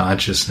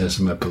consciousness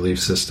and my belief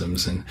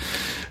systems? And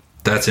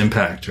that's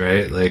impact,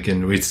 right? Like,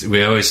 and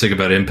we always think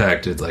about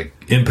impact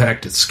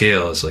at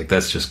scale is like,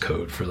 that's just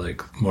code for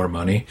like more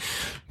money.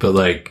 But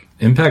like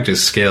impact at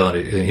scale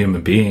in a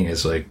human being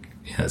is like,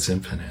 it's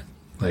infinite.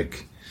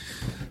 Like,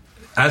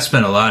 I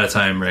spent a lot of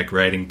time like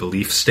writing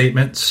belief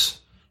statements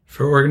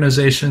for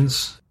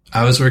organizations.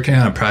 I was working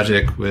on a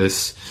project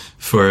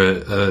for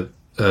a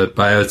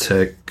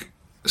biotech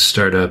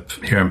startup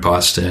here in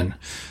Boston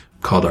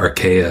called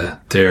Archaea.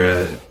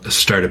 They're a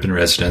startup in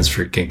residence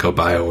for Ginkgo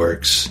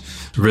Bioworks.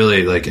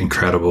 Really like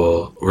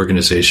incredible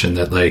organization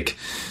that like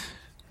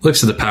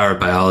looks at the power of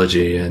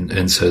biology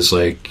and says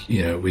like,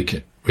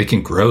 we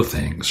can grow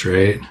things,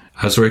 right?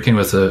 I was working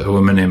with a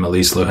woman named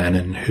Elise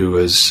Lohannon, who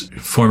was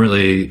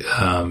formerly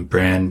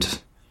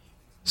brand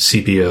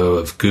CBO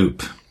of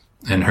Goop.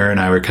 And her and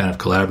I were kind of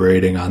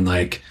collaborating on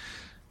like,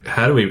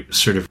 how do we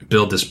sort of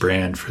build this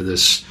brand for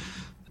this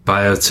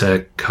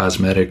biotech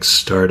cosmetics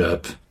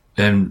startup?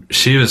 And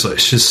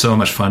she's so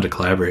much fun to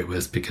collaborate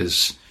with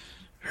because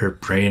her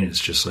brain is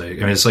just like,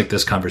 it's like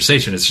this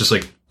conversation. It's just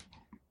like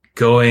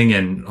going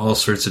in all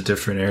sorts of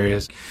different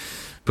areas.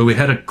 But we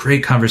had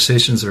great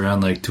conversations around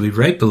like, do we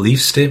write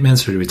belief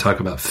statements or do we talk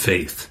about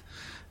faith?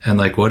 And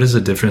like, what is the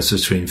difference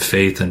between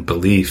faith and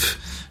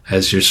belief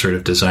as you're sort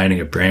of designing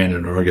a brand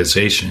and an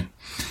organization?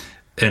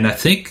 And I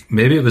think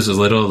maybe it was a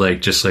little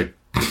like, just like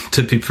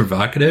to be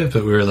provocative,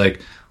 but we were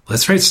like,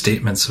 let's write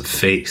statements of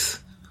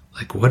faith.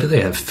 Like, what do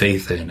they have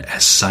faith in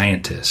as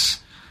scientists?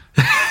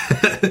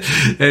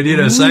 And, you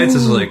know,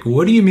 scientists are like,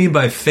 what do you mean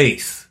by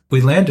faith?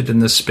 We landed in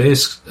this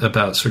space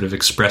about sort of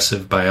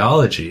expressive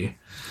biology.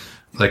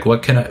 Like,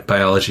 what can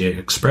biology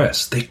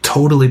express? They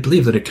totally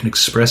believe that it can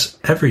express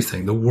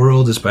everything. The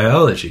world is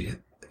biology.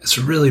 It's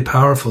a really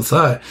powerful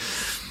thought.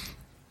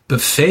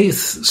 But faith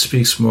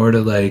speaks more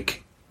to,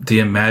 like, the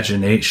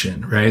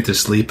imagination, right?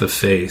 This leap of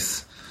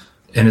faith.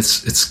 And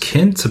it's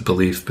kin to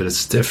belief, but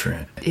it's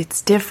different.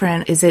 It's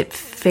different. Is it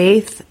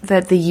faith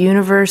that the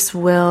universe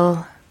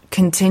will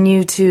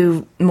continue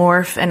to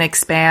morph and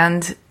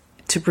expand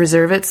to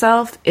preserve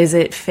itself? Is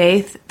it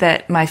faith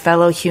that my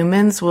fellow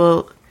humans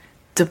will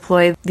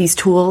deploy these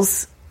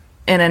tools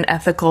in an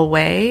ethical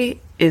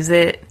way? Is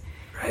it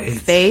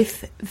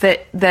faith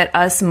that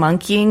us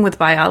monkeying with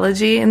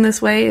biology in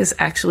this way is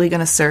actually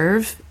going to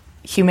serve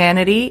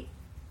humanity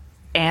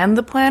and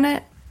the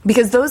planet?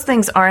 Because those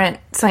things aren't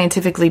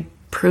scientifically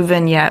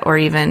proven yet or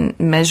even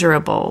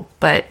measurable,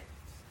 but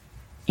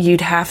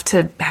you'd have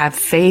to have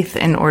faith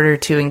in order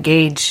to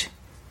engage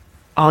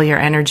all your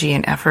energy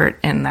and effort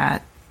in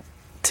that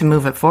to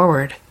move it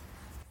forward.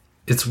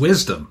 It's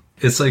wisdom.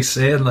 It's like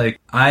saying, like,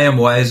 I am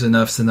wise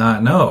enough to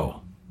not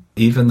know,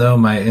 even though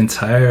my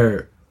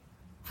entire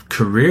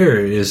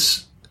career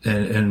is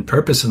and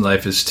purpose in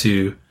life is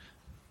to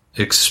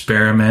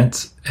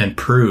experiment and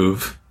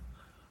prove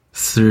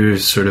through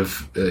sort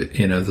of,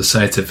 the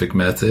scientific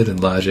method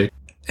and logic.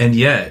 And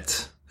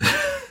yet,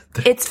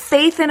 it's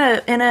faith in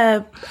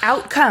a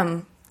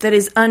outcome that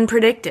is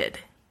unpredicted.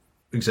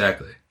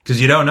 Exactly.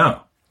 Because you don't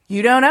know.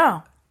 You don't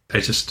know. I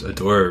just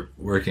adore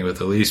working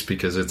with Elise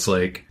because it's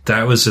like,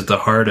 that was at the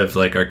heart of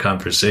like our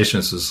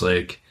conversations, was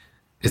like,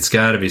 it's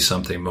got to be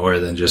something more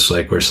than just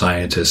like we're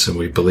scientists and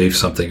we believe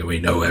something and we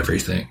know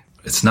everything.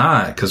 It's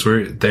not, because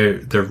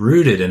they're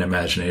rooted in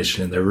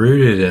imagination. They're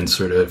rooted in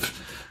sort of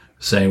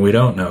saying, we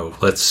don't know,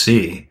 let's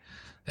see.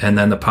 And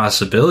then the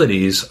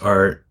possibilities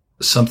are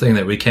something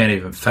that we can't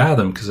even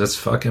fathom because that's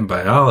fucking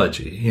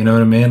biology. You know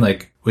what I mean?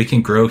 Like, we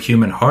can grow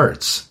human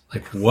hearts.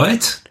 Like,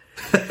 what?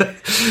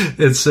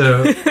 And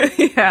so,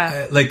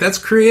 yeah, like, that's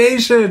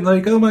creation.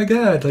 Like, oh my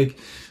God. Like,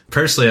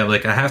 personally, I'm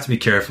like, I have to be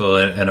careful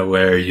and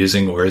aware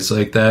using words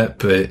like that,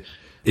 but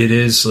it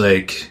is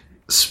like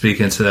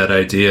speaking to that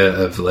idea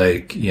of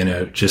like, you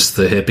know, just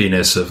the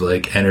hippiness of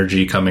like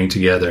energy coming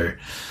together,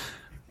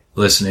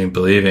 listening,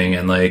 believing,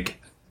 and like,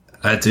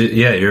 I do.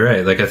 Yeah, you're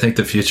right. Like, I think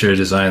the future of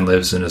design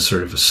lives in a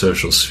sort of a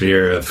social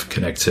sphere of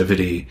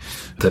connectivity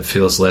that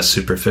feels less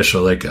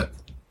superficial. Like,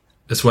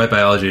 that's why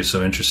biology is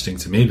so interesting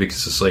to me,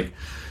 because it's like,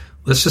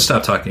 let's just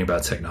stop talking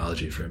about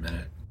technology for a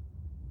minute.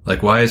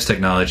 Like, why is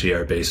technology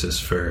our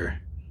basis for,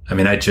 I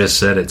mean, I just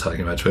said it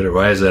talking about Twitter.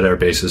 Why is that our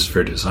basis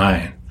for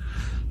design?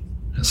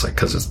 It's like,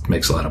 because it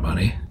makes a lot of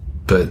money.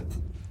 But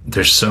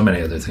there's so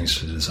many other things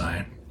to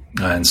design,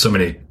 and so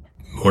many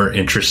more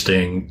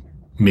interesting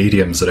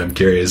mediums that I'm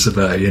curious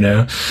about, you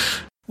know?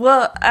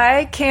 Well,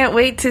 I can't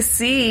wait to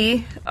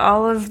see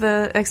all of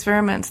the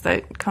experiments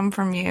that come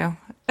from you.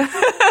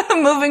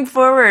 Moving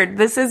forward,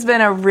 this has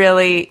been a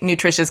really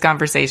nutritious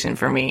conversation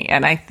for me,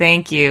 and I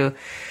thank you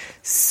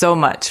so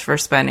much for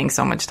spending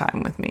so much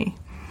time with me.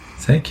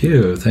 Thank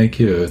you. Thank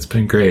you. It's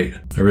been great.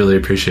 I really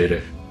appreciate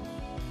it.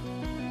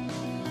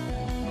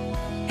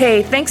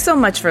 Hey, thanks so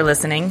much for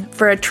listening.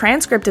 For a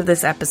transcript of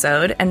this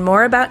episode and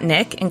more about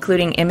Nick,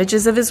 including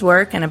images of his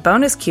work and a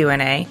bonus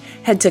Q&A,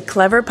 head to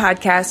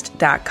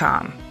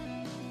cleverpodcast.com.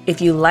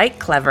 If you like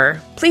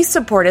Clever, please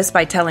support us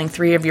by telling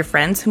 3 of your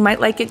friends who might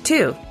like it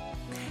too.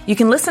 You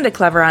can listen to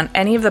Clever on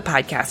any of the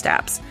podcast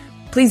apps.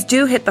 Please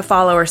do hit the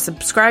follow or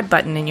subscribe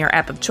button in your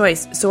app of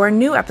choice so our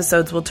new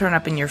episodes will turn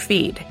up in your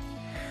feed.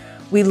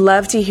 We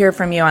love to hear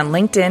from you on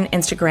LinkedIn,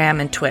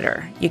 Instagram, and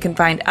Twitter. You can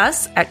find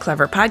us at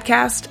Clever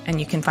Podcast, and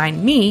you can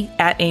find me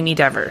at Amy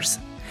Devers.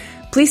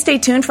 Please stay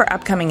tuned for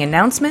upcoming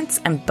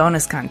announcements and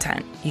bonus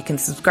content. You can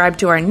subscribe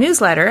to our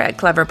newsletter at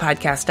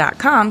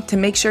cleverpodcast.com to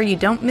make sure you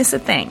don't miss a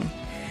thing.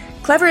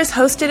 Clever is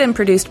hosted and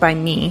produced by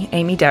me,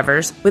 Amy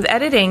Devers, with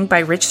editing by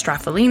Rich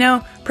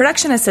Straffolino,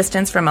 production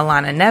assistance from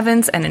Alana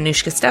Nevins and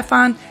Anushka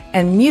Stefan,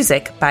 and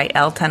music by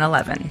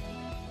L1011.